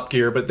Tour Top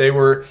Gear, but they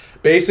were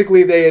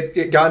basically, they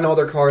had gotten all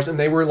their cars and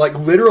they were like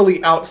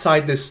literally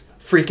outside this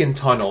freaking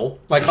tunnel,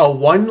 like a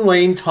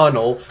 1-lane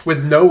tunnel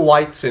with no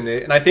lights in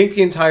it. And I think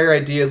the entire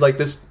idea is like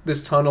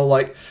this tunnel,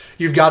 like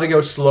you've got to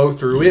go slow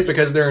through it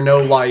because there are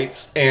no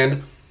lights.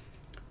 And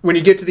when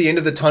you get to the end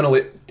of the tunnel,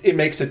 it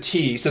makes a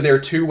T, so there are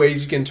 2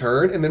 ways you can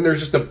turn, and then there's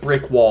just a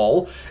brick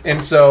wall.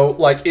 And so,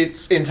 like,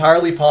 it's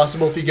entirely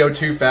possible if you go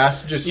too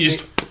fast, just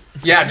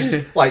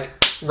like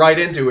right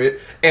into it.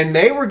 And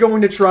they were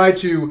going to try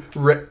to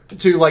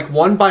like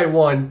one by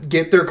one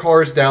get their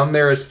cars down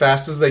there as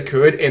fast as they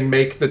could and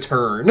make the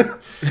turn.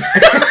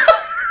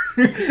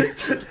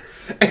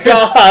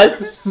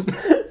 Gosh.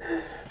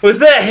 Was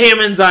that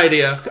Hammond's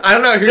idea? I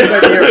don't know whose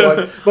idea it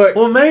was, but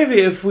Well, maybe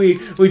if we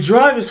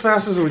drive as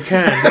fast as we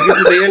can to get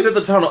to the end of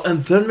the tunnel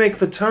and then make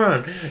the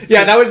turn.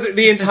 yeah, that was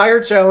the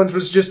entire challenge,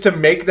 was just to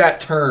make that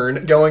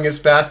turn going as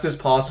fast as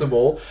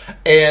possible.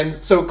 And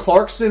so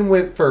Clarkson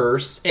went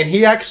first, and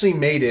he actually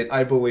made it,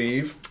 I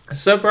believe.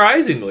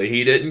 Surprisingly,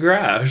 he didn't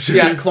crash.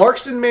 Yeah,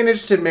 Clarkson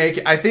managed to make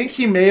it. I think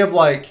he may have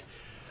I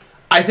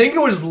think it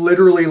was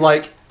literally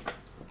like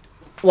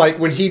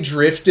when he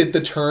drifted the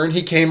turn,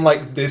 he came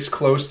like this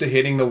close to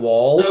hitting the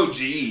wall. Oh,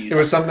 jeez. It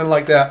was something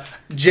like that.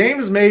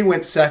 James May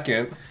went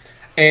second,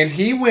 and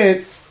he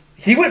went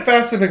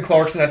faster than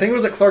Clarkson. I think it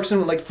was like Clarkson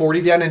went like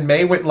 40 down, and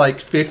May went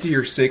like 50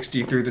 or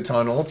 60 through the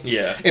tunnel.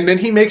 Yeah. And then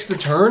he makes the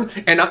turn,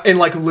 and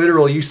like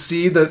literally, you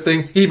see the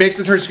thing. He makes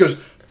the turn, just goes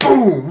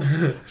boom,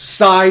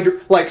 side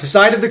of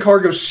the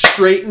car goes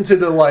straight into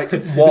the wall.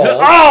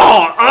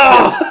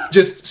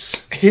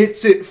 Just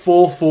hits it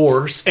full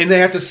force, and they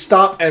have to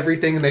stop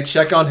everything, and they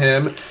check on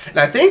him. And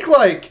I think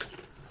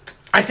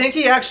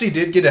he actually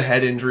did get a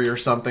head injury or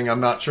something. I'm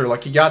not sure.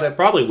 Like, he got a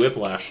Probably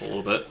whiplash a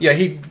little bit. Yeah,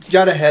 he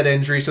got a head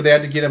injury, so they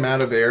had to get him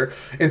out of there.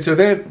 And so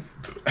then,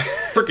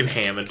 Freaking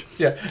Hammond.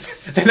 yeah,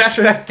 then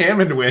after that,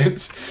 Hammond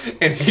went,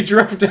 and he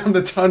drove down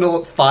the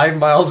tunnel at 5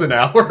 miles an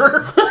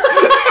hour.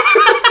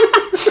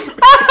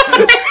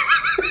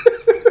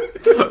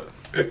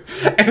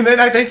 And then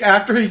I think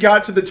after he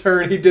got to the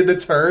turn, he did the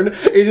turn,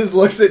 he just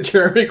looks at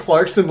Jeremy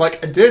Clarkson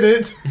like, I did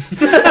it.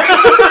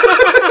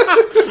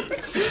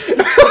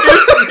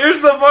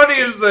 Here's the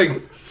funniest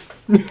thing.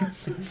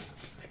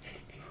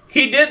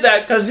 He did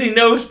that because he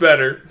knows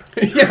better.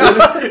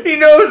 Yeah. He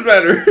knows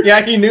better.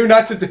 Yeah, he knew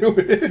not to do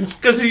it.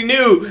 Because he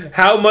knew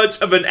how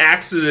much of an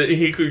accident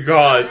he could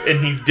cause, and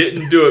he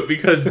didn't do it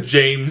because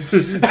James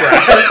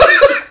crashed.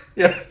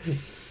 Yeah.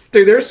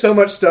 Dude, there's so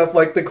much stuff,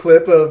 like the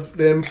clip of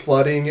them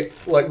flooding,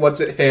 like,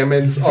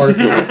 Hammond's RV.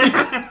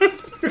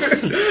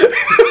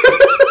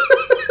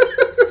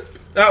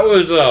 That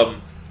was,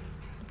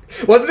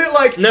 Wasn't it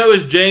like... No, it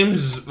was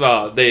James,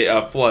 they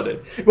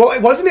flooded.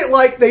 Well, wasn't it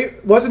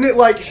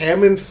like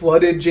Hammond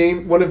flooded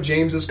one of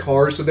James's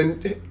cars, so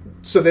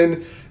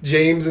then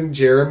James and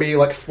Jeremy,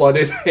 like,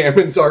 flooded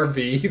Hammond's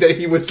RV that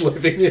he was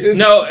living in?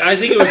 No, I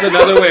think it was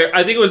another way.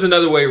 I think it was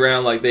another way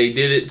around. Like, they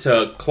did it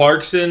to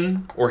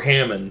Clarkson or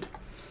Hammond.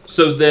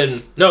 So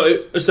then,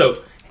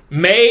 so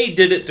May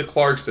did it to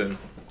Clarkson.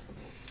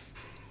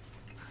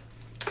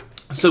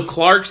 So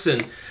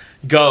Clarkson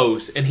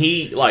goes and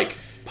he like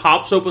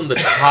pops open the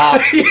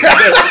top,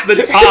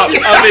 the top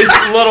of his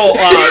little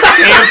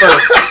camper,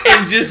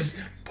 and just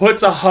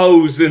puts a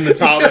hose in the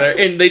top of there,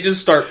 and they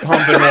just start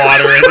pumping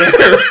water in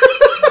there.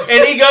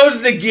 And he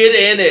goes to get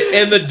in it,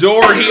 and the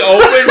door he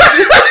opens.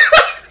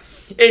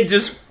 It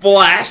just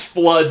flash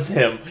floods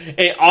him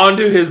and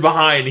onto his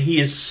behind. He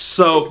is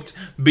soaked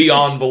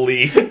beyond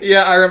belief.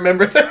 Yeah, I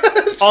remember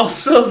that.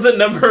 Also, the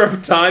number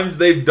of times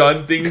they've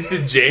done things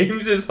to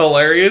James is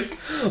hilarious.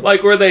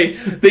 Like where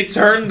they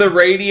turned the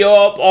radio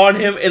up on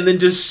him and then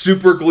just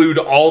super glued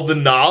all the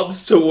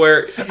knobs to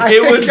where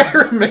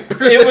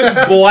it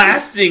was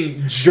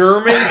blasting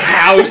German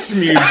house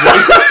music.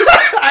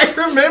 I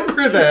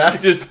remember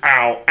that. Just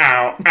ow,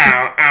 ow,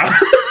 ow, ow.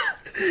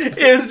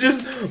 Is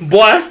just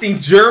blasting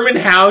German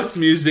house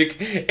music,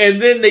 and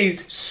then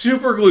they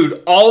super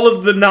glued all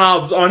of the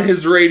knobs on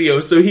his radio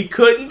so he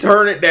couldn't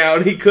turn it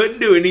down, he couldn't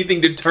do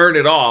anything to turn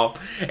it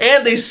off,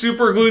 and they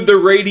super glued the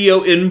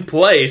radio in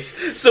place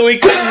so he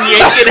couldn't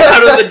yank it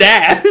out of the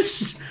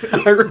dash.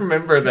 I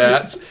remember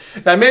that.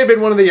 That may have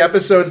been one of the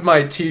episodes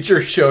my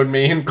teacher showed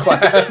me in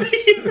class.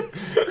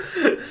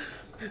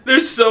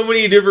 There's so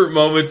many different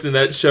moments in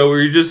that show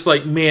where you're just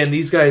like, man,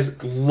 these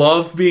guys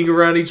love being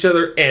around each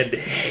other and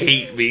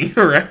hate being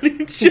around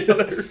each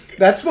other.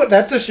 That's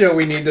a show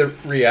we need to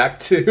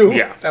react to.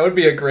 Yeah. That would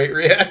be a great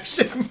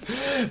reaction.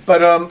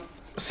 But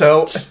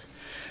so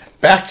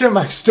back to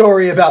my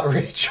story about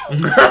Rachel.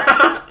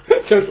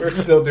 Because we're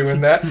still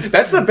doing that.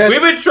 That's the best.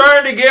 We've been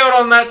trying to get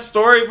on that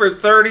story for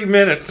 30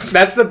 minutes.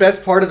 That's the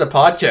best part of the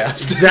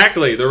podcast.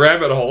 Exactly, the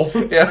rabbit hole.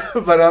 Yeah,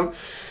 but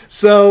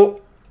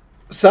so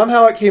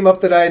somehow it came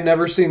up that I had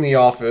never seen The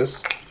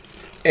Office,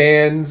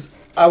 and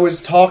I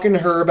was talking to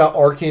her about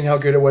Arcane, how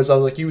good it was. I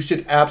was like, you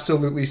should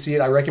absolutely see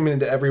it. I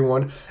recommend it to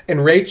everyone.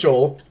 And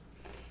Rachel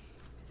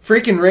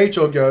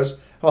goes,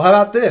 well, how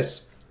about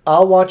this?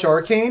 I'll watch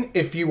Arcane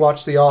if you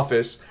watch The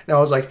Office. And I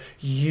was like,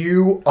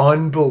 you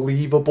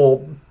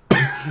unbelievable.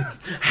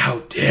 How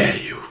dare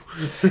you?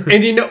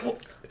 And you know,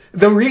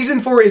 the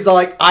reason for it is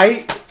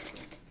I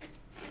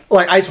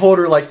told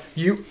her, like,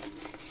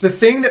 the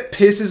thing that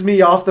pisses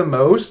me off the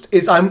most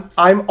is I'm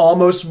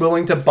almost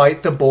willing to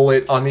bite the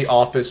bullet on The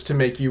Office to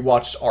make you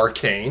watch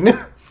Arcane.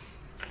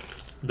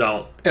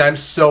 Don't. And I'm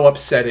so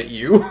upset at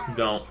you.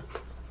 Don't.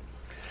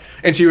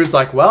 And she was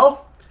like,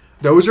 well,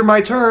 those are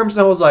my terms.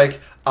 And I was like,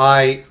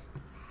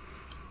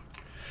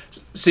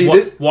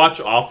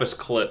 Watch Office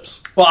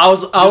clips. Well, I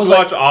was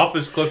watch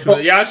Office clips.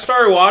 Yeah, I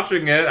started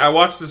watching it. I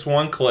watched this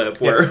one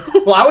clip where... Yeah.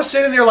 Well, I was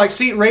sitting there like,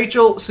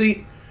 Rachel,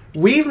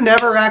 we've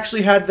never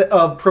actually had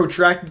a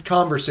protracted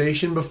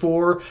conversation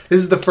before.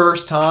 This is the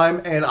first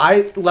time, and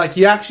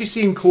you actually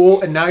seem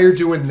cool, and now you're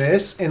doing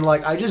this, and,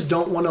 like, I just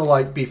don't want to,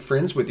 like, be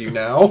friends with you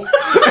now.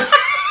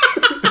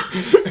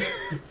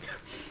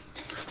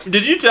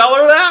 Did you tell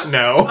her that?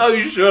 No. Oh,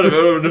 you should have.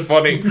 It would have been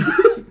funny.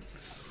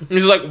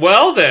 He's like,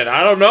 well, then,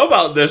 I don't know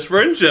about this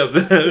friendship.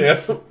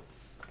 Yeah.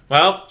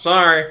 Well,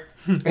 sorry.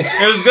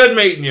 It was good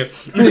meeting you.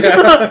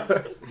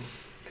 Yeah.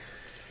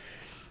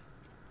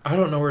 I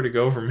don't know where to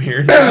go from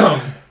here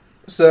now.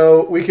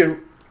 So we could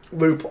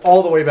loop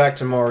all the way back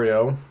to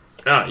Mario.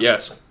 Ah,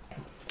 yes.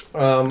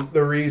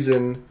 The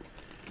reason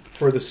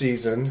for the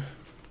season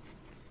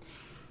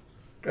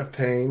of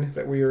pain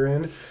that we are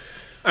in.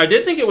 I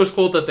did think it was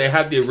cool that they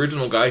had the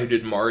original guy who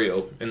did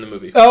Mario in the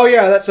movie. Oh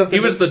yeah, that's something.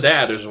 He was the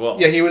dad as well.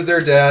 Yeah, he was their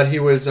dad. He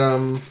was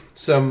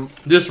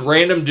this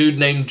random dude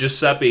named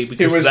Giuseppe,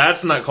 because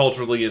that's not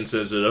culturally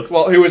insensitive.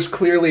 Well, he was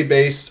clearly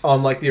based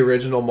on like the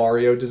original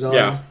Mario design.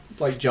 Yeah.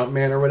 Like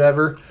Jumpman or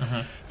whatever. Mm-hmm.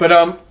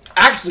 But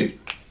actually,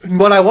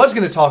 what I was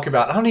going to talk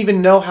about, I don't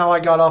even know how I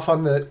got off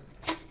on the.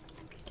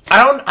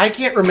 I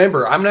can't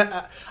remember.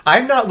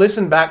 I've not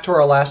listened back to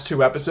our last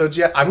 2 episodes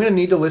yet. I'm going to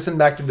need to listen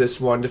back to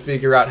this one to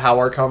figure out how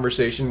our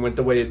conversation went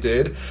the way it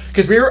did.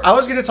 Because I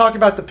was going to talk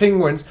about the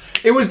penguins.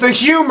 It was the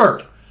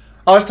humor.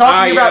 I was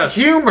talking about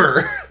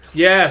humor.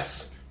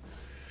 Yes.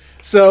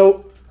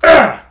 So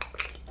I've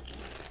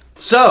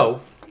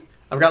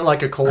got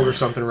like a cold or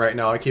something right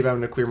now. I keep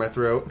having to clear my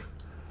throat.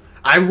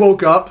 I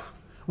woke up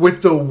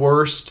with the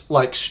worst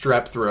like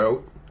strep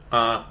throat.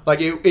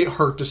 Like it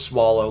hurt to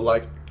swallow.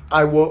 Like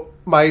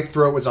my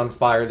throat was on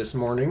fire this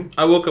morning.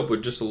 I woke up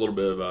with just a little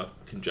bit of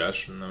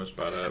congestion. That was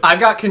about it. I've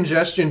got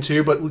congestion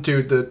too, but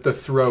dude, the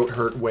throat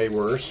hurt way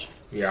worse.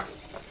 Yeah.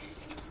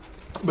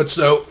 But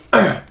so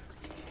the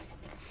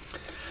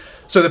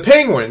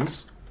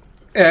penguins,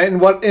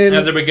 and what in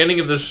at the beginning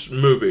of this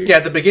movie. Yeah,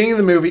 at the beginning of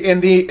the movie,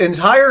 and the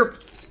entire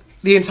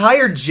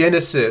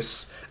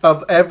genesis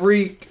of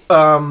every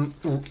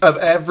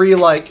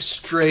like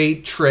stray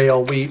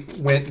trail we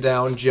went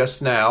down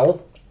just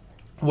now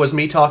was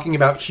me talking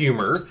about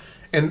humor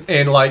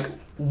and like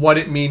what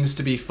it means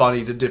to be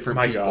funny to different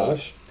people.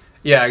 Gosh.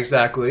 Yeah,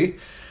 exactly.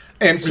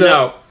 And so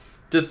now,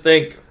 to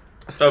think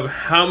of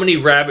how many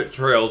rabbit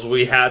trails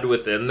we had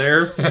within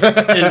there,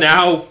 and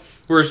now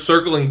we're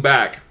circling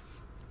back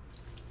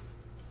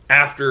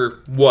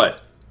after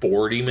what,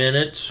 40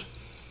 minutes?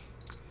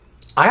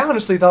 I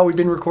honestly thought we'd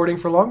been recording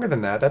for longer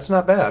than that. That's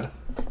not bad.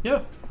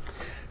 Yeah.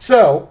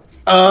 So,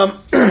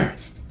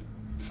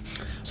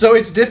 so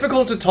it's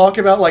difficult to talk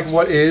about like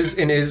what is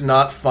and is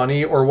not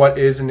funny or what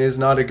is and is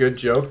not a good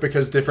joke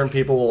because different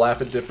people will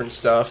laugh at different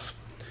stuff.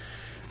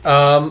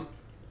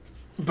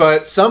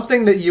 But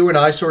something that you and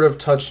I sort of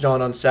touched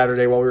on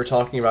Saturday while we were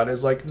talking about it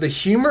is like the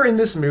humor in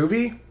this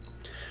movie.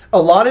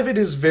 A lot of it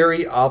is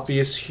very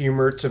obvious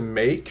humor to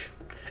make.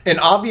 And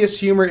obvious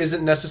humor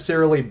isn't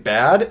necessarily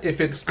bad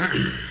if it's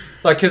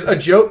like, because a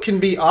joke can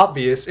be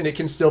obvious and it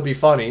can still be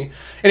funny.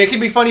 And it can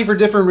be funny for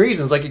different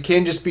reasons. Like, it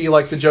can just be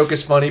like the joke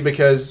is funny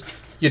because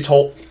you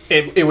told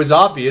it was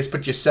obvious,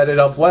 but you set it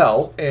up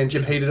well and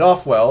you paid it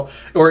off well.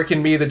 Or it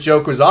can be the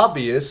joke was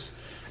obvious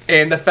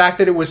and the fact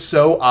that it was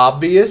so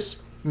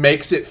obvious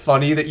makes it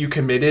funny that you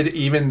committed,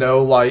 even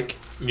though like,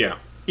 yeah,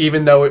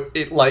 even though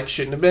it like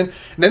shouldn't have been.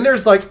 And then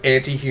there's like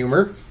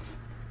anti-humor.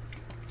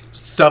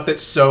 Stuff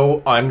that's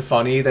so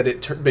unfunny that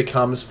it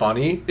becomes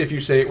funny if you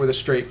say it with a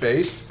straight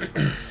face.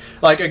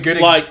 Like a good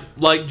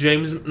like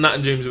James,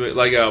 not James,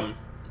 like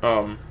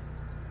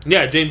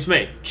Yeah, James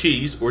May.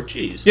 Cheese or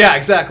cheese. Yeah,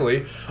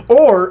 exactly.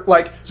 Or,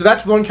 like, so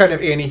that's one kind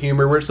of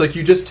anti-humor where it's like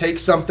you just take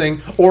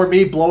something, or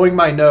me blowing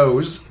my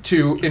nose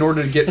in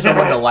order to get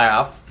someone to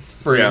laugh,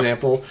 for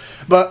example.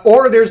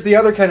 Or there's the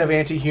other kind of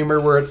anti-humor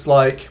where it's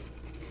like,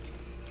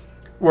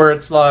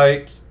 there's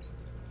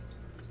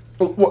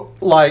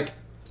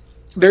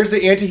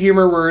the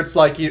anti-humor where it's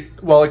like,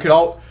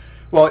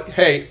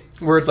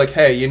 where it's like,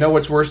 hey, you know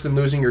what's worse than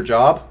losing your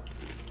job?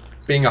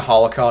 Being a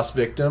Holocaust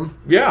victim.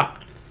 Yeah.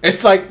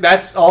 It's like,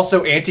 that's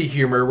also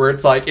anti-humor, where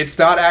it's like, it's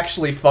not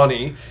actually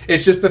funny.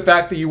 It's just the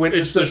fact that you went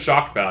It's the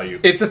shock value.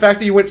 It's the fact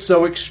that you went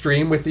so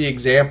extreme with the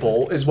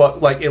example is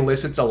what, like,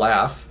 elicits a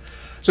laugh.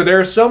 So there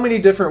are so many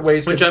different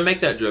ways Which I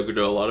make that joke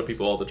to a lot of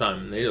people all the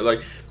time. They're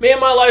like, man,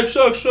 my life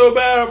sucks so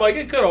bad. I'm like,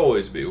 it could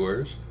always be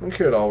worse. It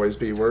could always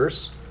be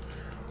worse.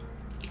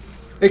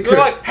 They're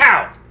like,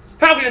 how?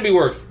 How can it be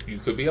worse? You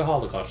could be a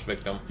Holocaust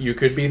victim. You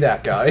could be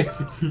that guy.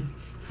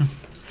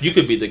 You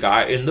could be the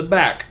guy in the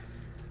back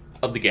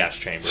of the gas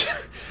chamber.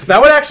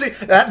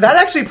 That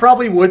actually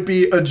probably would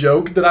be a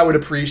joke that I would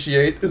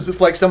appreciate, is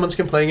if, like, someone's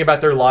complaining about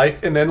their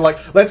life, and then,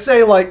 like, let's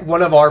say, like,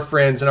 one of our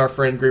friends in our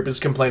friend group is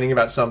complaining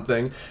about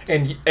something,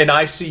 and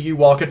I see you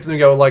walk up to them and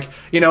go, like,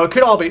 you know, it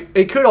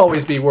could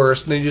always be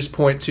worse, and then you just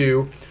point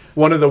to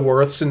one of the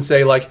Worths and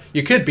say, like,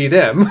 you could be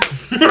them.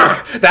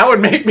 That would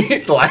make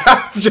me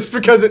laugh, just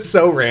because it's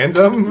so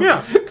random.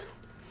 Yeah.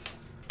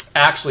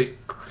 Actually,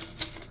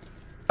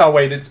 oh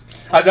wait, I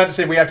was about to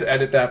say we have to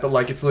edit that, but,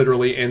 like, it's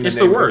literally in the It's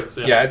name. the Worth.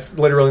 Yeah, it's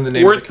literally in the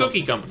name. Worth of the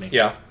Cookie Company.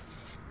 Yeah.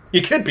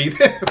 You could be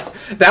them.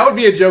 That would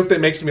be a joke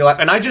that makes me laugh.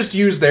 And I just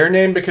use their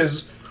name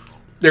because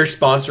they're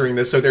sponsoring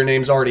this, so their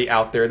name's already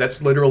out there.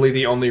 That's literally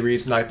the only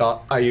reason I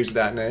thought I used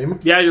that name.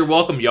 Yeah, you're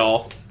welcome,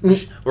 y'all.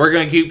 We're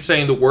going to keep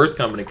saying the Worth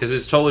Company because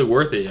it's totally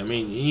worth it. I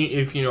mean,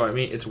 if you know what I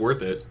mean, it's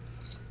worth it.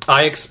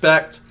 I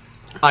expect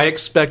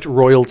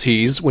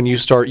royalties when you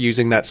start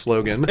using that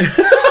slogan.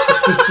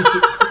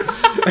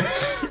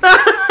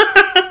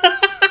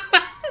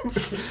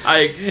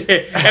 And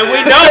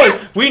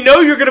we know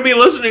you're going to be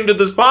listening to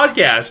this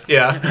podcast.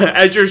 Yeah.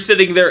 As you're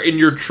sitting there in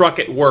your truck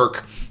at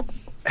work.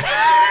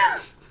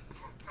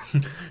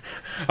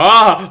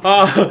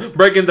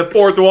 Breaking the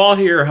fourth wall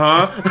here,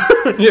 huh?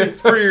 Yeah.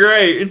 Pretty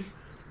great.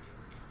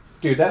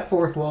 Dude, that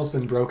fourth wall's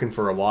been broken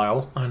for a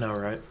while. I know,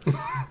 right?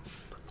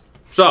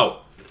 So,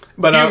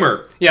 But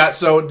humor. Yeah,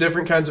 so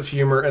different kinds of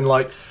humor and,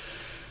 like,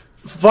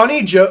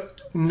 funny joke.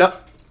 The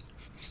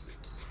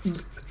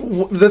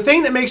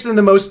thing that makes them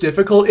the most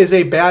difficult is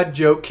a bad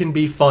joke can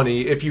be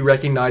funny if you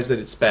recognize that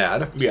it's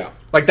bad. Yeah.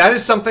 Like, that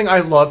is something I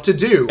love to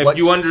do. If like,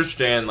 you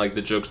understand, like,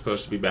 the joke's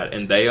supposed to be bad,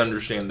 and they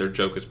understand their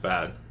joke is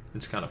bad,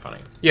 it's kind of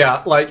funny.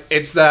 yeah, like,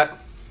 it's that,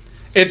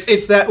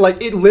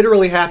 like, it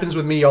literally happens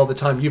with me all the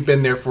time. You've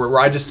been there for it, where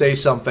I just say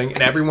something,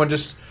 and everyone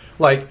just,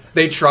 like,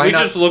 they try We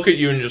not... just look at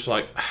you and just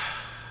like,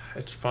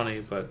 it's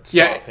funny, but stop,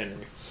 Yeah.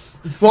 Henry.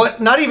 Well,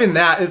 not even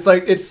that. It's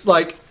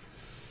like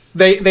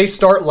they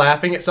start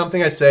laughing at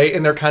something I say,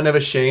 and they're kind of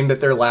ashamed that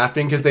they're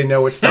laughing because they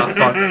know it's not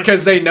funny.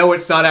 Because they know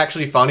it's not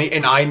actually funny,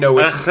 and I know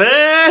it's...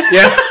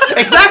 Yeah,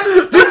 exactly.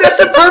 Dude, that's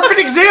a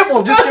perfect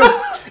example.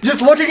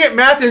 Just looking at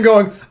Matthew and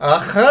going,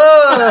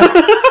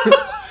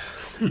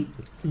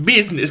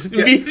 Business.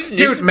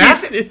 Dude,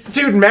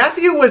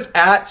 Matthew was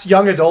at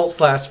Young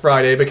Adults last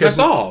Friday because...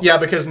 I saw. Yeah,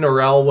 because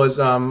Norel was...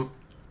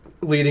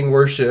 leading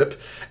worship,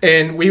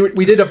 and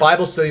we did a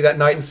Bible study that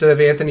night instead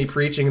of Anthony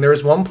preaching. There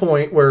was one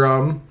point where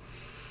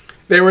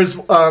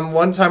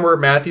one time where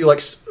Matthew,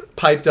 like,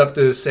 piped up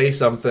to say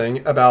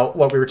something about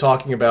what we were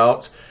talking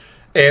about,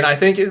 and I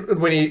think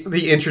when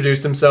he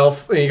introduced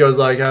himself, and he goes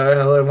like,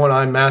 "Hello everyone,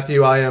 I'm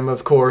Matthew. I am,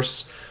 of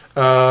course,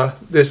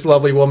 this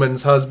lovely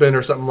woman's husband,"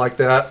 or something like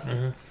that.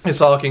 He's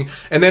talking,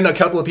 and then a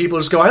couple of people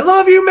just go, "I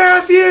love you,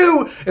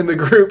 Matthew," in the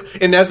group.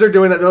 And as they're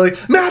doing that, they're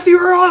like, "Matthew,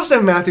 you're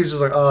awesome." Matthew's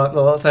just like,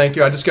 "Oh, thank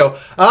you." I just go,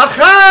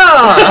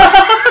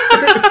 "Aha!"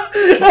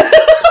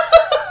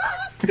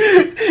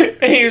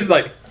 And he was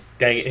like,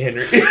 dang it,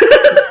 Henry.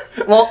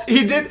 Well,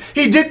 he did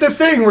the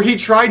thing where he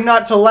tried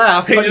not to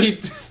laugh, but he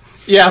did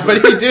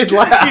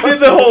laugh. He did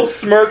the whole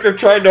smirk of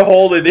trying to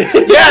hold it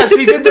in. Yes,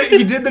 he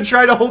did the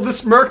try to hold the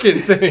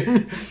smirking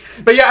thing.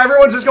 But yeah,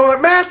 everyone's just going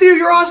like, "Matthew,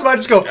 you're awesome." I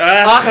just go,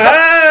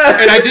 "Aha!"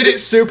 And I did it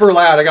super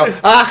loud. I go,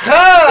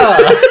 "Aha!"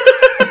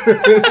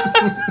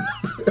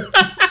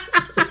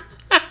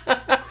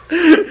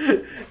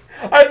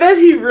 I bet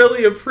he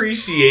really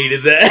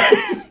appreciated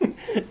that.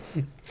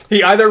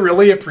 He either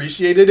really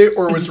appreciated it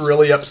or was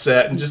really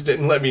upset and just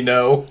didn't let me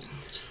know.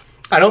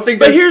 I don't think.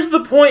 But here's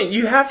the point: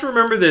 you have to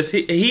remember this.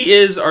 He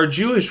is our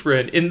Jewish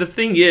friend, and the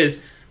thing is,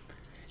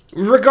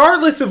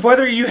 regardless of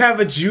whether you have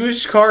a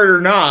Jewish card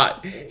or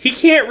not, he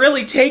can't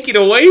really take it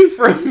away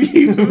from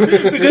you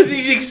because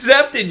he's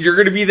accepted you're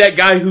going to be that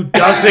guy who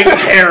doesn't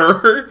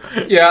care.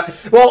 Yeah.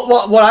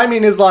 Well, what I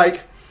mean is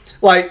like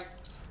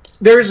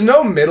there's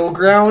no middle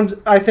ground.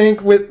 I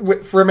think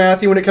with for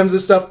Matthew when it comes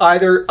to stuff.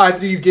 Either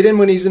you get him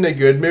when he's in a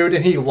good mood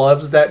and he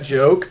loves that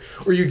joke,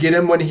 or you get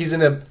him when he's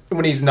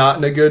not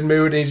in a good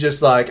mood and he's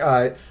just like,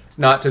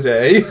 not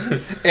today.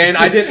 And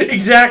I didn't.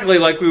 Exactly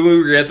like when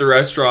we were at the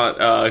restaurant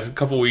a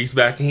couple weeks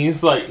back, and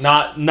he's like,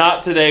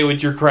 "Not today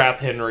with your crap,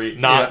 Henry.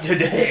 Not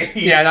today."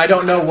 Yeah, and I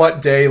don't know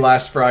what day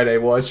last Friday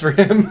was for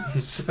him.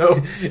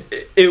 So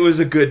it was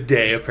a good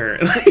day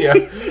apparently.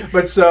 yeah,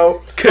 but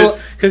so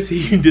because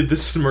he did the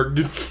smirk.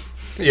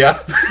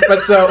 Yeah,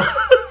 but so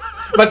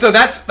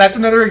that's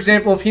another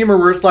example of humor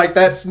where it's like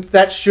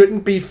that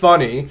shouldn't be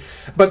funny,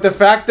 but the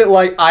fact that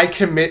like I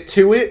commit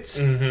to it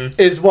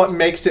is what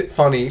makes it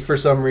funny for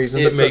some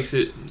reason. It makes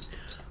it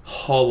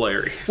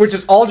hilarious, which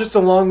is all just a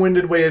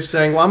long-winded way of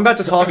saying what I'm about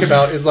to talk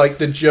about is like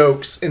the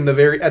jokes at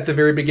the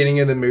very beginning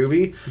of the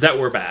movie that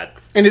were bad,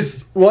 and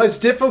it's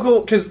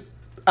difficult because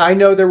I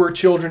know there were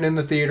children in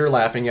the theater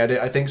laughing at it.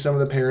 I think some of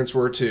the parents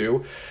were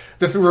too.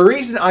 The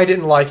reason I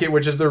didn't like it,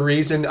 which is the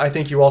reason I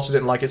think you also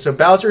didn't like it, so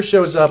Bowser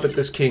shows up at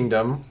this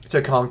kingdom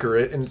to conquer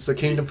it, and it's a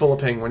kingdom full of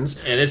penguins.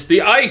 And it's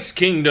the Ice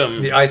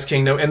Kingdom. The Ice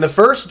Kingdom. And the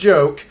first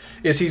joke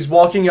is he's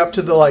walking up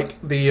to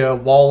the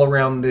wall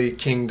around the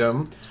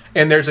kingdom,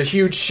 and there's a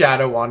huge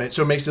shadow on it,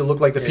 so it makes it look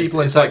like the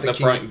people inside the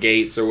front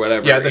gates or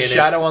whatever. Yeah, the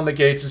shadow on the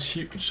gates is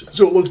huge,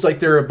 so it looks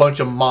like there are a bunch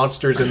of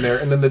monsters in there,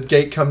 and then the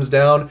gate comes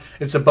down,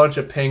 it's a bunch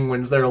of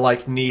penguins that are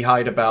like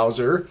knee-high to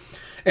Bowser.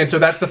 And so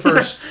that's the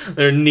first...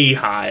 They're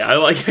knee-high. I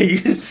like how you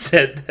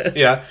said that.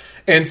 Yeah.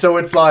 And so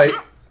that's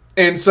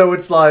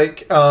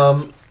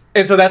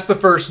the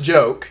first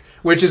joke,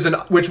 which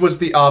was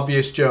the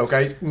obvious joke.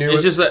 I knew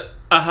it's just a,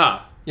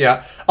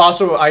 Yeah.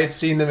 Also, I had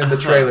seen them in the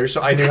trailer,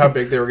 so I knew how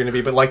big they were going to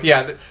be. But like,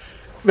 yeah,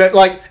 that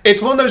like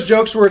it's one of those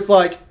jokes where it's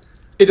like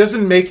it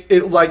doesn't make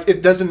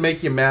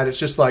you mad. It's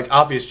just like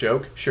obvious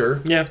joke,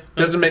 sure. Yeah.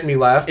 Doesn't make me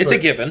laugh. It's a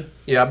given.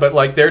 Yeah, but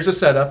like there's a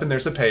setup and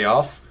there's a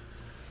payoff.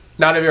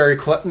 Not a very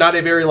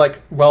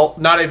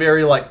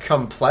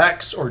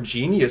complex or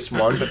genius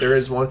one, but there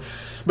is one.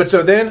 But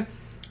so then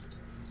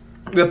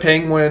the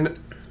penguin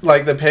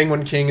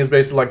king is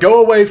basically like,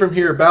 go away from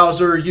here,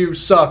 Bowser, you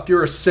suck,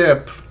 you're a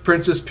simp.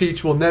 Princess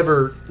Peach will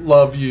never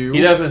love you.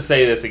 He doesn't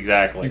say this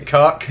exactly. You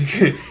cuck.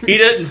 He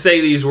doesn't say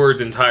these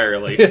words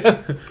entirely.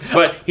 Yeah.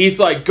 But he's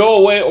like, go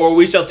away or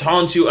we shall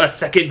taunt you a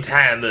second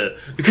time.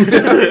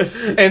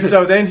 And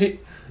so then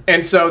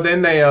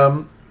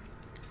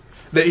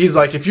he's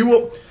like, if you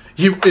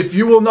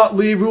will not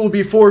leave, we will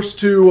be forced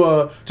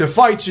to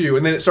fight you.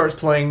 And then it starts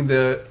playing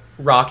the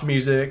rock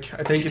music.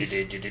 I think it's...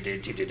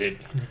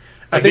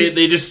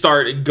 They just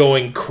start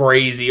going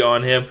crazy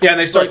on him. Yeah, and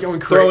they start going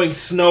crazy. Throwing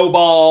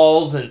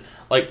snowballs and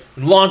like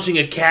launching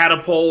a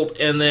catapult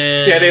and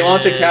then... Yeah, they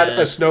launch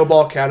a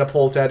snowball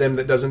catapult at him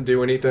that doesn't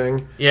do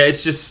anything. Yeah,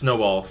 it's just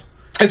snowballs.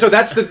 And so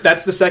that's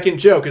the second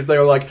joke, is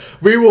they're like,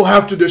 we will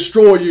have to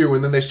destroy you,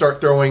 and then they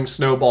start throwing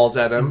snowballs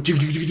at him.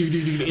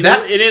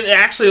 It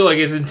actually like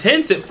is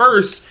intense at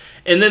first,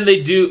 and then they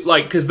do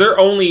like, because they're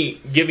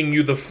only giving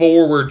you the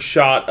forward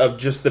shot of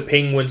just the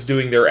penguins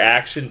doing their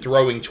action,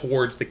 throwing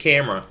towards the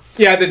camera.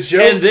 Yeah, the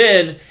joke, and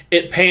then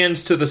it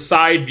pans to the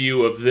side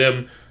view of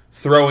them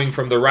throwing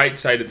from the right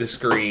side of the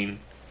screen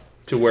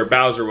to where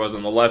Bowser was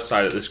on the left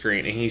side of the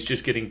screen, and he's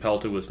just getting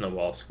pelted with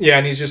snowballs. Yeah,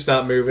 and he's just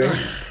not moving.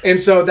 And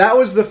so that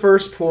was the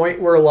first point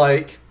where,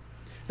 like,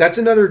 that's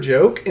another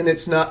joke, and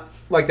it's not,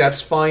 like,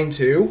 that's fine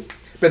too.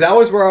 But that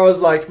was where I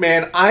was like,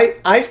 man,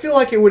 I feel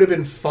like it would have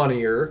been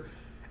funnier.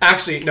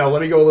 Actually, no,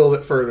 let me go a little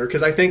bit further,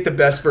 because I think the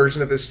best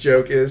version of this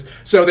joke is,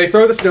 so they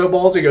throw the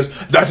snowballs, and he goes,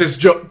 that is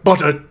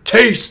but a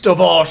taste of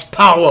our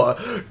power.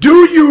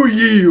 Do you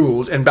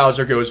yield? And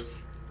Bowser goes,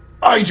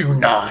 I do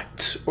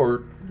not.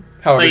 Or...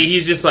 however, like,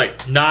 he's just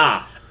like,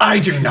 nah. I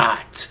do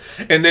not.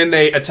 And then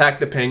they attack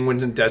the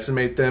penguins and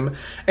decimate them.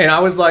 And I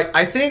was like,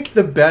 I think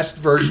the best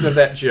version of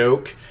that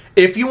joke,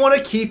 if you want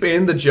to keep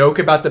in the joke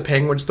about the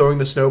penguins throwing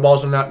the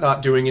snowballs and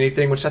not doing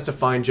anything, which that's a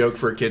fine joke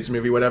for a kid's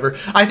movie, whatever.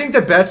 I think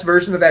the best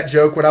version of that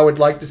joke, what I would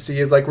like to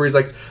see is like where he's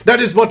like, that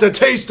is but a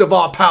taste of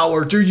our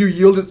power. Do you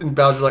yield it? And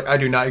Bowser's like, I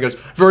do not. He goes,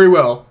 very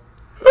well.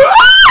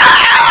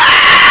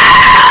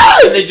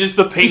 And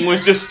the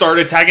penguins just start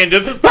attacking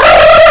them.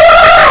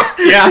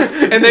 Yeah,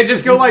 and they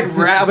just go like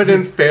rabid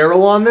and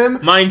feral on them.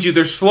 Mind you,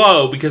 they're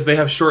slow because they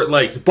have short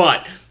legs,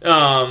 but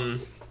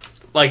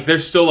like they're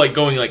still like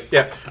going like,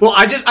 yeah. Well,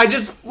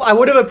 I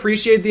would have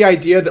appreciated the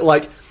idea that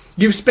like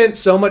you've spent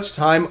so much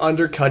time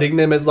undercutting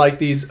them as like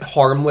these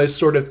harmless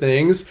sort of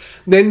things.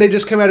 Then they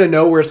just come out of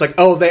nowhere. It's like,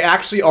 oh, they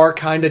actually are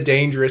kind of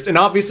dangerous, and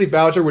obviously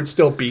Bowser would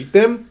still beat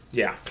them.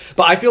 Yeah,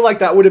 but I feel like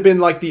that would have been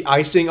like the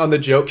icing on the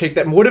joke cake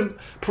that would have.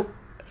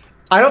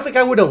 I don't think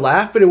I would have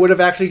laughed, but it would have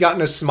actually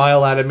gotten a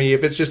smile out of me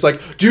if it's just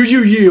like, do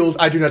you yield?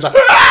 I do not.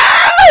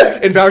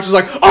 And Bowser's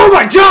like, oh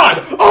my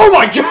god! Oh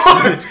my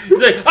god! He's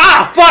like,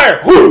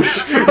 fire!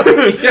 Whoosh!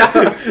 Yeah.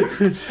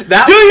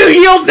 Do you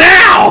yield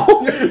now?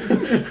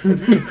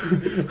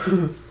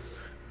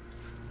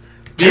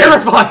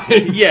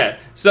 Terrifying! Yeah,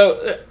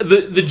 so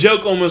the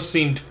joke almost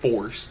seemed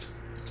forced.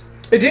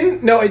 It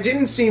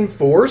didn't seem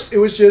forced. It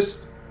was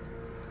just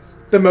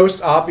the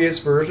most obvious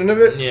version of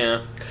it.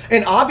 Yeah.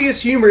 And obvious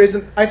humor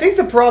isn't... I think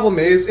the problem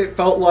is it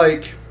felt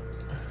like...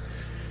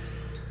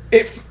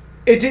 It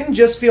didn't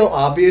just feel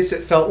obvious,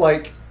 it felt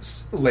like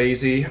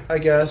lazy, I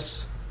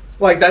guess.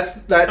 Like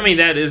that. I mean,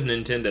 that is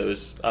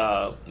Nintendo's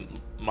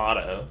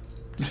motto: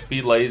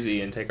 be lazy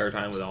and take our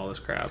time with all this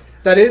crap.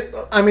 That is.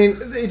 I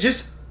mean, it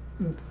just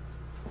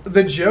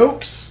the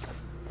jokes.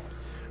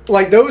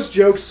 Like those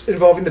jokes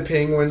involving the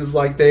penguins,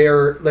 like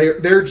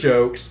they're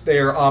jokes. They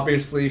are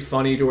obviously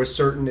funny to a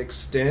certain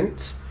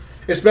extent,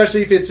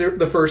 especially if it's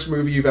the first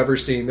movie you've ever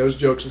seen. Those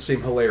jokes will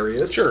seem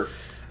hilarious. Sure.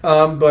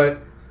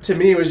 But to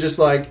me, it was just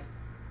like,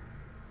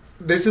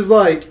 this is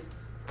like,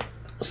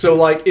 so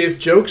like if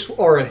jokes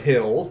are a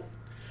hill,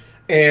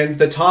 and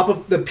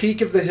the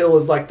peak of the hill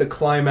is like the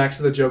climax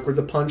of the joke where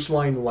the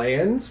punchline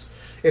lands.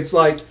 It's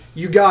like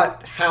you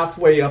got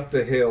halfway up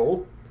the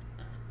hill.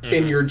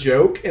 In your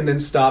joke, and then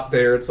stop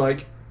there. It's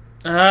like,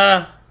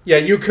 yeah,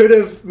 you could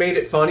have made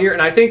it funnier,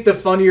 and I think the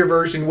funnier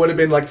version would have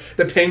been like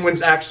the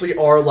penguins actually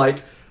are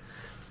like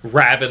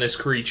ravenous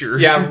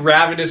creatures. Yeah,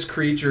 ravenous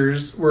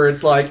creatures. Where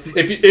it's like,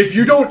 if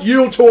you don't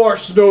yield to our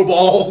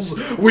snowballs,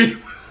 we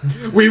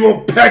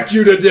will peck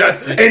you to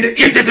death, and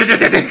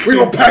we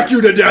will peck you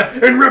to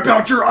death and rip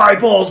out your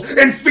eyeballs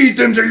and feed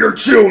them to your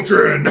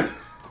children.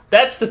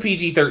 That's the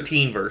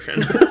PG-13 version.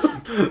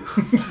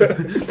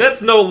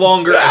 That's no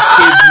longer a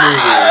kid's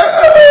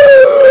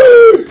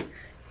movie.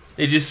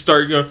 They just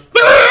start going...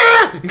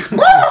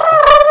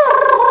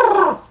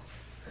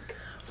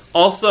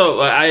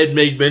 Also, I had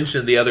made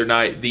mention the other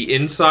night, the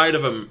inside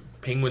of a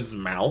penguin's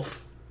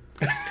mouth.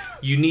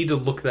 You need to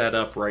look that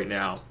up right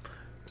now.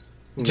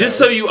 No. Just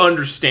so you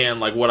understand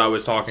like what I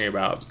was talking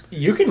about.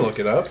 You can look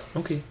it up.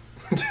 Okay.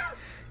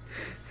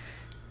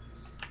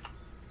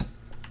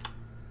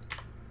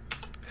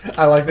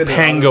 I like that.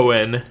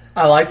 Penguin.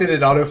 I like that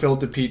it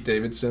autofilled to Pete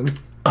Davidson.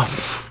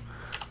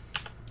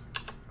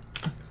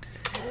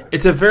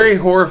 It's a very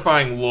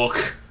horrifying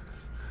look.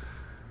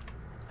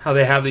 How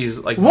they have these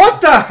like. What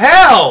the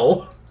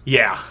hell?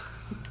 Yeah.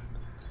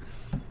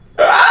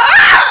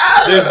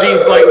 There's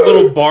these like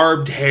little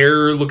barbed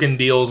hair looking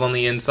deals on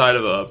the inside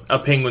of a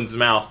penguin's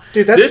mouth.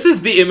 Dude, this is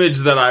the image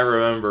that I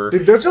remember.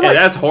 Dude, those are like,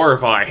 that's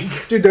horrifying.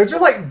 Dude, those are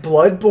like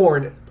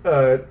bloodborne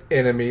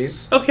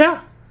enemies. Oh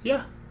yeah,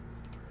 yeah.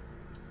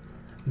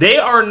 They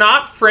are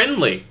not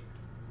friendly.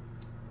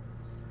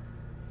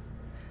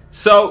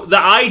 So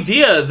the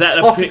idea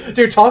that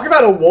dude, talk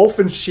about a wolf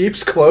in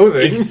sheep's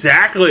clothing.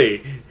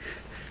 Exactly.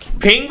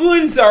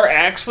 Penguins are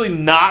actually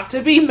not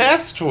to be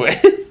messed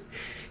with.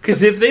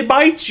 Because if they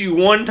bite you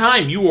one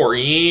time, you are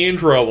in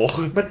trouble.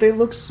 But they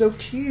look so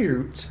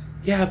cute.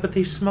 Yeah, but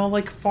they smell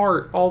like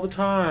fart all the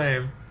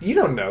time. You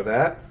don't know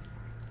that.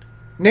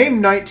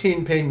 Name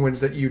 19 penguins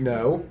that you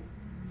know.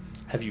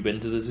 Have you been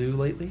to the zoo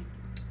lately?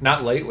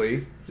 Not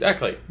lately.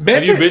 Exactly.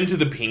 Have you been to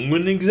the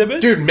penguin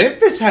exhibit? Dude,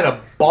 Memphis had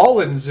a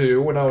ballin'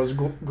 zoo when I was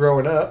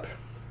growing up.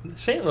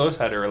 St. Louis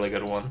had a really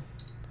good one.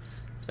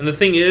 And the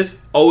thing is,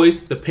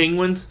 always the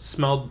penguins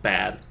smelled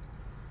bad.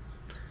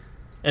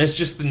 And it's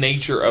just the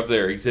nature of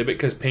their exhibit,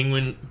 because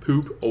penguin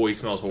poop always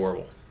smells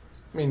horrible.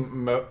 I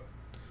mean,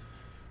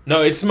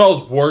 no, it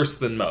smells worse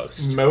than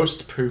most.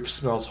 Most poop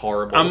smells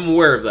horrible. I'm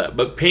aware of that,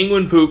 but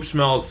penguin poop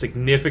smells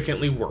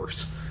significantly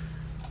worse.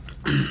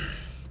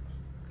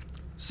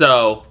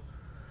 So,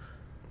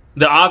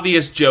 the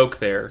obvious joke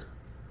there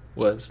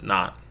was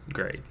not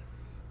great.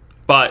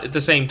 But at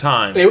the same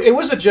time... It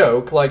was a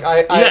joke. Like,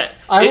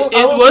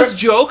 it was a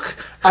joke.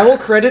 I will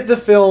credit the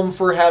film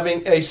for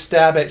having a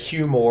stab at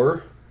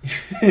humor.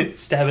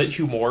 Stab at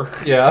humor.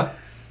 Yeah.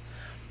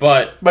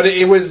 But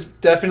it was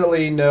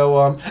definitely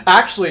no...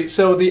 Actually,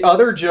 so the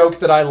other joke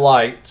that I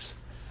liked...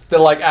 That,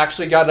 like,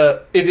 actually got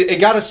it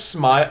got a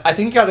smile... I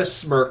think it got a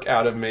smirk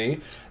out of me.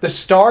 The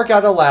star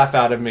got a laugh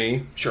out of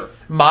me. Sure.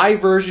 My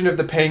version of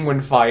the penguin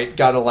fight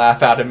got a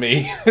laugh out of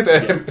me.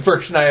 The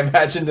version I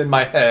imagined in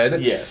my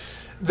head. Yes.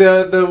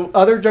 The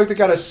other joke that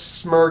got a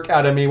smirk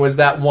out of me was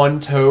that one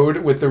toad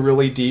with the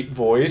really deep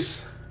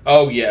voice.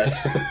 Oh,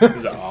 yes.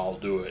 He's like, I'll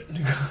do it.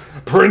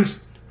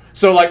 Prince...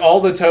 So, like,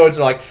 all the toads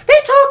are like, they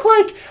talk,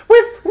 like,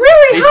 with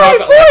really high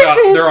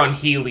voices. Like they're on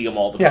helium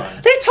all the time.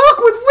 They talk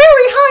with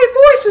really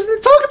high voices.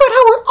 They talk about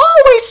how we're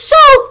always so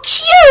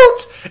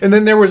cute. And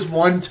then there was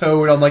one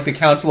toad on, like, the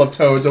Council of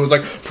Toads that was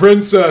like,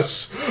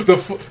 Princess,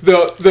 oh,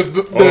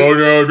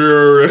 no,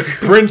 dear.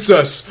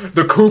 Princess,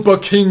 the Koopa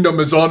Kingdom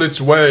is on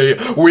its way.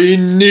 We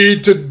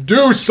need to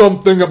do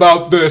something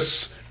about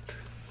this.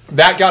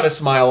 That got a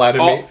smile out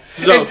of me.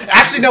 So,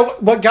 actually, no,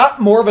 what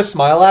got more of a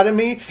smile out of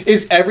me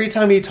is every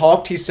time he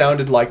talked, he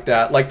sounded like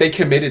that. Like, they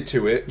committed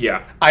to it.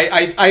 Yeah.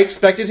 I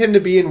expected him to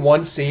be in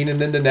one scene and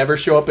then to never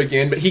show up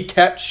again, but he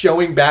kept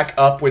showing back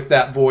up with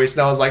that voice,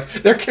 and I was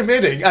like, they're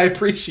committing. I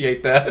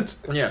appreciate that.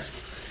 Yeah.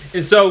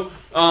 And so,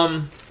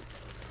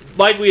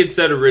 like we had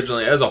said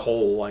originally, as a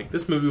whole, like,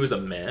 this movie was a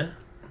meh.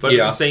 But at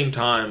the same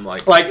time,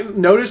 like...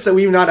 notice that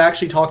we've not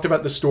actually talked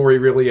about the story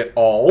really at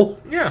all.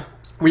 Yeah.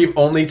 We've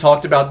only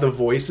talked about the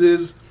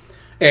voices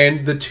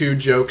and the two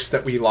jokes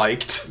that we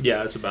liked.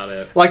 Yeah, that's about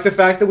it. Like, the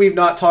fact that we've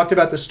not talked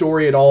about the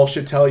story at all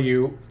should tell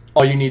you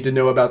all you need to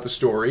know about the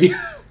story.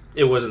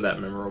 It wasn't that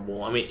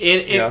memorable. I mean,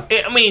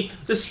 I mean,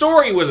 the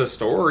story was a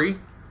story.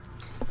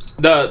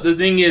 The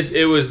thing is,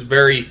 it was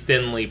very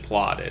thinly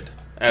plotted,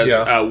 as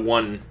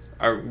one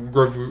our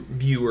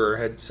reviewer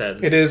had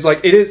said. It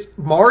is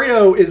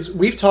Mario is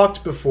we've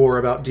talked before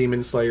about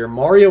Demon Slayer.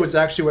 Mario is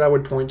actually what I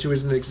would point to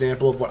as an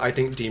example of what I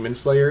think Demon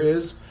Slayer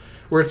is,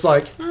 where it's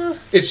like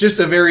it's just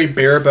a very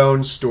bare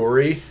bones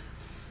story.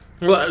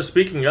 Well,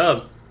 speaking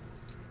of,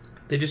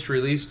 they just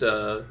released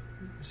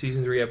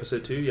season 3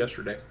 episode 2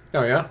 yesterday.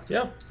 Oh yeah?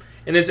 Yeah.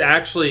 And it's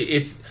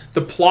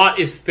the plot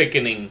is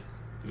thickening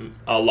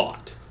a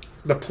lot.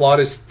 The plot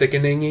is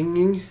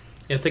thickening.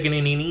 Yeah,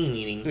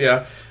 thickening.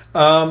 Yeah.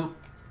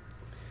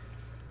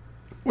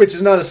 Which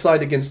is not a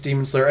slight against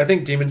Demon Slayer. I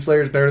think Demon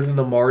Slayer is better than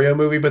the Mario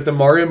movie, but the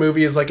Mario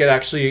movie is like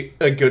actually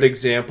a good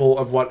example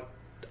of what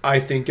I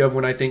think of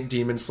when I think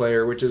Demon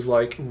Slayer, which is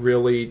like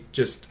really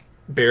just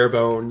bare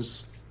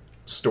bones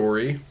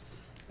story.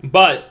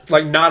 But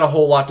Like not a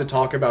whole lot to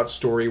talk about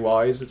story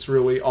wise. It's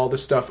really all the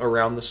stuff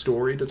around the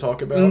story to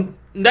talk about.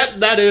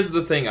 that is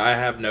the thing I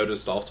have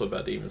noticed also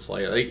about Demon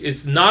Slayer. Like,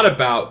 it's not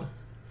about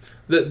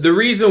the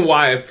reason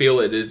why I feel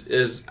it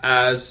is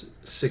as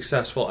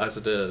successful as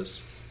it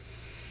is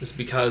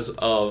because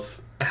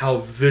of how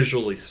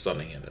visually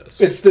stunning it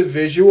is. It's the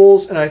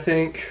visuals, and I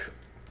think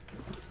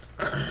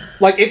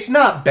like it's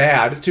not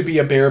bad to be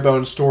a bare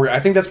bones story. I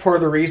think that's part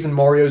of the reason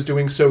Mario's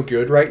doing so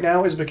good right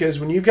now is because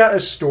when you've got a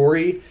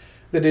story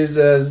that is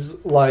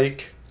as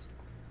like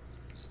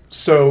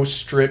so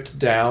stripped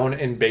down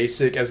and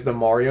basic as the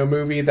Mario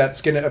movie,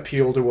 that's going to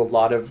appeal to a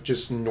lot of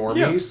just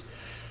normies.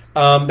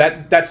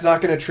 Yeah. That's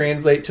not going to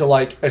translate to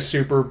like a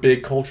super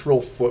big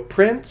cultural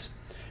footprint,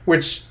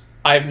 which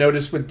I've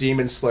noticed with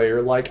Demon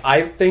Slayer. Like,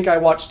 I think I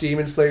watched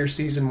Demon Slayer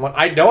season 1.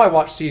 I know I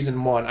watched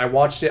season 1. I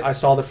watched it. I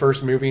saw the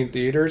first movie in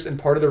theaters, and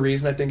part of the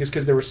reason I think is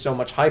because there was so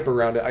much hype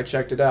around it. I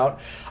checked it out.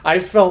 I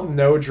felt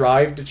no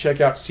drive to check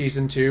out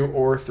season 2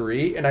 or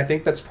 3, and I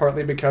think that's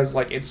partly because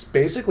like it's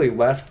basically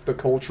left the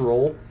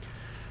cultural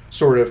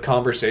sort of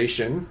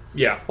conversation.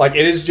 Yeah. Like,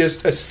 it is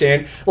just a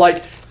stand.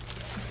 Like,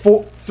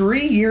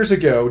 3 years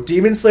ago,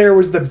 Demon Slayer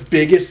was the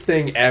biggest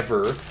thing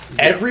ever.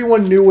 Yeah.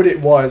 Everyone knew what it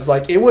was.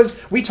 Like, it was...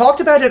 We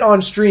talked about it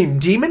on stream.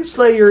 Demon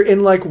Slayer,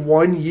 in, like,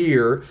 1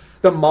 year,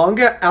 the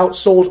manga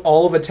outsold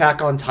all of Attack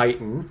on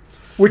Titan,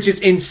 which is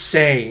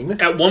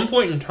insane. At one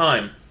point in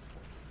time,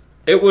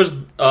 it was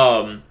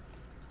the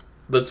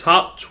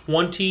top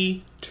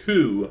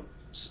 22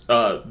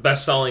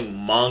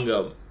 best-selling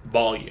manga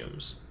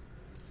volumes.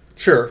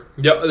 Sure.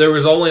 Yeah, there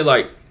was only,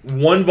 like,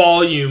 one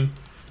volume...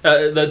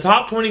 the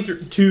top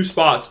 22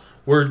 spots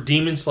were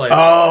Demon Slayer.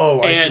 Oh,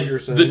 I see and what you're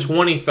saying. The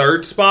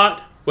 23rd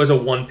spot was a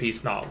One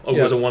Piece novel.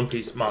 Yeah. Was a One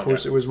Piece manga. Of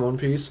course, it was One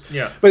Piece.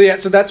 Yeah, but yeah,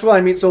 so that's what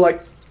I mean. So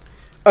like,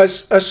 a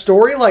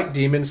story like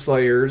Demon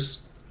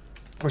Slayer's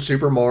or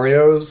Super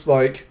Mario's,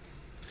 like,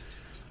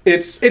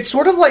 it's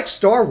sort of like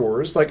Star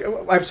Wars. Like,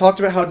 I've talked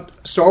about how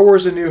Star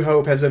Wars: A New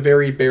Hope has a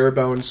very bare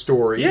bones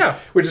story. Yeah,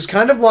 which is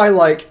kind of why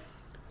like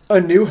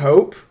A New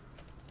Hope.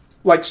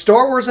 Like,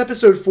 Star Wars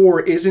Episode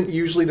 4 isn't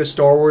usually the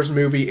Star Wars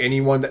movie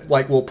anyone that,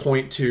 like, will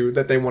point to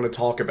that they want to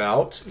talk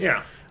about.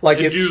 Yeah. Like,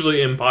 it's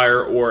usually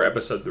Empire or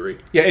Episode 3.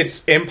 Yeah,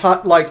 it's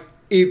Empire. Like,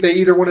 they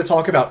either want to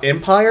talk about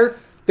Empire,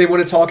 they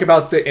want to talk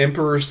about the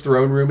Emperor's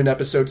throne room in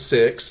Episode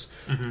 6,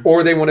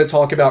 or they want to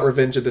talk about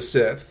Revenge of the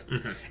Sith.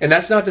 And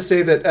that's not to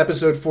say that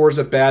Episode 4 is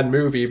a bad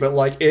movie, but,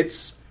 like,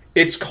 its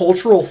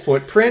cultural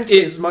footprint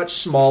is much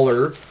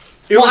smaller.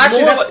 It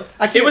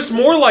was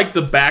more like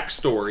the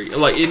backstory.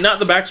 Like, not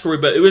the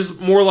backstory, but it was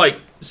more like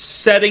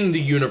setting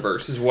the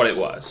universe is what it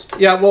was.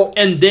 Yeah, well...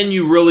 And then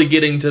you really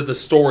get into the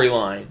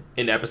storyline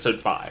in Episode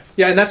 5.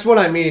 Yeah, and that's what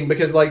I mean,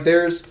 because, like,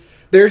 there's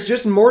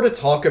just more to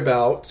talk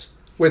about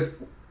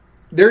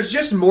There's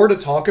just more to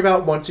talk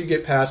about once you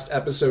get past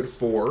Episode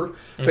 4,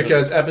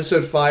 because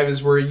Episode 5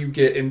 is where you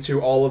get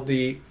into all of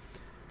the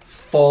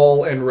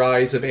fall and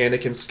rise of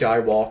Anakin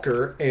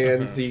Skywalker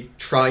and the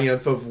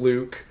triumph of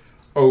Luke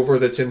over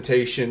the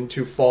temptation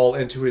to fall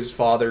into his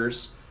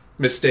father's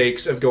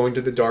mistakes of going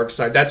to the dark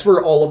side. That's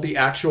where all of the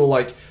actual,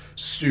 like,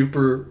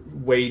 super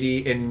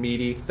weighty and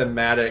meaty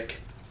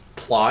thematic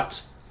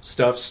plot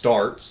stuff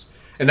starts.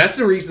 And that's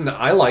the reason that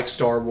I like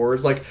Star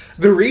Wars. Like,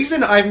 the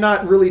reason I've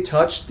not really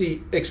touched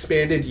the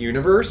expanded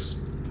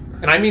universe,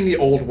 and I mean the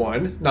old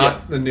one,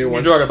 not the new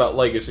one. You're talking about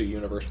Legacy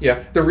Universe.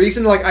 Yeah. The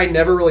reason, like, I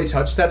never really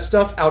touched that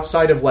stuff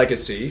outside of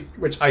Legacy,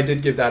 which I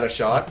did give that a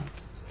shot,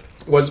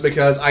 was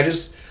because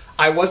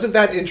I wasn't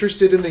that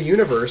interested in the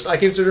universe. I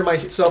consider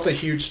myself a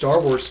huge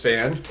Star Wars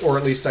fan, or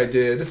at least I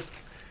did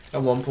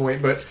at one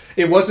point, but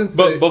it wasn't...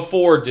 But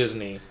before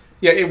Disney.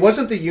 Yeah, it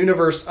wasn't the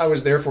universe I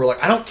was there for.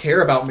 Like, I don't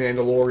care about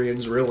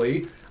Mandalorians,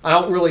 really. I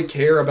don't really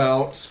care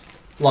about,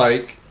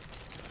 like,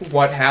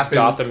 what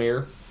happened...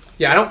 Dathomir.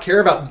 Yeah, I don't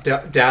care about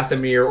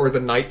Dathomir or the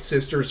Night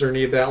Sisters or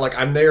any of that. Like,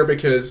 I'm there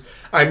because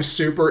I'm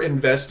super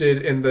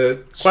invested in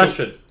the...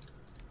 Question.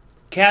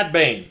 Cad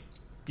Bane.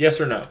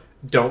 Yes or no?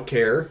 Don't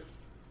care.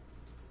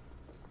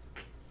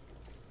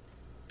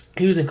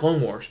 He was in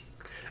Clone Wars.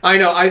 I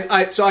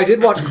know. So I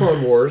did watch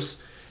Clone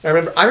Wars. I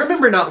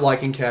remember not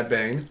liking Cad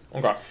Bane.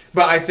 Okay.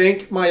 But I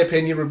think my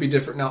opinion would be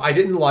different now. I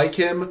didn't like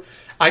him.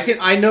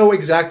 I know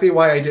exactly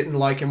why I didn't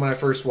like him when I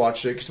first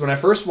watched it. Because when I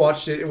first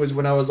watched it, it was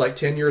when I was like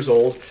 10 years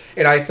old,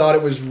 and I thought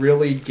it was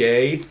really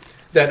gay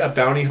that a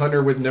bounty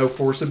hunter with no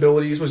Force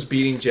abilities was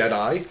beating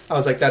Jedi. I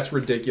was like, that's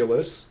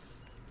ridiculous.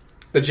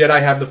 The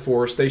Jedi have the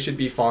Force; they should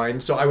be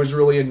fine. So I was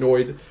really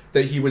annoyed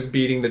that he was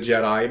beating the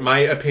Jedi. My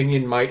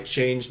opinion might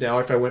change now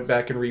if I went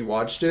back and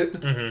rewatched it.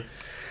 Mm-hmm.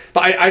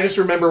 But I just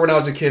remember when I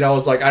was a kid, I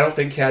was like, I don't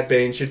think Cad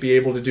Bane should be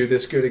able to do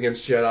this good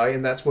against Jedi,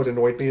 and that's what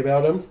annoyed me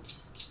about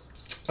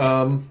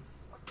him.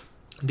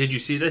 Did you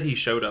see that he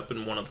showed up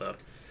in one of the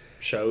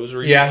shows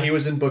recently? Yeah, he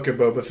was in Book of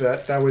Boba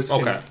Fett. That was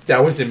Okay.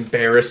 that was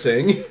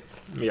embarrassing.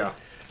 Yeah.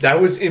 That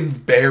was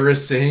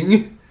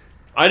embarrassing.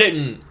 I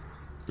didn't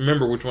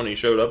remember which one he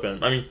showed up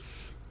in. I mean,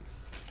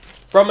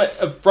 from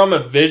a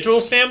visual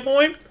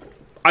standpoint,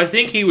 I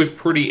think he was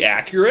pretty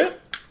accurate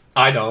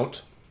I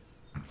don't.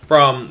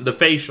 from the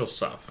facial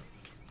stuff.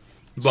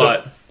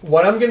 But So,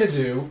 what I'm gonna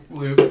do,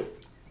 Luke,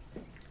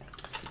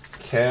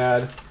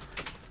 Cad.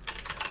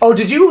 Oh,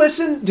 did you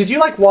listen? Did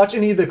you watch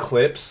any of the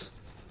clips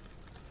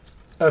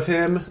of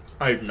him?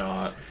 I've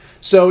not.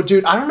 So,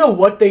 dude, I don't know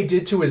what they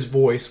did to his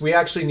voice. We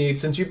actually need,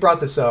 since you brought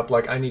this up,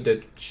 I need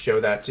to show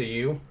that to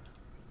you.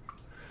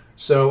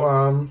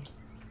 So,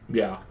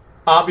 Yeah.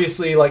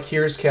 obviously,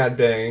 here's Cad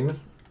Bane.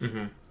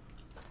 Mm-hmm.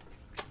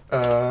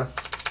 Uh,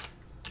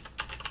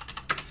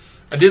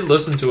 I did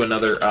listen to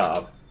another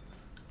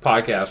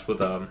podcast with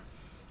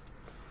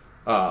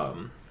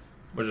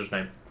what's his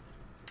name?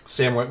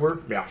 Sam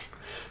Witwer. Yeah.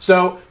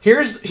 So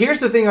here's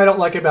the thing I don't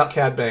like about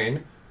Cad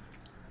Bane,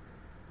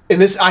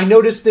 and this I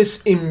noticed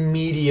this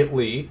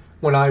immediately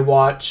when I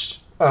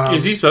watched.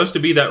 Is he supposed to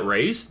be that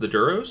race, the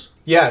Duros?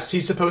 Yes,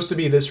 he's supposed to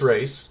be this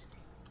race.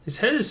 His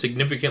head is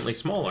significantly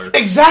smaller.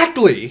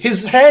 Exactly,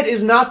 his head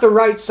is not the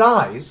right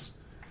size,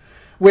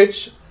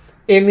 which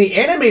in the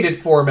animated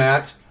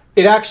format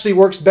it actually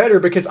works better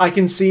because I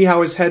can see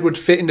how his head would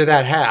fit into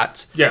that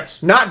hat.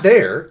 Yes. Not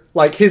there.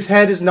 His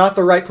head is not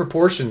the right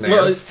proportion there.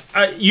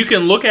 Well, you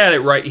can look at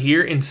it right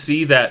here and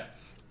see that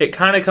it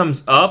kind of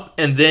comes up,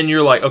 and then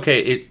you're like,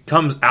 okay, it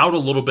comes out a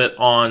little bit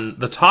on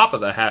the top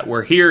of the hat,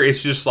 where here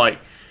it's just like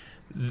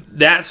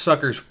that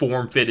sucker's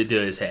form fitted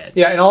to his head.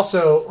 Yeah, and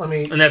also,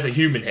 And that's a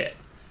human head.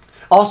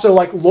 Also,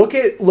 look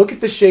at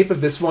the shape of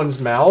this one's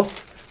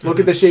mouth. Look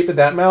at the shape of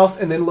that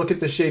mouth, and then look at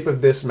the shape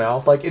of this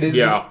mouth. It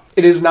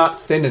is not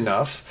thin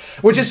enough,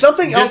 which is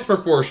something else.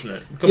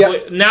 Disproportionate. Yeah.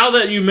 Now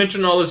that you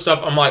mention all this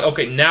stuff, I'm like,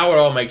 okay, now it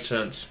all makes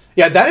sense.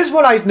 Yeah, that is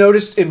what I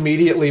noticed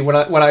immediately when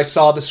I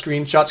saw the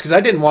screenshots, because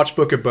I didn't watch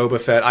Book of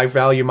Boba Fett. I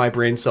value my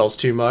brain cells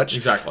too much.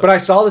 Exactly. But I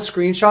saw the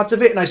screenshots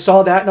of it, and I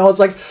saw that, and I was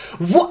like,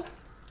 what?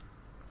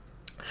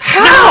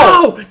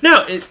 How?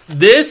 No,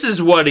 this is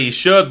what he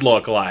should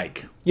look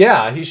like.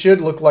 Yeah, he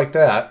should look like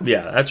that.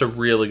 Yeah, that's a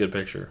really good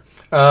picture.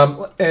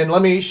 And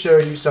let me show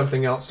you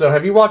something else. So,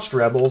 have you watched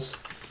Rebels?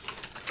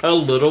 A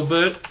little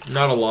bit,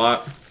 not a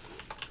lot.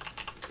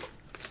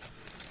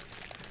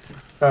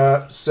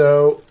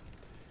 So,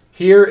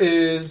 here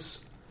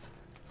is...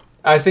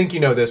 I think you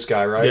know this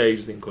guy, right? Yeah,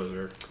 he's the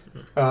Inquisitor.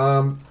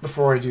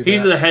 Before I do that...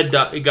 He's the head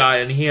guy,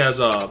 and he has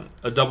a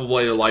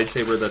double-bladed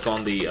lightsaber that's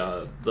on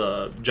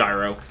the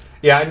gyro.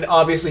 Yeah, and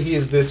obviously he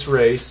is this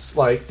race,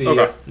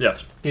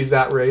 Yes. He's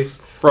that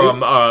race. From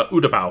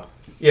Utapau.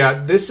 Yeah,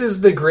 this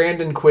is the Grand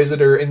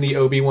Inquisitor in the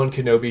Obi-Wan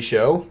Kenobi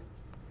show.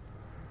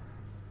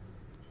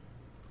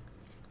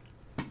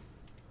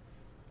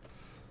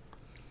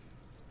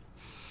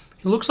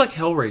 He looks like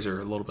Hellraiser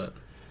a little bit.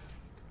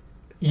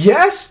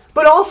 Yes,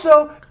 but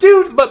also,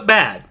 dude, But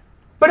bad.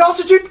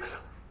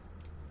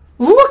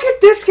 look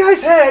at this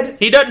guy's head.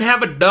 He doesn't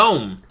have a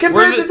dome.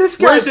 Compared to this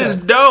Where's guy's his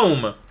head.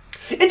 dome?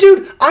 And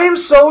dude, I am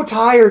so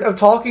tired of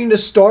talking to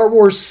Star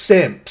Wars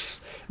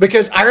simps.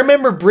 Because I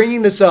remember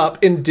bringing this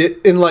up in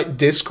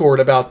Discord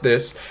about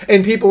this,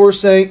 and people were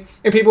saying,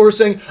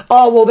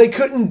 oh well, they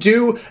couldn't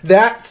do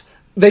that.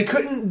 They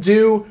couldn't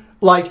do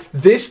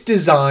this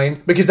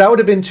design because that would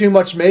have been too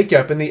much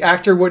makeup, and the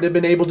actor wouldn't have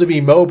been able to be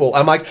mobile.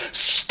 I'm like,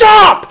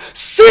 stop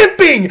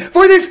simping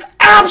for this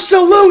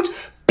absolute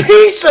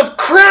piece of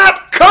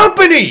crap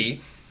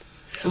company.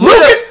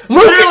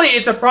 Literally,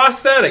 it's a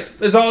prosthetic.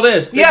 That's all it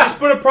is. They Yeah. just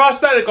put a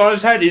prosthetic on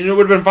his head and it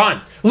would have been fine.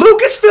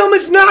 Lucasfilm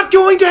is not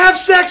going to have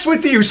sex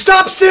with you.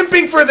 Stop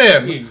simping for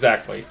them.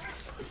 Exactly.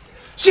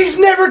 She's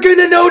never going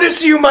to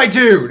notice you, my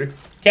dude.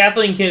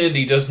 Kathleen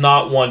Kennedy does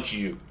not want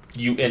you,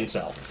 you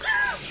incel.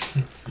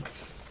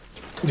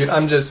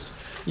 Dude,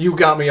 you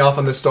got me off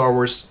on the Star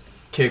Wars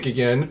kick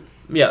again.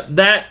 Yeah,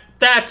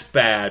 that's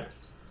bad.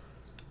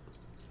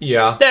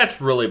 Yeah.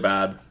 That's really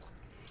bad.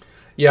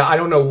 Yeah, I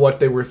don't know what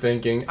they were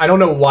thinking. I don't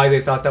know why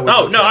they thought that was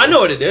Oh, okay. no, I know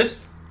what it is.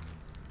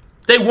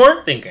 They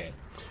weren't thinking.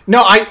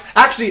 No,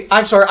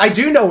 I'm sorry. I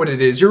do know what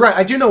it is. You're right.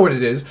 I do know what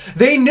it is.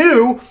 They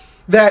knew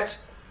that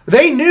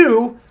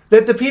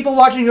the people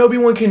watching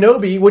Obi-Wan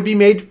Kenobi would be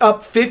made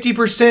up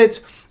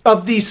 50%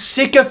 of these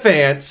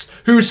sycophants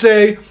who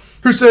say,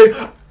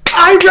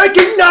 I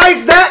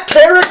recognize that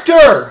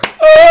character.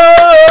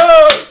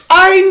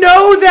 I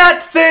know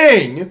that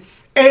thing.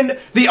 And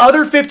the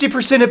other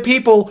 50% of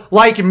people,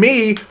 like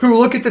me, who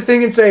look at the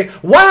thing and say,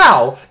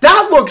 wow,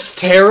 that looks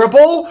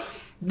terrible.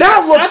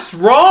 That's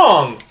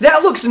wrong.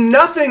 That looks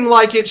nothing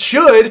like it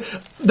should.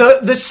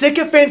 The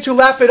sycophants who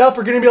lap it up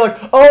are going to be like,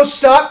 oh,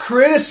 stop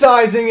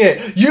criticizing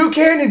it. You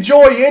can't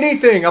enjoy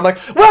anything. I'm like,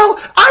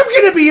 well, I'm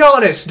going to be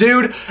honest,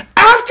 dude.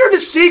 After the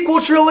sequel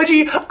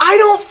trilogy, I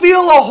don't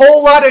feel a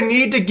whole lot of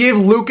need to give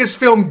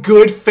Lucasfilm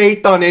good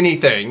faith on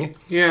anything.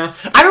 Yeah.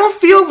 I don't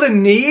feel the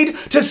need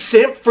to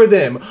simp for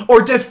them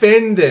or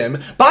defend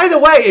them. By the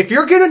way, if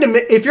you're gonna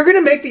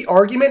make the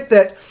argument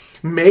that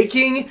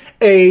making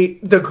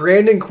the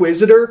Grand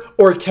Inquisitor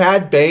or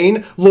Cad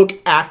Bane look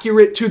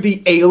accurate to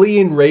the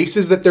alien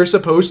races that they're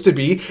supposed to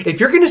be, if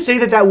you're gonna say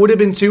that would have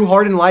been too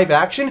hard in live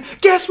action,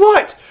 guess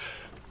what?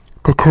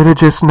 They could have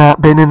just not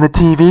been in the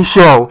TV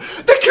show.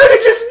 They could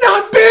have just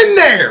not been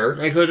there.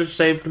 They could have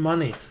saved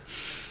money.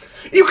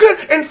 You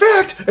could, in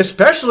fact,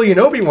 especially in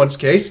Obi-Wan's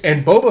case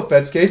and Boba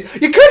Fett's case,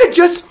 you could have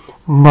just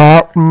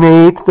not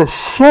made the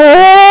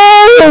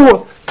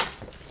show.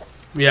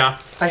 Yeah.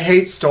 I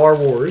hate Star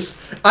Wars.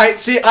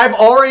 I'm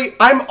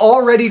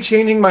already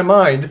changing my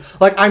mind.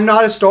 Like, I'm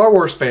not a Star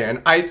Wars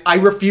fan. I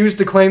refuse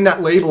to claim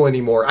that label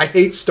anymore. I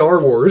hate Star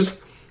Wars.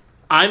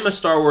 I'm a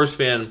Star Wars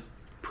fan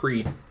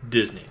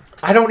pre-Disney.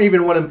 I don't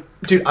even want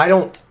to... Dude,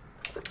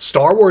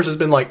 Star Wars has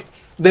been like...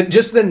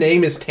 Just the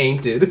name is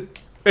tainted.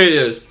 It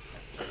is.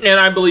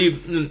 And I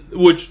believe,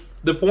 which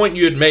the point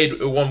you had made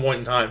at one point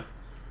in time,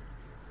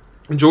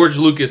 George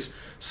Lucas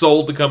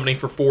sold the company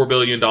for $4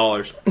 billion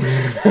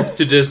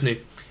to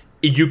Disney.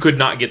 You could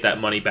not get that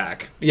money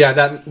back. Yeah,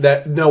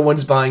 that no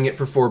one's buying it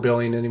for $4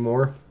 billion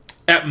anymore.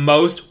 At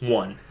most,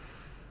 one.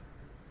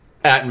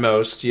 At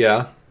most,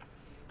 yeah.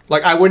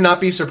 Like, I would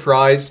not be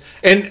surprised.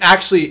 And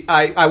actually,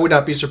 I would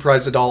not be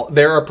surprised at all.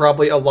 There are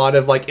probably a lot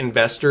of, like,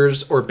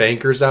 investors or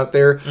bankers out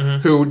there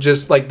who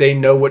just, like, they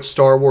know what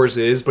Star Wars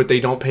is, but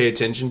they don't pay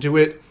attention to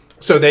it.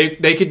 So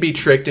they could be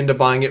tricked into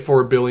buying it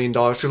for $1 billion.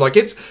 They're like,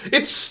 it's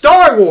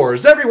Star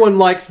Wars! Everyone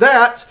likes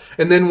that!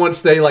 And then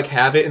once they, like,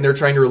 have it and they're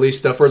trying to release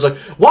stuff where it's like,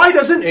 why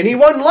doesn't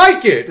anyone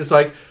like it? It's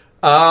like,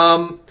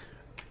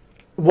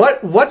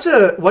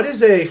 What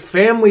is a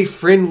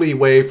family-friendly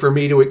way for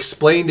me to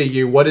explain to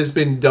you what has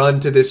been done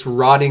to this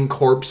rotting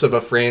corpse of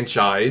a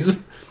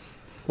franchise?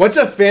 What's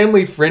a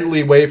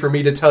family-friendly way for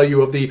me to tell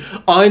you of the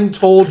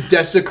untold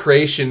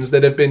desecrations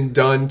that have been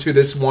done to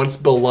this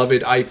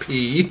once-beloved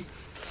IP?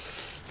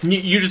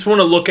 You just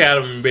want to look at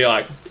them and be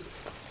like,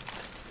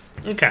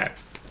 okay,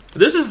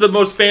 this is the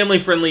most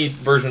family-friendly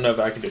version of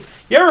I can do.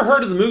 You ever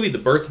heard of the movie The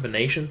Birth of a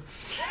Nation?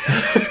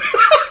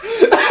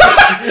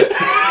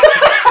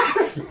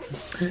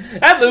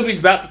 That movie's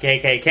about the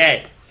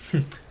KKK.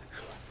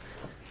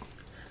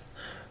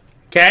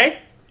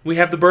 Okay? We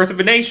have The Birth of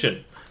a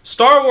Nation.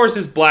 Star Wars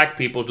is black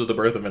people to The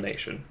Birth of a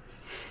Nation.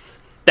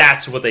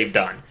 That's what they've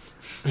done.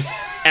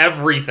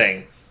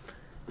 Everything.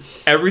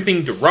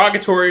 Everything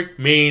derogatory,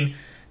 mean.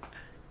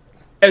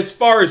 As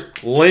far as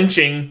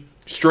lynching,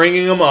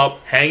 stringing them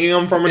up, hanging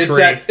them from a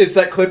tree. It's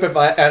that clip of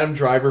Adam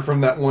Driver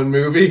from that one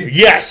movie.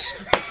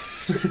 Yes!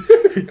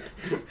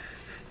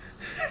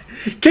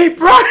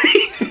 Keep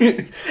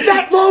running!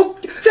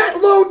 that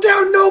low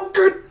down, no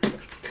good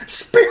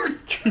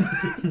spirit.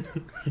 And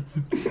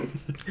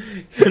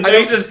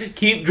they just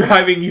keep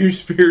driving you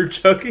spear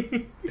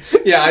chucking.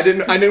 Yeah, I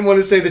didn't want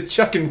to say the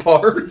chucking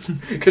part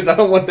because I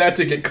don't want that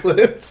to get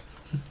clipped.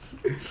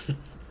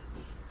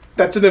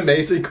 That's an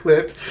amazing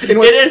clip. It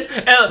is.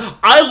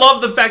 I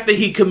love the fact that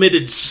he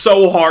committed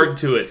so hard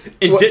to it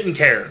and didn't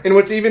care. And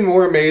what's even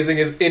more amazing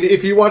is,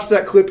 if you watch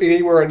that clip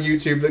anywhere on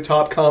YouTube, the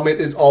top comment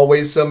is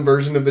always some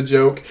version of the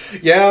joke.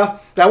 Yeah,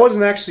 that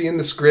wasn't actually in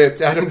the script.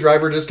 Adam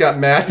Driver just got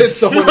mad at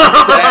someone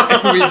on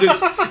set, and we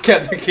just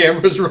kept the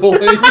cameras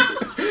rolling.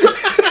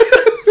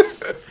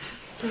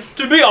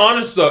 To be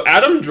honest, though,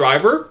 Adam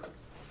Driver,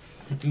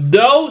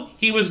 though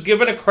he was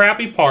given a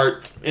crappy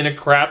part in a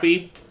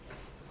crappy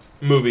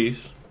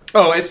movies.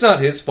 Oh, it's not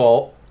his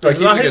fault. Like,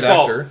 he's a good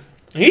actor.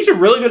 He's a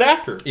really good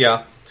actor.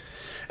 Yeah.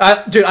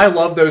 Dude, I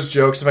love those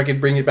jokes, if I could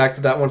bring you back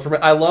to that one for a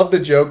minute. I love the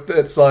joke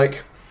that's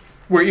like,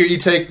 where you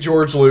take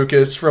George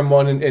Lucas from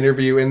one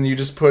interview and you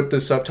just put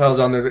the subtitles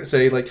on there that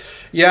say, like,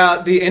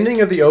 yeah, the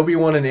ending of the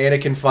Obi-Wan and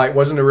Anakin fight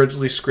wasn't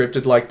originally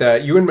scripted like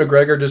that. Ewan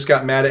McGregor just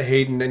got mad at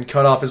Hayden and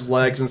cut off his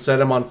legs and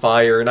set him on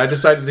fire, and I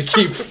decided to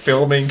keep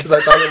filming because I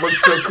thought it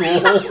looked so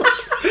cool.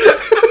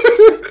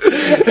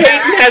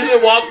 Hayden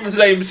hasn't walked the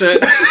same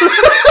since.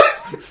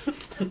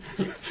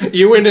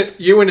 Ewan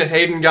and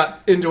Hayden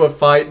got into a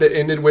fight that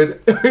ended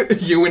with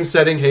Ewan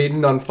setting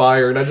Hayden on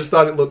fire, and I just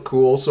thought it looked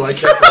cool, so I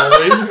kept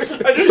going.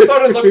 I just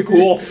thought it looked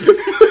cool.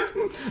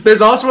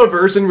 There's also a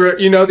version where,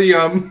 you know,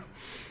 the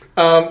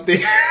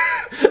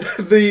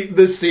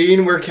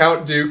scene where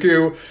Count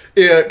Dooku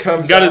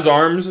comes got out. his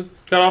arms.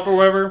 cut off or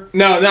whatever?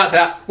 No, not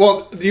that.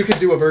 Well, you could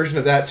do a version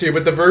of that too,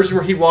 but the version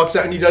where he walks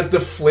out and he does the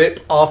flip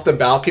off the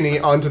balcony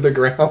onto the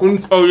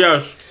ground. Oh,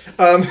 yes.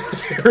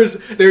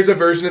 There's a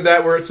version of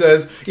that where it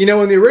says, in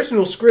the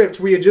original script,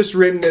 we had just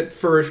written it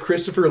for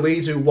Christopher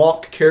Lee to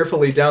walk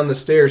carefully down the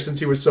stairs since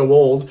he was so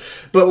old.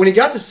 But when he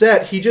got to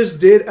set, he just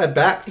did a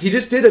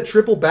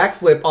triple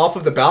backflip off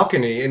of the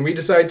balcony, and we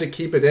decided to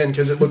keep it in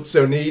because it looked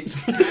so neat.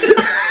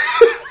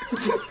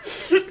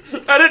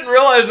 I didn't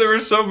realize there were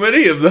so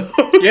many of those.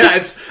 Yeah,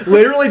 it's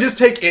literally just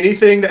take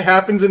anything that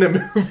happens in a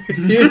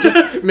movie and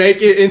just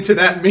make it into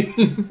that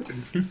meme.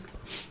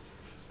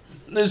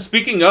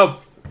 Speaking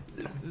of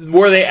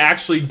where they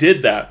actually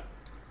did that,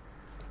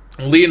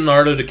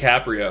 Leonardo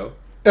DiCaprio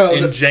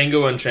in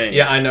Django Unchained.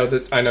 Yeah, I know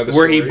the where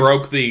story. he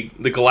broke the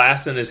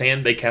glass in his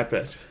hand. They kept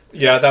it.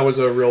 Yeah, that was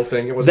a real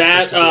thing. It was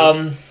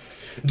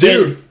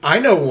dude. I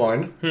know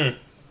one.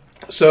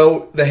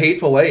 So, The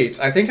Hateful Eight.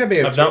 I think I may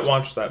have... I've not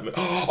watched that movie.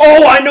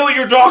 Oh, I know what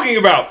you're talking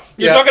about.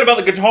 You're talking about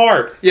the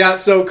guitar. Yeah,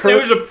 so It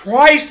was a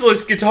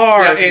priceless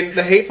guitar. Yeah, in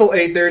The Hateful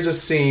Eight, there's a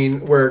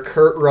scene where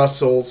Kurt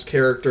Russell's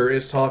character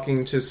is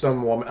talking to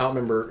some woman. I don't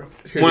remember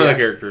who One of the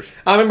characters.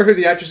 I don't remember who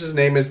the actress's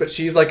name is, but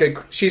she's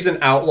an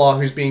outlaw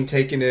who's being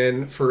taken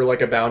in for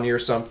like a bounty or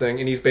something,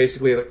 and he's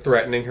basically like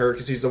threatening her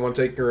because he's the one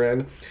taking her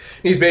in. And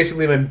he's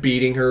basically been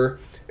beating her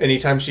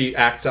anytime she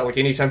acts out. Like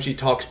anytime she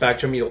talks back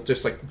to him, he'll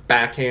just like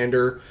backhand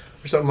her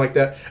or something like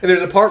that. And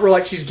there's a part where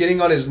like she's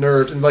getting on his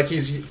nerves, and like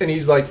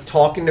he's like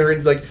talking to her, and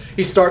he's like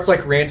he starts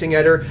like ranting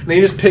at her, and then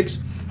he just picks.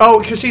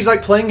 Oh, because she's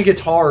like playing a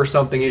guitar or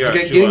something.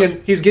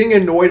 He's getting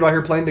annoyed by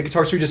her playing the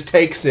guitar, so he just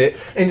takes it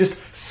and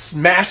just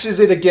smashes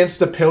it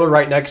against a pillar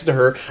right next to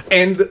her.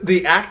 And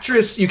the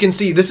actress, you can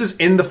see, this is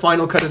in the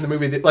final cut of the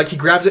movie. Like he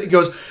grabs it,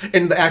 goes,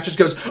 and the actress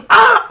goes,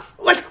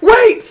 like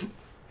wait.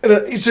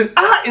 And he said,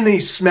 and then he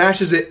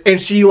smashes it,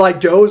 and she like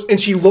goes and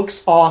she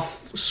looks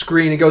off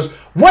screen and goes,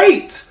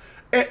 wait.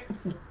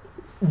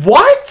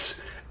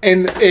 What?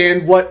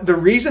 And what the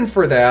reason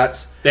for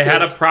that? They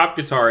had a prop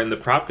guitar, and the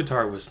prop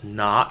guitar was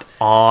not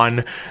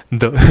in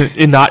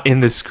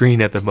the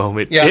screen at the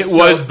moment. Yeah, it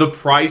was the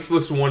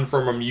priceless one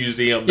from a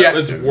museum that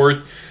was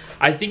worth.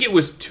 I think it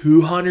was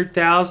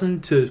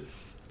 $200,000 to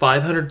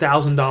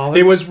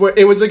 $500,000.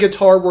 It was a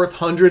guitar worth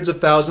hundreds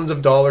of thousands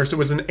of dollars. It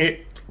was an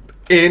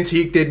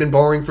antique they'd been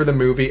borrowing for the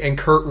movie, and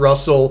Kurt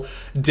Russell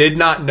did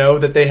not know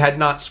that they had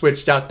not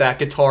switched out that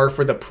guitar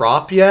for the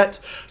prop yet.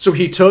 So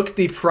he took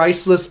the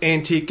priceless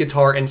antique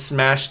guitar and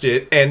smashed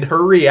it, and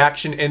her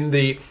reaction in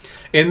the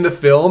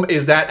film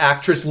is that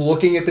actress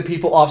looking at the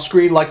people off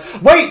screen like,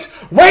 wait,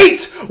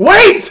 that's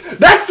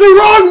the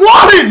wrong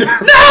one!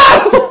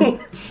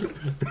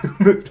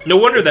 No! No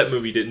wonder that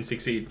movie didn't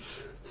succeed.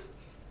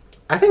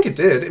 I think it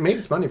did. It made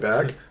its money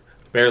back.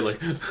 Barely.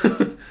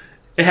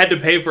 It had to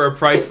pay for a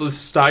priceless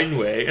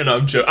Steinway, and I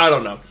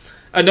don't know.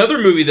 Another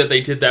movie that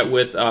they did that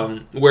with,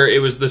 where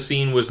it was the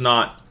scene was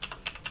not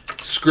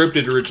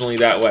scripted originally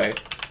that way,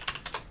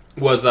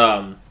 was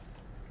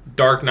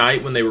Dark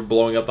Knight when they were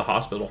blowing up the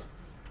hospital.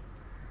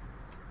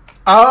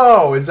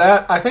 Oh, is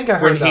that? I think I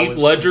heard when Heath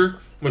Ledger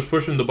was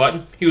pushing the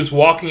button, he was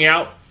walking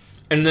out,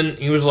 and then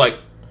he was like,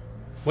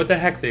 "What the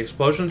heck? The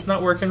explosion's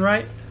not working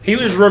right." He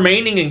was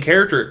remaining in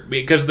character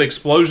because the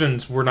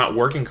explosions were not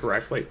working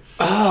correctly,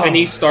 and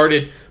he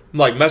started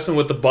like messing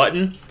with the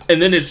button,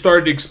 and then it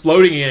started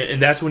exploding in,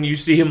 and that's when you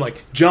see him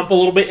like jump a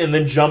little bit and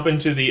then jump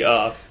into the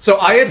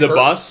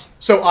bus.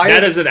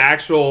 That is an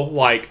actual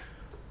like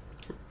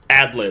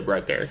ad lib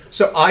right there.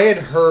 So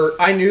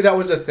I knew that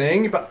was a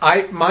thing, but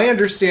my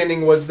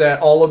understanding was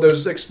that all of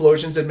those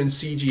explosions had been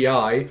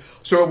CGI.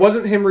 So it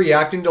wasn't him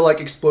reacting to like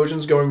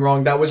explosions going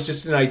wrong. That was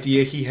just an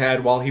idea he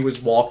had while he was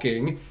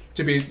walking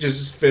to be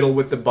just fiddle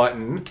with the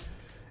button.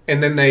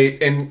 And then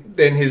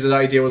then his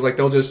idea was like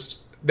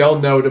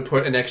they'll know to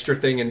put an extra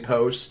thing in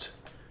post.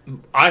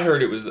 I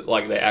heard it was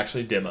like they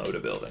actually demoed a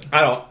building. I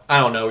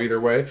don't know either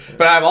way.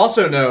 But I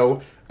also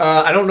know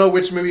I don't know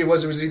which movie it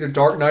was. It was either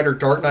Dark Knight or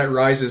Dark Knight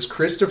Rises.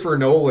 Christopher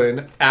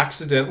Nolan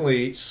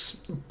accidentally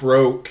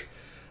broke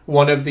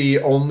one of the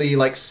only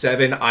like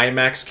 7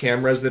 IMAX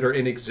cameras that are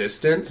in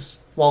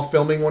existence while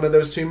filming one of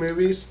those 2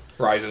 movies.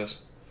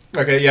 Rises.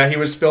 Okay, yeah, he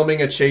was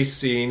filming a chase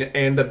scene,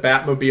 and the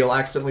Batmobile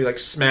accidentally like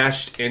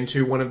smashed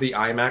into one of the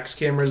IMAX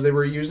cameras they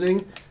were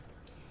using.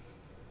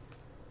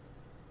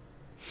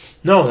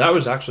 No, that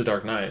was actually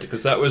Dark Knight,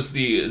 because that was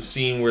the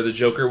scene where the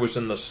Joker was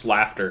in the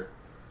slaughter.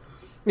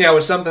 Yeah, it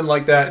was something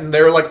like that, and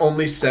there were like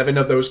only 7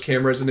 of those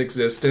cameras in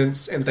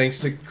existence, and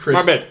thanks to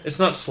Chris... My bad, it's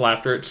not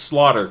slaughter, it's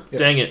slaughter. Yep.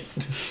 Dang it.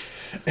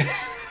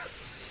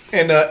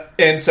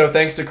 And so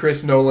thanks to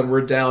Chris Nolan, we're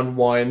down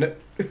one.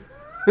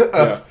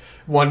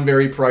 One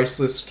very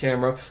priceless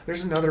camera.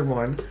 There's another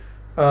one.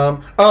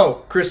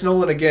 Chris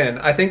Nolan again.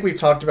 I think we've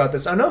talked about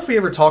this. I don't know if we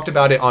ever talked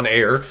about it on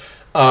air.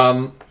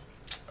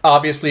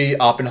 Obviously,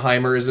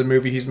 Oppenheimer is a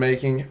movie he's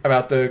making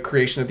about the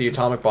creation of the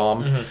atomic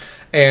bomb. Mm-hmm.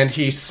 And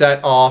he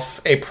set off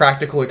a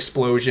practical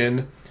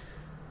explosion.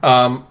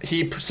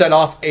 He set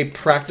off a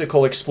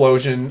practical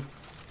explosion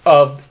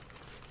of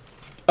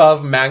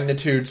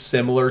magnitude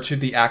similar to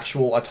the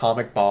actual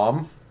atomic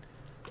bomb.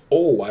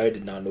 Oh, I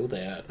did not know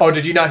that. Oh,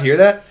 did you not hear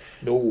that?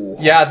 No.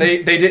 Yeah,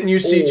 they didn't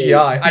use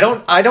CGI.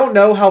 I don't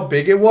know how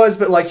big it was,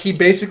 but like he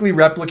basically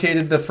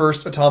replicated the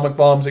first atomic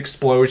bomb's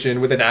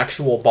explosion with an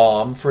actual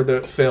bomb for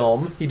the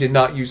film. He did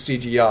not use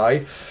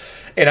CGI.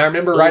 And I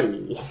remember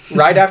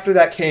right after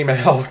that came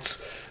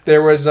out,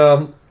 there was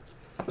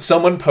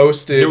someone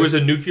posted There was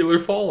a nuclear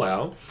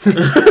fallout.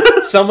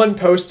 someone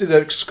posted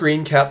a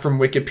screen cap from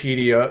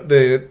Wikipedia,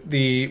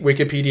 the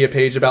Wikipedia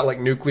page about like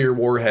nuclear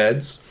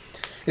warheads.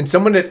 And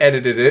someone had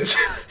edited it.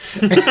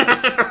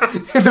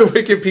 The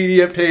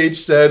Wikipedia page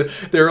said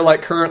there are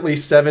like currently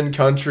 7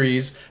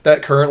 countries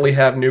that currently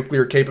have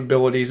nuclear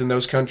capabilities, and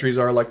those countries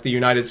are like the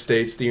United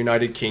States, the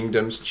United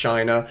Kingdoms,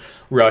 China,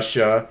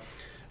 Russia.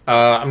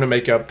 I'm gonna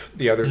make up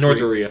the other North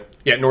 3. Korea.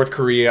 Yeah, North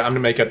Korea. I'm gonna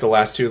make up the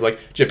last 2. It's like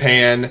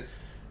Japan,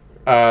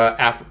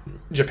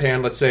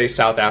 Japan. Let's say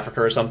South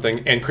Africa or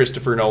something, and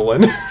Christopher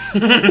Nolan.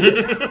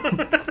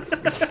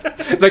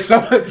 It's like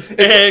someone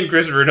And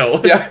Christopher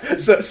Nolan. yeah.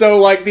 So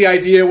like the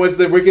idea was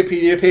the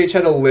Wikipedia page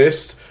had a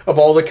list of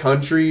all the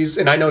countries,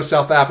 and I know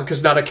South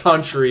Africa's not a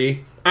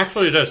country.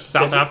 Actually, it is.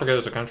 South Africa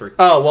is a country.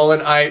 Oh well,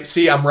 then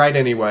I'm right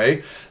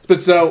anyway.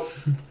 But so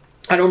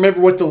I don't remember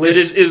what the It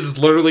list is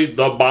literally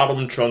the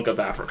bottom chunk of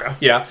Africa.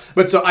 Yeah,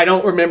 but so I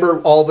don't remember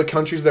all the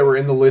countries that were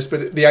in the list,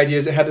 but the idea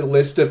is it had a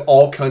list of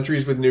all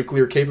countries with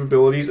nuclear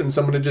capabilities, and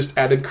someone had just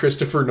added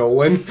Christopher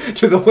Nolan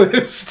to the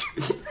list.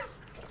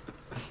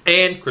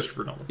 And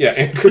Christopher Nolan. Yeah,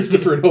 and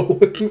Christopher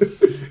Nolan.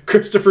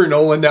 Christopher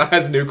Nolan now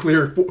has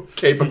nuclear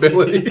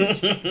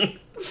capabilities.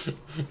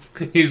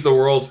 He's the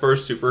world's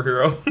first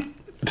superhero.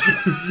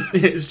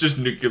 It's just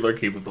nuclear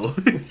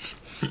capabilities.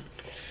 But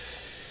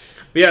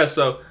yeah,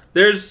 so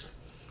there's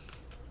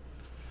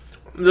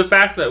the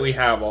fact that we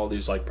have all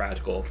these like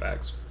practical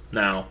effects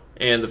now,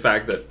 and the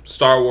fact that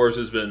Star Wars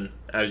has been,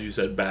 as you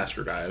said,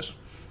 bastardized.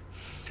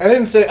 I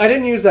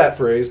didn't use that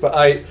phrase, but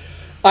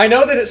I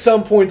know that at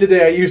some point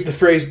today I used the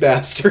phrase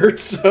bastard,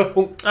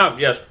 so Oh,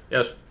 yes.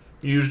 You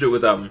used it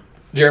with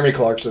Jeremy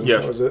Clarkson, Yes.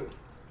 what was it?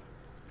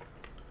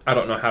 I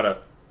don't know how to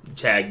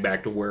tag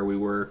back to where we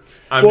were.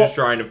 I'm Well, just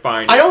trying to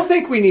find. I don't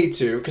think we need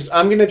to, because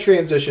I'm going to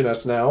transition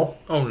us now.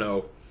 Oh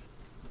no.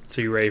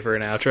 So you ready for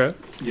an outro?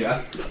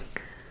 Yeah.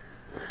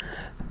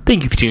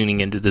 Thank you for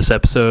tuning into this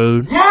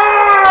episode.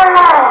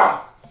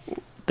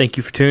 Thank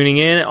you for tuning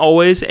in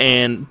always,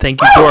 and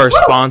thank you to our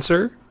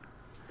sponsor.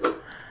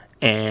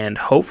 And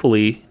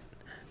hopefully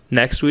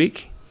next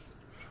week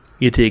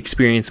you get to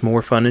experience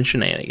more fun and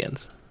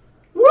shenanigans.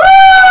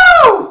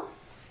 Woo!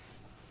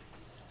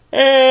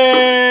 And